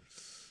 whatever.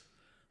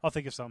 I'll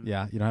think of something.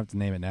 Yeah, you don't have to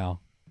name it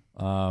now.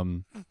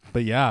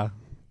 But yeah,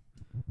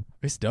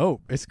 it's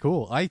dope. It's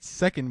cool. I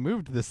second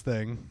moved this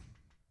thing.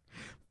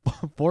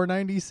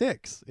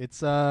 496.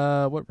 It's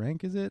what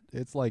rank is it?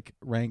 It's like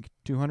rank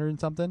 200 and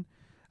something.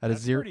 At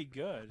That's a zero, pretty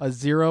good. a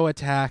 0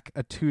 attack,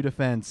 a 2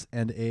 defense,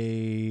 and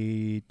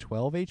a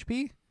 12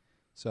 HP.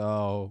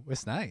 So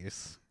it's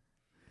nice.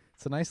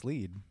 It's a nice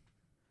lead.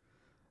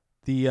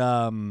 The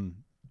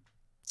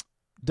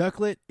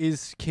Ducklet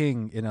is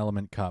king in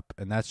Element Cup,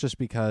 and that's just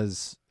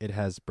because it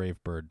has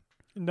Brave Bird.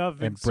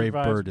 Nothing And Brave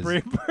survives Bird is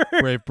Brave Bird.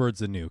 Brave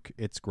Bird's a nuke.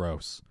 It's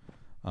gross.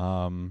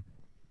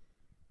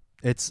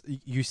 It's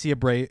you see a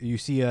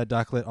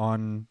Ducklet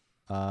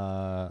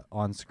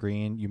on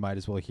screen, you might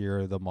as well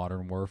hear the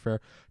Modern Warfare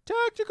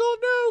tactical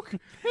nuke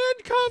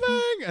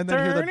incoming, and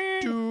then hear the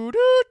doo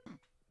doo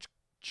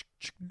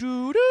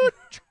doo,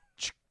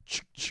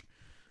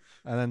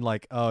 and then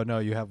like, oh no,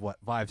 you have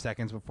 5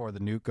 seconds before the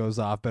nuke goes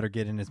off. Better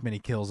get in as many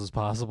kills as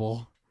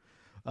possible.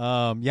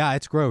 Yeah,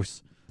 it's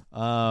gross.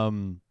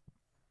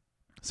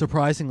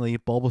 Surprisingly,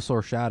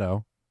 Bulbasaur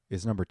Shadow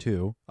is number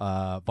 2.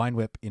 Vine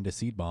Whip into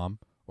Seed Bomb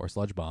or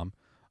Sludge Bomb.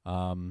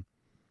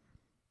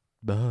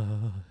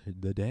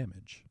 The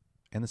damage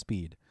and the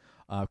speed.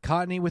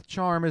 Cottony with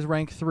Charm is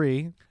rank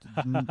 3.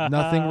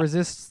 Nothing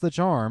resists the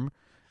charm.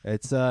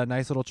 It's a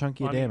nice little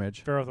chunky of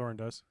damage. Ferrothorn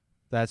does.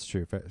 That's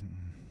true.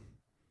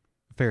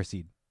 Fair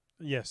Seed.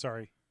 Yeah,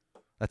 sorry.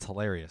 That's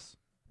hilarious.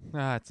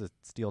 It's a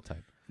steel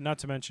type. Not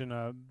to mention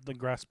the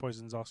grass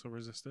poisons also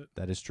resist it.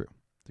 That is true.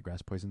 The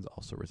grass poisons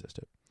also resist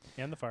it.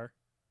 And the fire.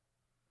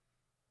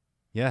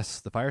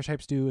 Yes, the fire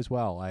types do as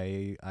well.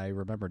 I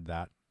remembered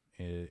that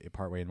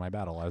partway in my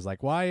battle. I was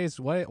like, why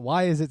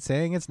is it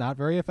saying it's not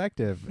very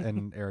effective?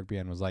 And Eric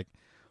Bien was like,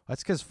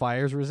 that's because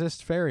fires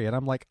resist fairy. And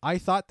I'm like, I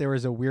thought there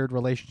was a weird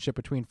relationship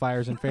between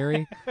fires and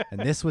fairy,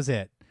 and this was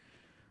it.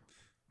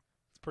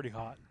 It's pretty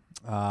hot.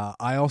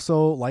 I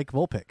also like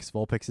Vulpix.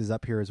 Vulpix is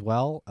up here as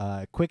well.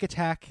 Quick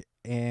Attack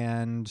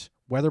and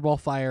Weather Ball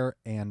Fire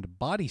and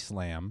Body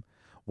Slam.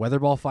 Weather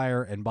Ball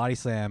Fire and Body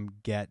Slam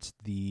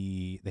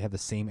they have the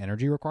same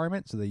energy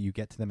requirement, so that you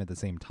get to them at the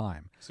same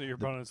time. So your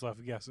opponent's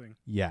left guessing.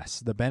 Yes.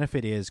 The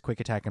benefit is Quick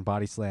Attack and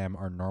Body Slam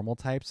are normal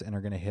types and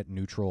are going to hit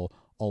neutral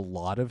a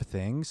lot of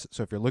things.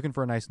 So if you're looking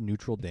for a nice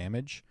neutral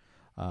damage,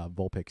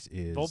 Vulpix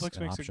is Vulpix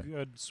an makes option. a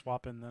good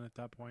swap in then at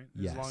that point.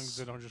 As long as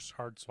they don't just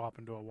hard swap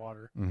into a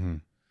water. Mm-hmm.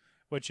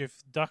 Which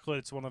if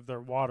Ducklet's one of their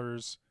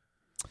waters,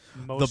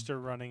 most are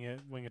running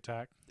it wing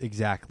attack.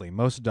 Exactly.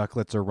 Most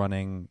Ducklets are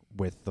running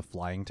with the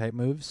flying type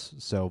moves.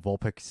 So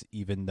Vulpix,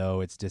 even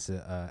though it's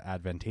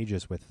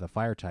disadvantageous with the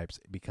fire types,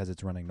 because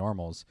it's running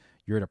normals,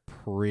 you're in a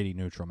pretty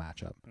neutral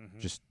matchup. Mm-hmm.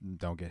 Just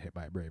don't get hit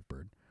by a Brave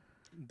Bird.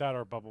 That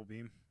or Bubble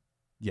Beam.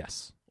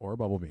 Yes. Or a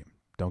Bubble Beam.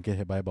 Don't get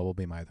hit by a Bubble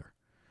Beam either.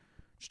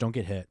 Just don't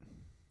get hit.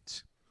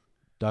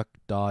 Duck,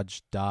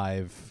 dodge,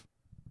 dive,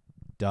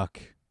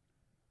 duck.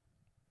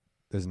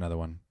 There's another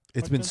one.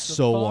 It's been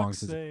so long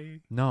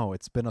since. No,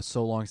 it's been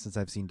so long since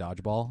I've seen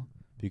dodgeball.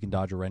 You can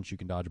dodge a wrench. You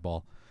can dodge a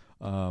ball.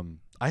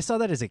 I saw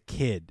that as a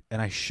kid,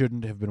 and I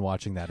shouldn't have been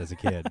watching that as a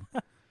kid.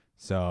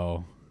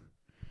 So,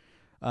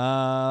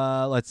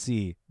 let's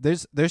see.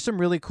 There's some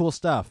really cool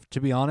stuff.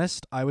 To be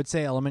honest, I would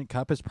say Element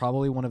Cup is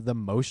probably one of the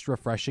most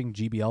refreshing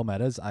GBL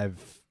metas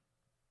I've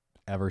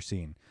ever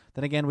seen.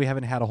 Then again, we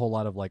haven't had a whole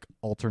lot of like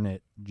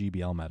alternate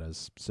GBL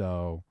metas,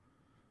 so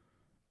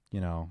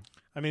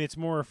I mean, it's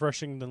more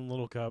refreshing than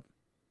Little Cup.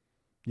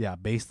 Yeah,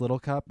 base Little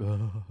Cup,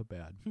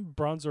 bad.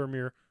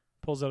 Bronzormir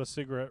pulls out a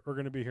cigarette. We're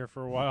going to be here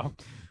for a while.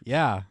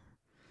 Yeah.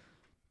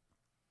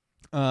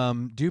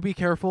 Do be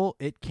careful.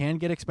 It can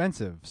get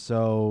expensive,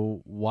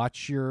 so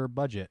watch your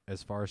budget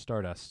as far as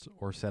Stardust,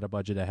 or set a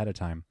budget ahead of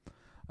time.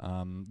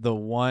 The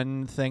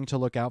one thing to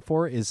look out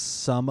for is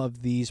some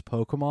of these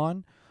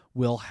Pokemon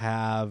will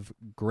have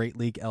Great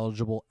League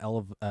eligible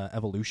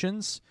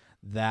evolutions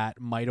that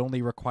might only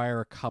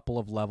require a couple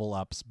of level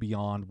ups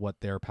beyond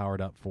what they're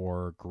powered up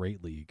for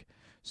Great League.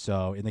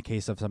 So in the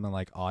case of something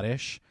like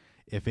Oddish,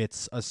 if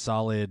it's a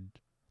solid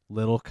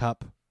Little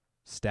Cup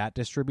stat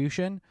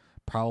distribution,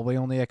 probably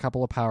only a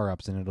couple of power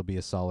ups and it'll be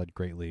a solid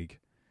Great League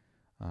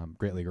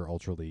or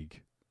Ultra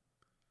League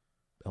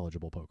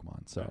eligible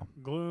Pokemon. So yeah.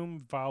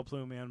 Gloom,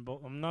 Vileplume,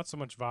 and not so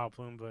much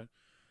Vileplume, but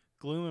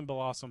Gloom and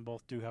Blossom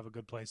both do have a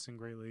good place in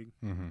Great League.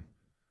 Mm-hmm.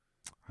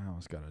 I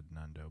almost got a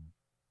Nundo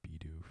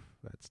Bidoof.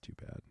 That's too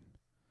bad.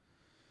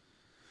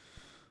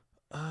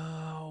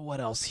 What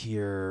else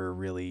here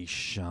really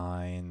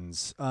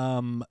shines?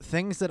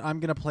 Things that I'm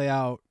going to play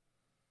out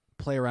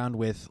play around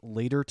with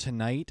later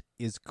tonight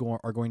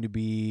are going to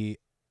be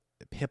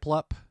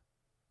Piplup,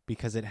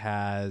 because it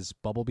has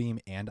Bubble Beam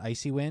and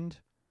Icy Wind,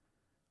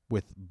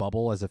 with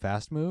Bubble as a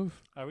fast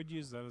move. I would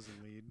use that as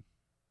a lead.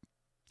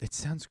 It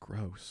sounds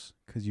gross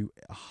because you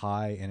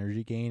high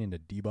energy gain into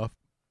debuff,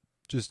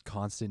 just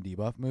constant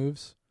debuff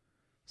moves.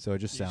 So it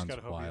just sounds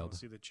gotta hope you wild. don't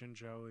see the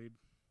Chinchou lead.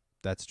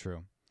 That's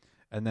true.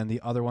 And then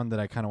the other one that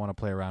I kind of want to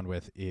play around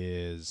with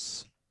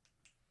is,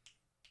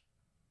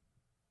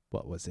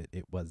 what was it?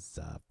 It was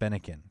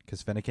Fennekin,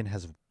 because Fennekin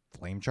has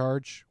Flame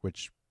Charge,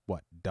 which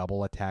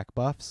double attack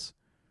buffs.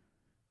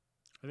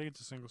 I think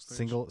it's a single stage.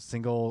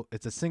 Single.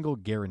 It's a single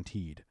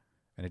guaranteed,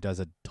 and it does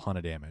a ton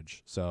of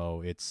damage.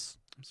 So it's.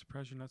 I'm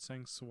surprised you're not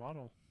saying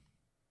Swaddle.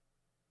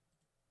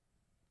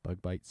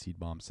 Bug Bite, Seed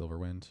Bomb,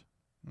 Silverwind.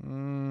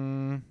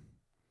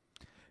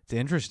 It's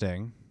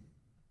interesting.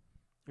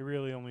 It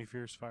really only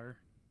fears fire.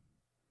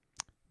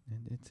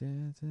 It's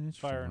an interesting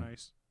Fire one. and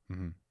ice.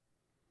 Mm-hmm.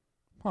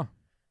 Huh.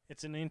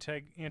 It's an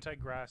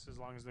anti-grass as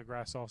long as the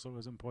grass also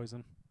isn't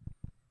poison.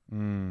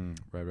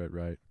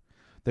 Right.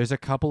 There's a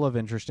couple of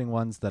interesting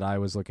ones that I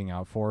was looking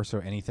out for. So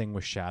anything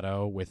with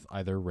Shadow with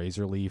either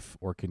Razor Leaf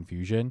or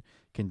Confusion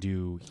can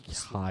do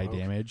high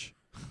damage.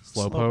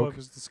 Slowpoke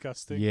is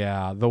disgusting.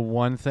 Yeah, the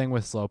one thing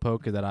with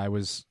Slowpoke that I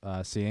was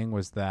seeing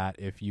was that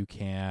if you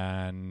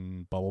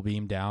can Bubble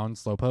Beam down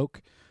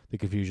Slowpoke, the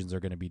Confusions are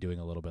going to be doing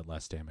a little bit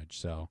less damage.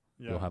 So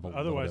you'll have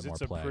otherwise little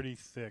bit it's more play. a pretty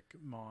thick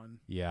mon.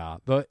 Yeah.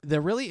 The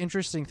really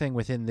interesting thing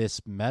within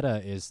this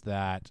meta is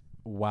that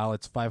while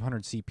it's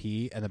 500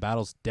 CP and the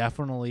battles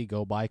definitely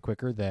go by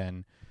quicker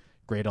than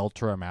Great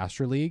Ultra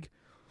Master League,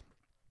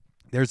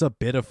 there's a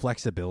bit of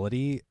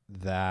flexibility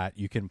that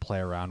you can play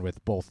around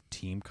with both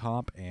team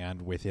comp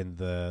and within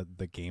the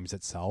games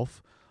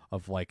itself.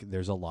 Of like,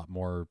 there's a lot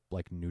more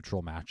like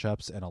neutral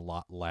matchups and a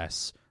lot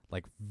less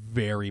like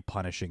very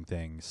punishing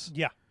things.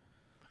 Yeah.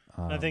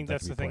 I think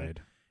that's the thing.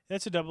 Played.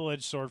 That's a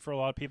double-edged sword for a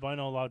lot of people. I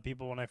know a lot of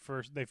people when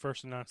they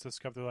first announced this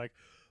cup, they're like,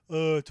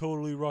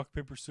 totally rock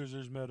paper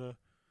scissors meta.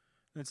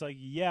 And it's like,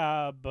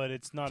 yeah, but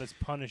it's not as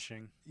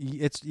punishing.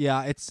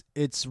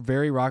 It's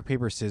very rock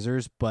paper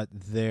scissors, but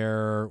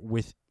they're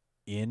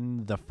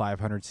within the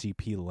 500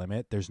 CP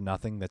limit. There's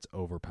nothing that's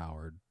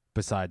overpowered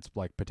besides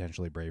like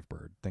potentially Brave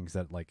Bird, things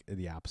that like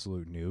the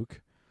absolute nuke.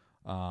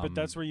 But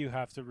that's where you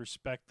have to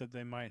respect that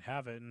they might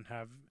have it and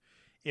have.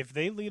 If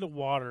they lead a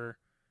water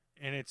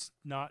and it's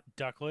not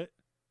Ducklet,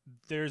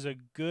 there's a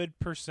good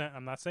percent.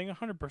 I'm not saying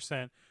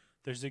 100%.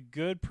 There's a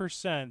good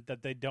percent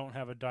that they don't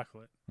have a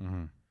Ducklet.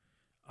 Mm-hmm.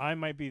 I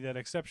might be that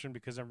exception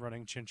because I'm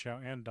running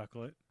Chinchou and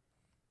Ducklet.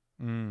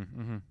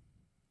 Mm-hmm.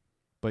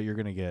 But you're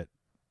going to get...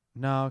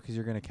 No, because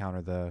you're going to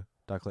counter the...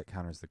 Ducklet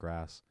counters the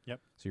grass. Yep.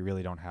 So you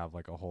really don't have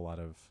like a whole lot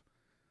of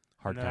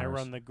hard and then counters.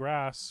 I run the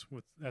grass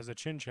as a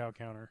Chinchou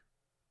counter.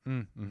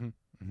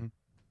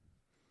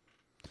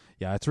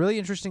 Yeah, it's really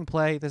interesting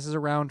play. This is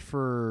around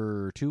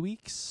for 2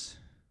 weeks.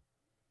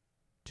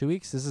 2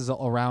 weeks? This is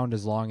around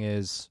as long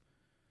as...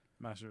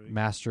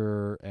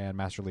 Master and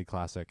Master League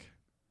Classic.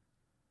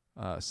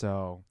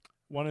 So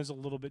one is a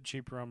little bit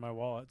cheaper on my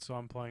wallet, so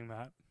I'm playing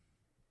that.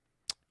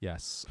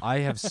 Yes, I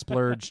have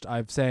splurged.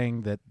 I'm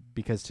saying that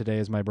because today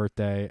is my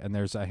birthday and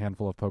there's a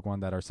handful of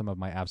Pokemon that are some of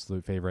my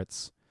absolute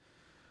favorites.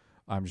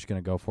 I'm just going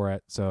to go for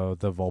it. So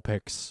the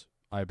Vulpix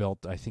I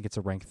built, I think it's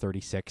a rank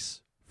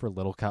 36 for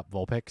Little Cup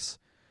Vulpix.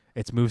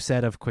 Its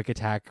moveset of Quick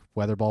Attack,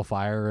 Weather Ball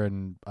Fire,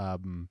 and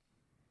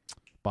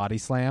Body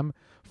Slam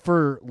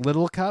for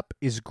Little Cup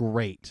is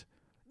great.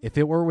 If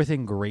it were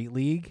within Great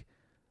League,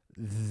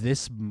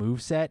 this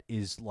moveset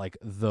is like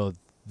the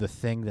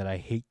thing that I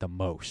hate the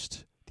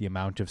most. The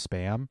amount of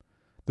spam.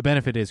 The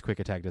benefit is Quick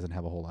Attack doesn't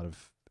have a whole lot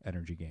of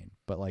energy gain,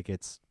 but like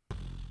it's...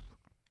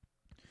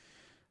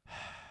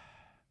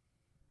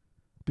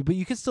 But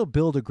you can still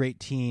build a great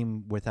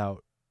team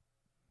without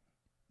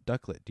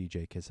Ducklet,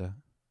 DJ Kissa.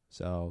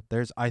 So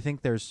I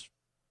think there's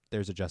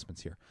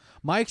adjustments here.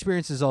 My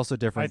experience is also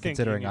different. I think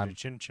considering you need I'm a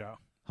Chinchou.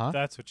 Huh?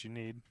 That's what you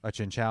need. A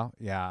Chinchou?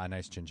 Yeah, a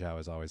nice Chinchou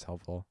is always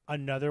helpful.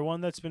 Another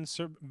one that's been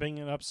being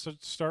an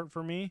upstart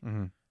for me.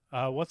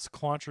 Mm-hmm. What's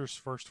Clauncher's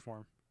first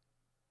form?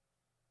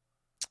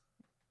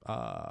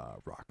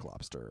 Rock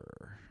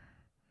Lobster.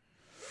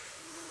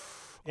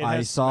 It I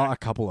has saw a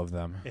couple of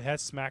them. It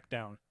has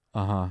Smackdown.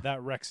 Uh-huh.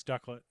 That Rex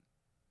Ducklet.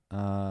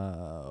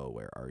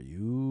 Where are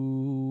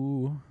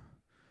you?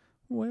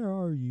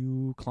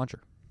 Clauncher.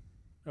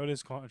 Oh, it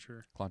is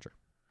Clauncher.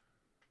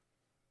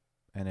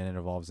 And then it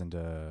evolves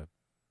into...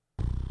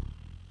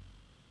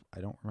 I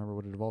don't remember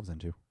what it evolves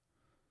into.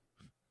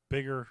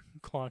 Bigger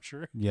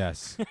Clauncher.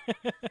 Yes.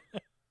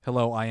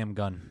 Hello, I am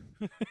Gun.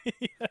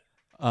 Yeah.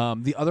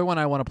 The other one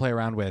I want to play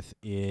around with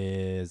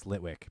is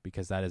Litwick,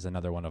 because that is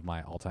another one of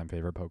my all-time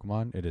favorite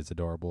Pokemon. It is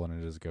adorable,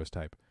 and it is a ghost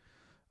type.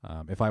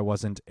 If I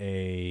wasn't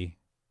a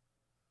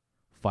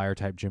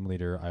fire-type gym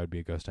leader, I would be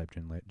a ghost-type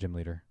gym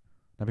leader.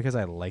 Not because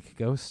I like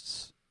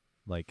ghosts.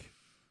 Like,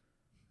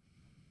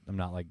 I'm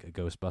not like a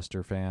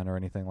Ghostbuster fan or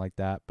anything like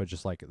that, but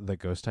just like the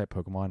ghost-type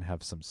Pokemon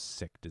have some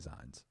sick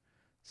designs.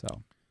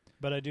 So,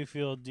 But I do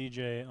feel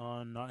DJ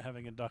on not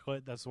having a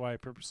ducklet. That's why I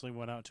purposely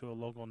went out to a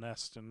local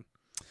nest and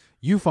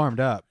You farmed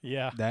up.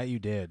 yeah, That you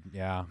did.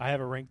 Yeah. I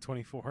have a rank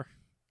 24.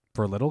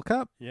 For Little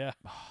Cup? Yeah,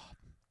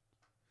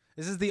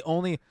 This is the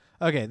only.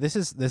 Okay, this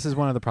is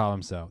one of the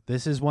problems though.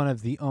 This is one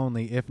of the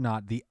only, if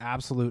not the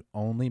absolute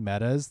only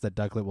metas that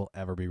Ducklet will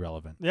ever be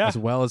relevant. Yeah. As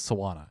well as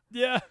Sawana.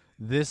 yeah.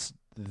 This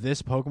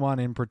Pokemon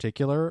in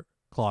particular,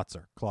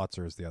 Klotzer.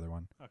 Klotzer is the other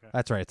one. Okay.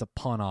 That's right. It's a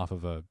pun off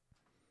of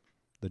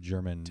the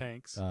German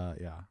Tanks.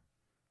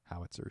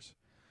 howitzers.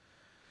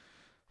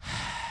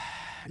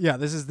 Yeah,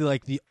 this is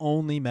the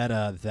only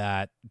meta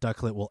that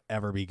Ducklet will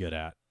ever be good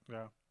at,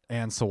 Yeah.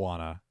 and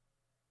Sawana.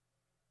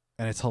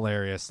 And it's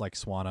hilarious. Like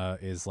Swanna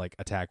is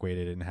attack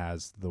weighted and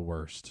has the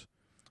worst.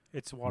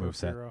 It's Water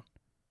Moveset. Firo.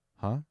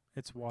 Huh?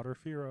 It's Water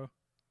Firo.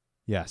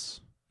 Yes.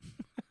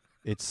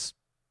 It's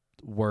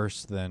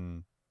worse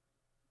than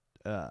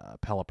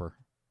Pelipper.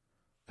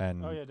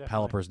 And Oh, yeah, definitely.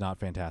 Pelipper's not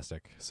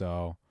fantastic.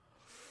 So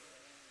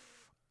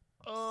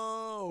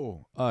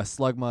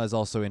Slugma is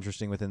also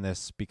interesting within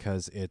this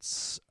because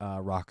it's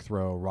Rock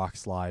Throw, Rock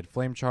Slide,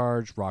 Flame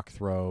Charge, Rock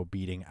Throw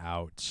beating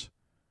out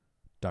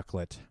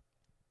Ducklet.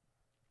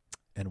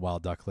 And while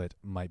Ducklet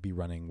might be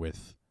running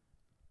with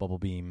Bubble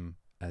Beam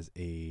as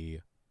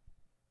a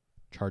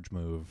charge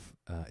move,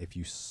 if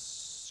you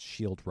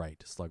shield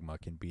right, Slugma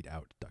can beat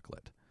out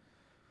Ducklet.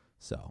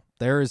 So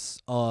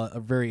there's a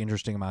very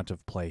interesting amount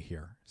of play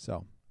here.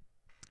 So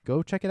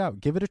go check it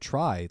out. Give it a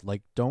try.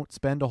 Don't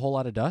spend a whole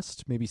lot of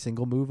dust. Maybe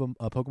single move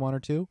a Pokemon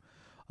or two.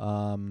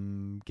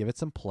 Give it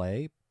some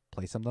play.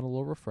 Play something a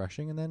little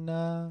refreshing, and then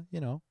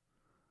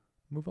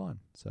move on.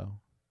 So.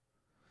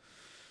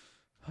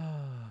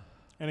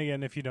 And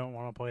again, if you don't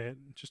want to play it,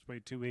 just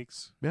wait 2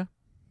 weeks.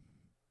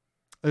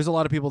 There's a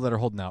lot of people that are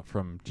holding out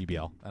from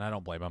GBL, and I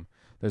don't blame them.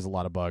 There's a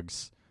lot of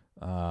bugs,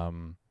 a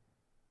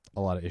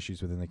lot of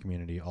issues within the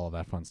community, all of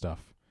that fun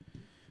stuff.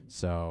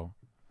 So,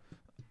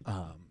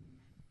 I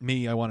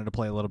wanted to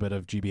play a little bit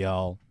of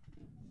GBL.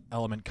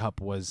 Element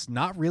Cup was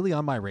not really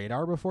on my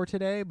radar before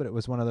today, but it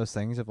was one of those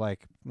things of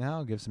now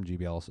I'll give some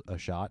GBL a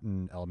shot.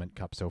 And Element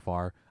Cup so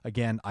far,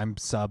 again, I'm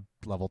sub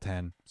level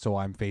 10, so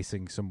I'm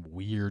facing some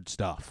weird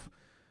stuff.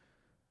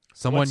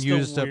 Someone What's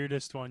used the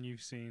weirdest one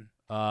you've seen?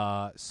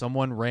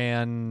 someone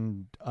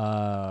ran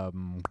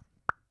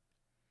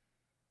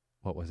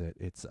what was it?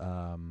 It's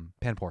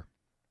Panpour,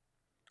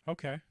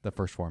 Okay. the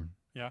first form.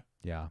 Yeah.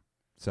 Yeah.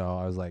 So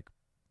I was like,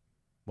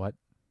 what?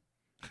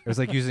 It was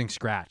like using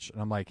Scratch,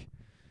 and I'm like,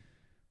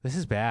 this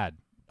is bad.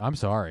 I'm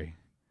sorry.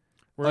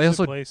 Where's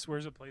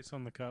it placed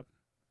on the cup?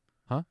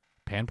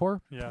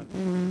 Panpour? Yeah.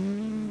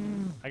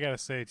 I gotta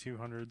say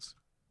 200s.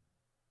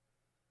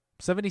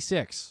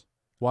 76.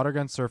 Water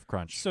Gun Surf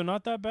Crunch. So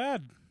not that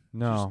bad.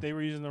 No. Just they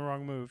were using the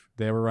wrong move.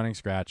 They were running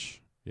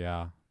Scratch.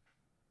 Yeah.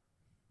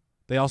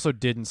 They also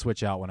didn't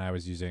switch out when I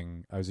was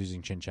using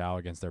Chinchou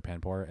against their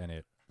Panpour, and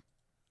it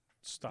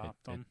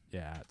Stopped them.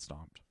 it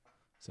stomped.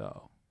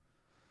 So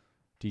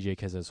DJ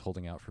Keza is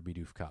holding out for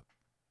Bidoof Cup.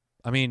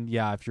 I mean,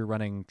 yeah, if you're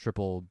running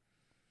triple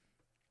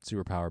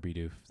superpower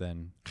Bidoof,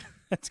 then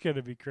That's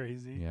gonna be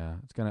crazy. yeah,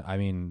 it's gonna. I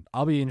mean,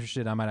 I'll be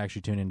interested. I might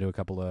actually tune into a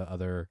couple of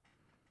other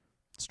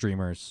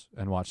streamers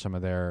and watch some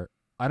of their.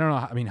 I don't know.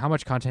 I mean, how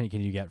much content can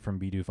you get from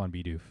Bidoof on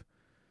Bidoof?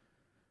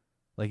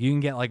 You can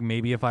get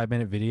maybe a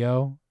 5-minute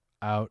video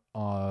out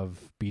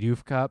of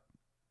Bidoof Cup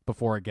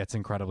before it gets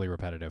incredibly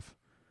repetitive.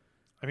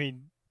 I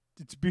mean,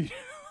 it's Bidoof.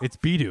 It's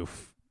Bidoof.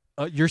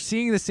 You're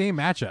seeing the same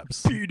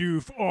matchups.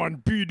 Bidoof on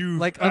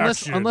Bidoof.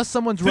 Unless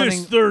someone's this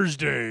running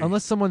Thursday.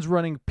 unless someone's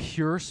running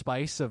pure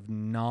spice of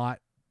not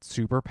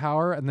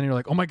superpower, and then you're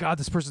like, oh my god,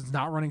 this person's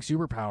not running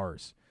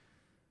superpowers,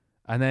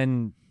 and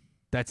then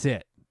that's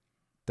it.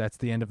 That's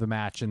the end of the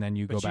match, and then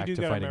you go back to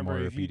fighting more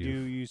if you Bidoof.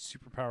 do use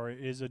superpower,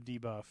 it is a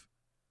debuff.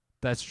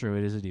 That's true.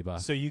 It is a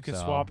debuff. So you can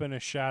swap in a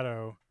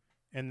shadow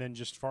and then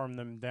just farm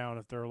them down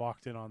if they're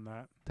locked in on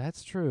that.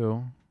 That's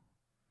true.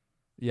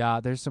 Yeah,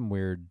 there's some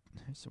weird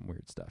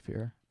stuff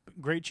here.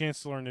 Great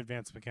chance to learn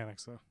advanced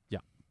mechanics, though.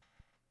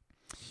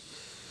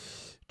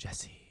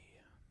 Jesse.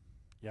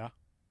 Yeah.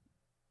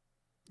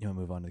 You want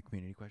to move on to the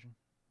community question?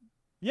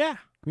 Yeah.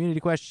 Community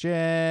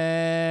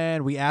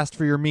question. We asked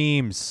for your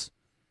memes,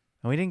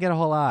 and we didn't get a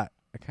whole lot.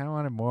 I kind of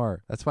wanted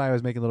more. That's why I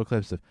was making little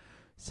clips of,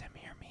 send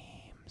me your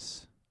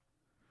memes.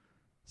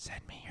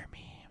 Send me your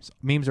memes.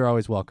 Memes are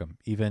always welcome,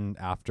 even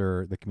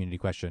after the community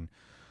question.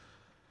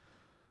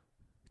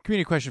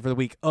 Community question for the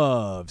week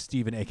of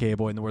Steven, a.k.a.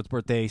 Boy in the World's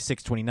Birthday,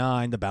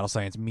 629, the Battle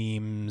Science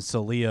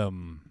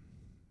Memesolium.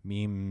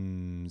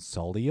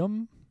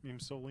 Memesolium?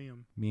 Memesolium.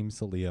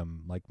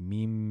 Memesolium, like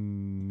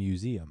meme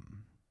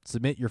museum.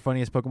 Submit your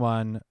funniest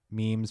Pokemon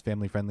memes,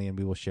 family friendly, and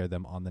we will share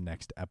them on the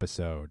next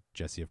episode.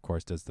 Jesse, of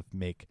course, does the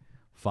make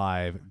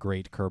 5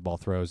 great curveball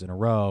throws in a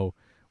row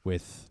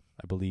with,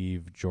 I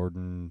believe,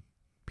 Jordan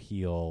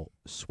Peele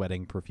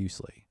sweating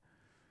profusely.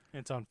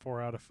 It's on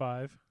 4 out of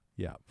 5.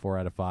 Yeah, 4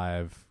 out of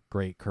 5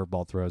 great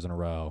curveball throws in a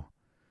row.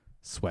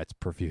 Sweats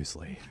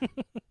profusely.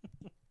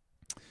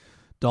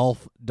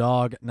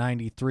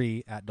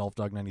 Dolphdog93 at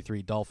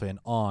Dolphdog93 Dolphin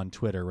on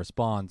Twitter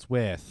responds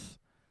with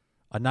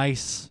a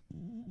nice,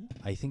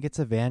 I think it's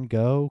a Van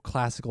Gogh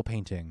classical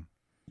painting.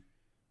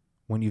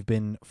 When you've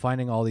been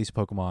finding all these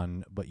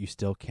Pokemon, but you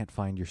still can't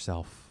find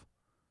yourself.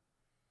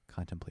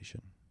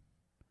 Contemplation.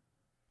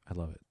 I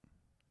love it.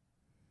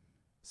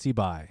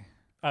 Seaby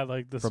I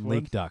like this from one.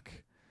 Lake Duck.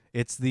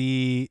 It's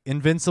the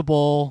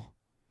invincible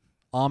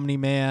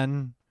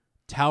Omni-Man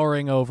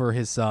towering over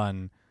his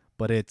son,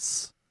 but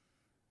it's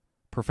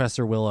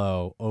Professor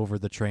Willow over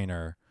the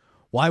trainer.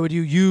 Why would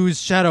you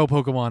use Shadow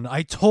Pokemon?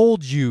 I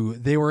told you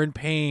they were in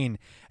pain,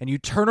 and you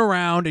turn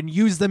around and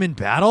use them in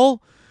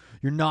battle?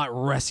 You're not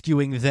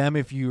rescuing them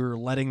if you're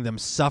letting them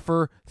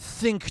suffer.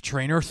 Think,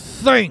 trainer,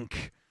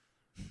 think.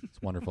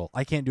 It's wonderful.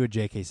 I can't do a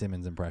J.K.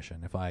 Simmons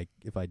impression. If I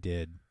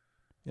did,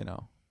 it'd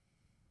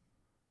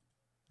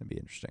be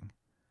interesting.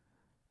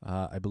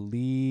 I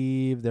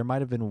believe there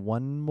might have been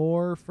one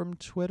more from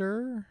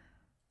Twitter.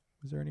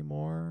 Was there any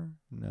more?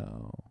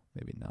 No,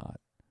 maybe not.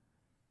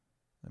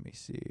 Let me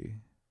see.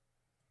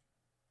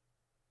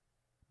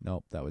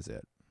 Nope, that was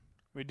it.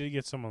 We did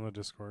get some on the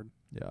Discord.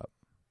 Yeah.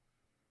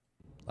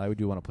 I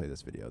do want to play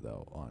this video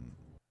though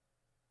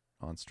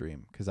on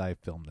stream because I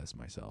filmed this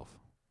myself.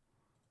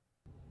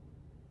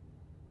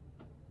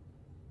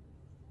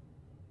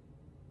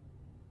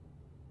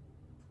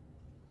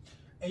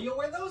 Hey, yo,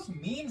 where those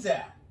memes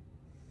at?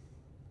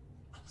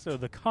 So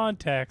the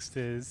context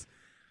is,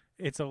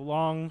 it's a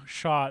long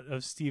shot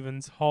of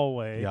Steven's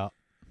hallway, Yeah.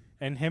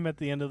 and him at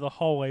the end of the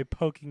hallway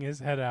poking his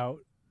head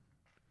out.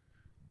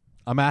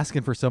 I'm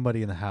asking for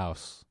somebody in the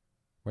house.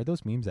 Where are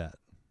those memes at?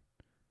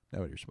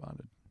 Nobody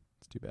responded.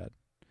 It's too bad.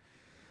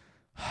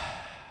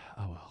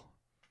 Oh well.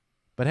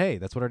 But hey,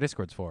 that's what our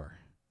Discord's for.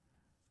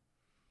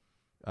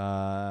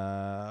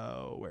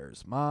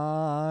 Where's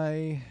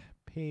my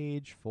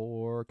page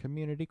for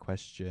community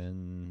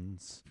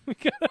questions? We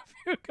got a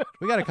few good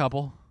We got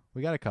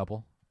a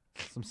couple.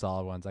 Some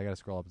solid ones. I got to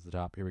scroll up to the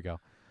top. Here we go.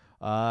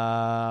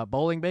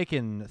 Bowling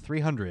Bacon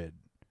 300.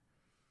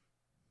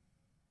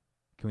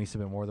 Can we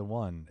submit more than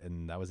one?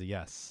 And that was a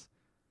yes.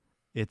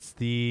 It's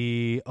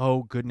the,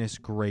 oh goodness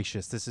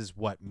gracious. This is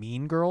what,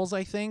 Mean Girls,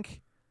 I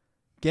think?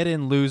 Get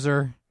in,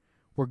 loser.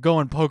 We're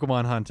going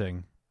Pokemon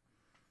hunting.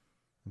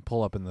 And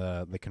pull up in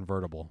the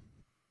convertible.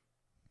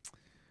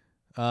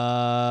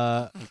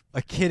 A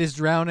kid is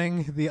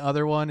drowning. The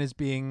other one is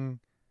being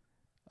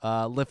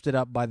lifted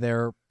up by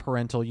their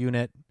parental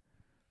unit.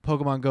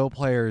 Pokemon Go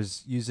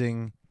players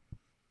using,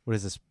 what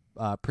is this,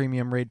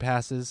 premium raid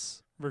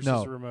passes?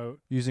 versus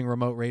remote. Using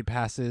remote raid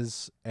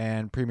passes,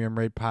 and premium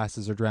raid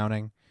passes are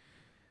drowning.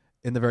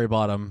 In the very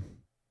bottom,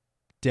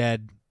 a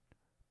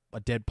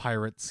dead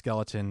pirate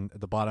skeleton at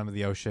the bottom of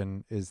the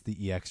ocean is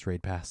the EX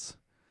raid pass.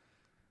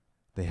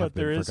 But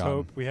there is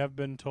hope. We have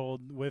been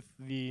told with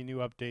the new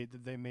update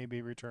that they may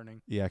be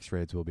returning. EX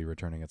raids will be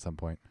returning at some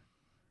point.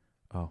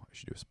 Oh, I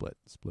should do a split.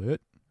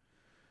 Split.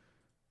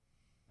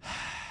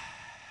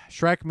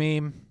 Shrek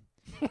meme.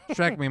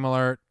 Shrek meme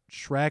alert.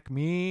 Shrek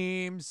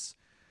memes.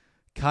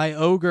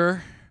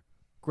 Kyogre.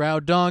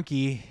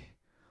 Groudonky.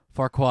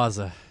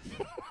 Farquaza.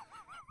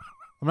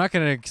 I'm not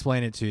going to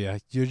explain it to you.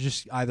 You're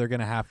just either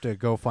going to have to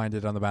go find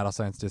it on the Battle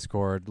Science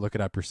Discord, look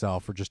it up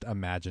yourself, or just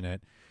imagine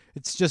it.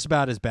 It's just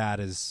about as bad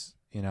as,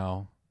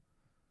 just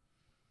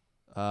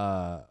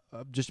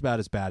about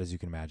as bad as you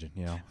can imagine,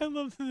 I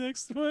love the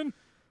next one.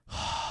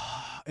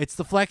 It's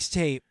the flex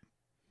tape.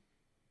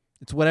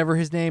 It's whatever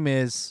his name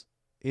is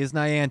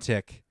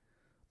Niantic.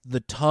 The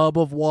tub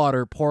of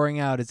water pouring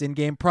out his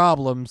in-game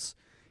problems.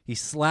 He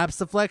slaps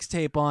the flex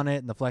tape on it,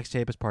 and the flex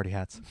tape is party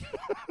hats.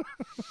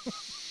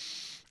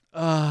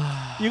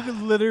 You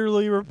could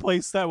literally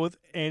replace that with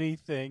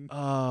anything.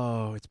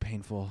 Oh, it's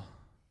painful.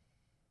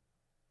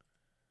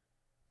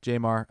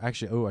 Jamar,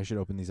 actually, I should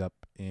open these up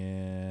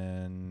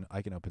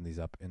I can open these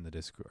up in the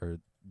Discord or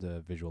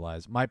the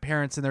Visualize. My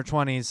parents in their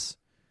 20s.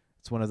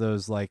 It's one of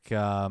those I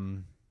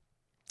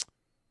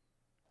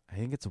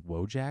think it's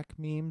Wojak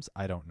memes.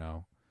 I don't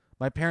know.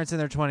 My parents in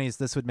their 20s.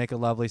 This would make a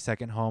lovely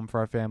second home for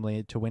our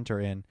family to winter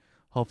in.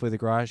 Hopefully, the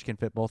garage can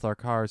fit both our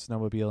cars,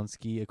 snowmobile, and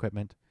ski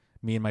equipment.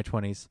 Me in my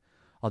 20s.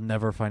 I'll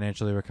never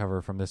financially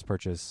recover from this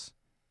purchase.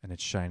 And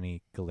it's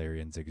shiny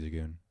Galarian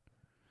Zigzagoon.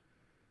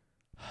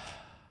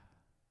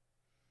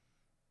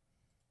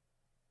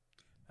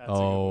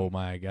 Oh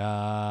my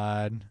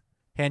god.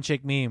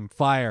 Handshake meme.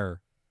 Fire.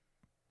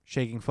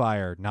 Shaking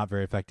fire. Not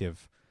very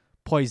effective.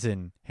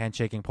 Poison.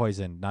 Handshaking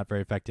poison. Not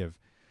very effective.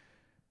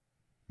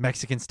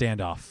 Mexican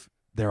standoff.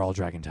 They're all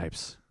dragon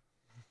types.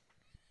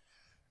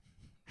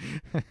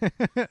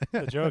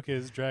 The joke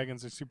is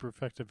dragons are super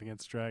effective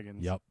against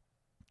dragons. Yep.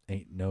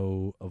 Ain't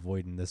no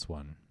avoiding this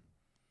one.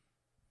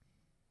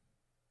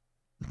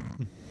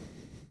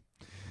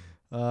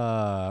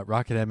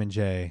 Rocket M and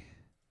J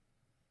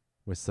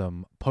with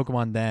some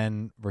Pokemon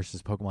Then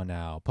versus Pokemon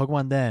Now.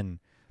 Pokemon Then,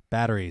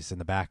 batteries in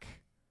the back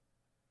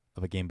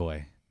of a Game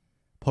Boy.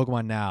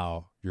 Pokemon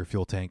Now, your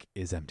fuel tank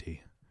is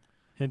empty.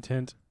 Hint,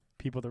 hint.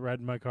 People that ride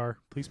in my car,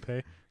 please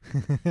pay.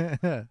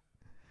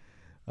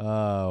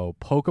 Oh,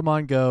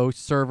 Pokemon Go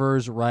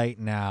servers right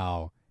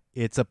now.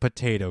 It's a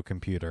potato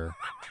computer.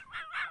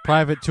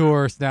 Private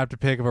Tour snapped a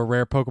pic of a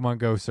rare Pokemon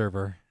Go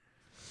server.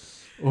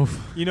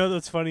 Oof. You know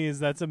what's funny is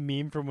that's a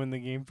meme from when the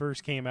game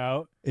first came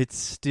out. It's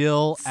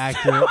still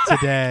accurate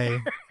today.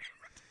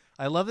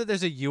 I love that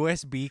there's a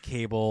USB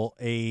cable,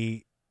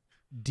 a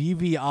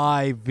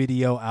DVI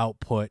video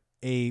output,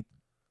 a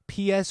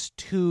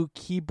PS2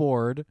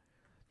 keyboard,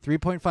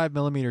 3.5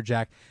 millimeter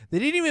jack. They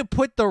didn't even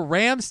put the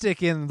RAM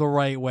stick in the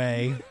right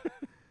way.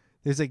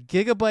 There's a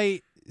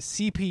gigabyte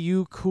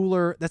CPU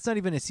cooler. That's not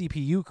even a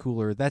CPU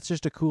cooler. That's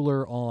just a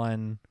cooler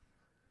on.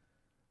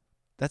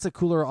 That's a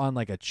cooler on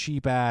like a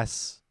cheap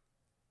ass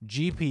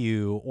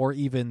GPU or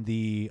even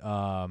the.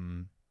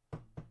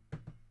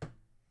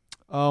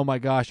 Oh my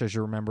gosh, I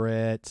should remember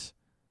it.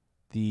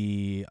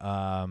 The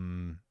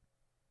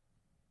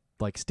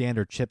like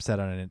standard chipset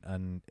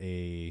on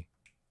a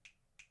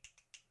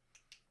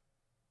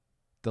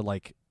the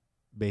like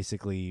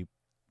basically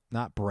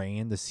not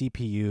brain. The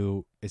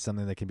CPU is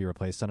something that can be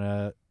replaced on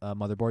a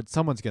motherboard.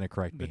 Someone's going to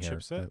correct me The here.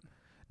 chipset?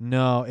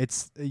 No,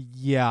 it's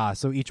yeah.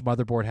 So each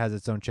motherboard has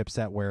its own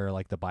chipset where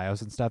like the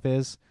BIOS and stuff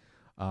is.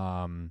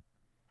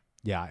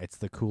 Yeah, it's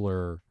the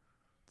cooler.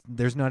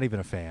 There's not even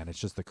a fan. It's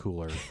just the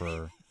cooler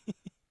for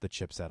the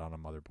chipset on a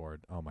motherboard.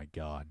 Oh my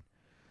god.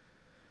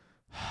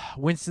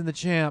 Winston the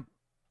Champ.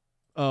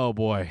 Oh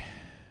boy.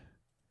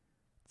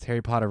 It's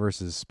Harry Potter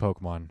versus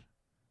Pokemon.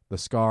 The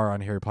scar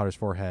on Harry Potter's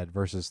forehead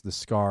versus the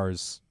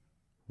scar's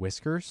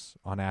whiskers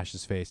on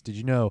Ash's face. Did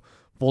you know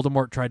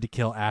Voldemort tried to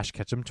kill Ash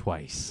Ketchum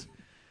twice?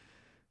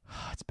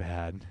 It's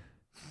bad.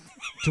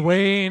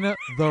 Dwayne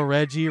the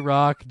Reggie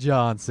Rock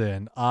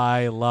Johnson.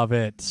 I love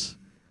it.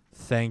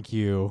 Thank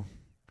you.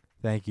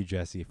 Thank you,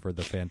 Jesse, for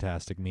the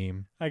fantastic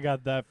meme. I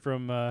got that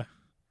from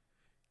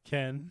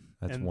Ken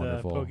That's and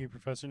wonderful. the Poke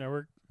Professor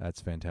Network.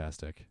 That's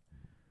fantastic.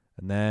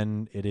 And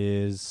then it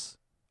is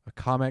a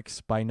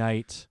comics by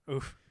night.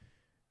 Oof.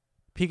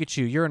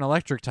 Pikachu, you're an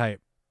electric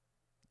type.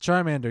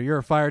 Charmander, you're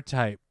a fire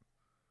type.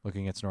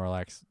 Looking at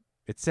Snorlax.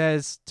 It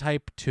says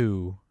type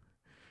 2.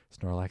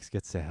 Snorlax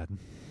gets sad.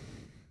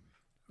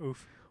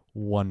 Oof.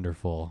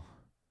 Wonderful.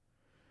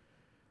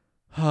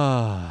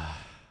 That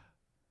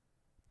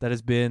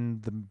has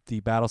been the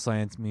Battle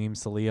Science meme,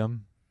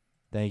 Saliam.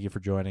 Thank you for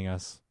joining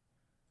us.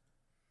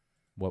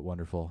 What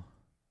wonderful.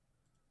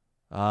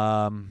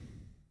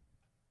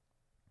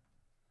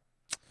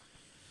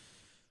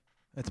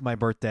 It's my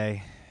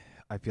birthday.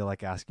 I feel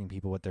like asking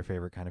people what their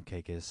favorite kind of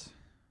cake is.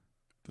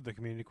 For the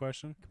community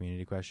question?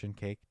 Community question,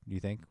 cake, do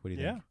you think? What do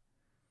you Yeah.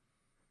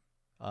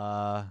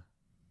 think?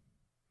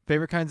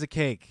 Favorite kinds of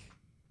cake.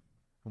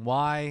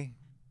 Why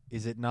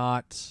is it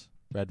not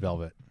red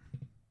velvet?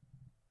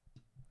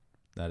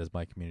 That is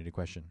my community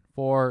question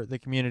for the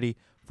community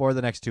for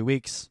the next 2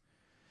 weeks.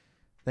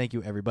 Thank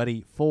you,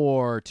 everybody,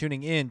 for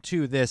tuning in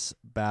to this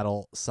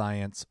Battle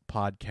Science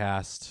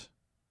podcast.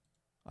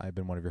 I've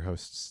been one of your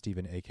hosts,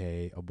 Stephen,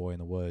 a.k.a. A Boy in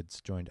the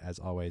Woods, joined, as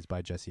always,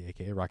 by Jesse,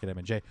 a.k.a. Rocket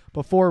M&J.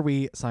 Before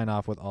we sign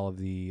off with all of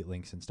the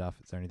links and stuff,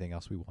 is there anything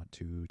else we want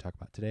to talk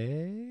about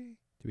today?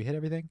 Did we hit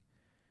everything?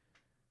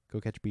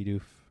 Go catch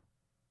Bidoof.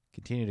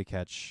 Continue to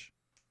catch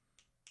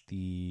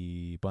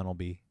the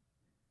Bunnelby. You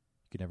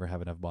can never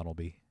have enough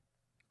Bunnelby.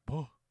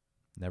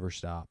 Never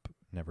stop.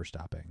 Never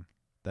stopping.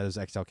 That is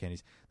XL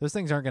candies. Those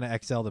things aren't going to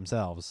XL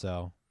themselves,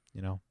 so,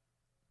 you know.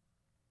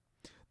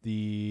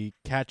 The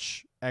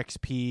Catch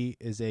XP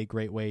is a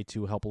great way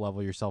to help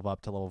level yourself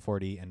up to level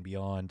 40 and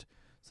beyond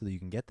so that you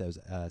can get those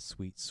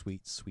sweet XL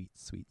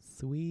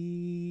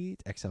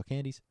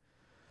candies.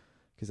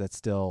 Because that's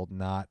still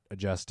not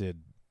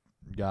adjusted.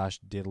 Gosh,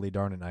 diddly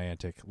darn it,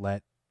 Niantic.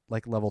 Let,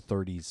 like, level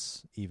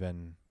 30s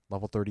even,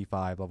 level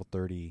 35, level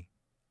 30,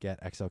 get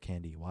XL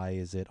candy. Why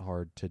is it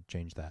hard to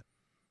change that?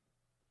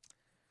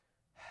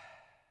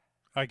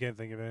 I can't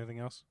think of anything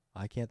else.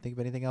 I can't think of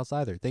anything else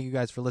either. Thank you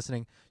guys for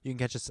listening. You can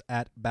catch us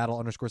at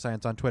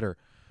battle_science on Twitter.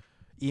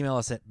 Email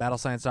us at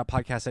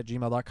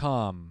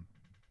battlescience.podcast@gmail.com.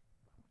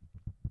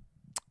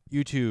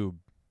 YouTube.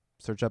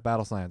 Search up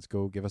Battle Science.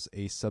 Go give us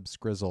a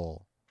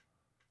subscrizzle.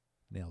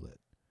 Nailed it.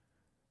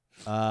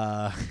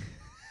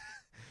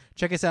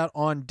 Check us out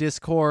on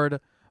Discord.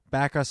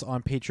 Back us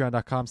on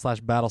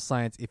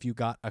patreon.com/battlescience if you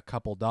got a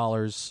couple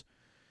dollars.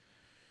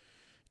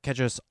 Catch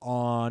us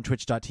on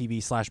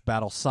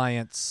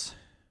twitch.tv/battlescience.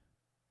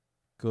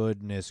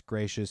 Goodness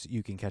gracious.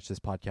 You can catch this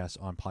podcast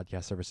on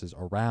podcast services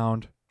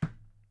around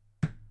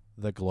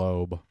the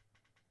globe.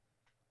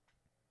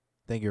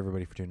 Thank you,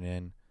 everybody, for tuning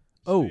in.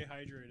 Stay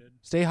hydrated.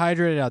 Stay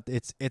hydrated out.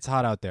 It's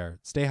hot out there.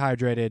 Stay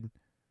hydrated.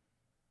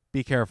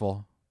 Be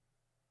careful.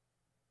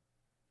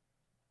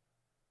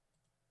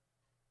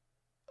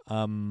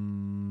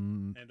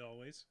 And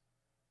always.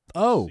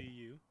 Oh, See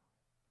you.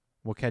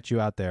 we'll catch you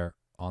out there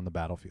on the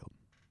battlefield.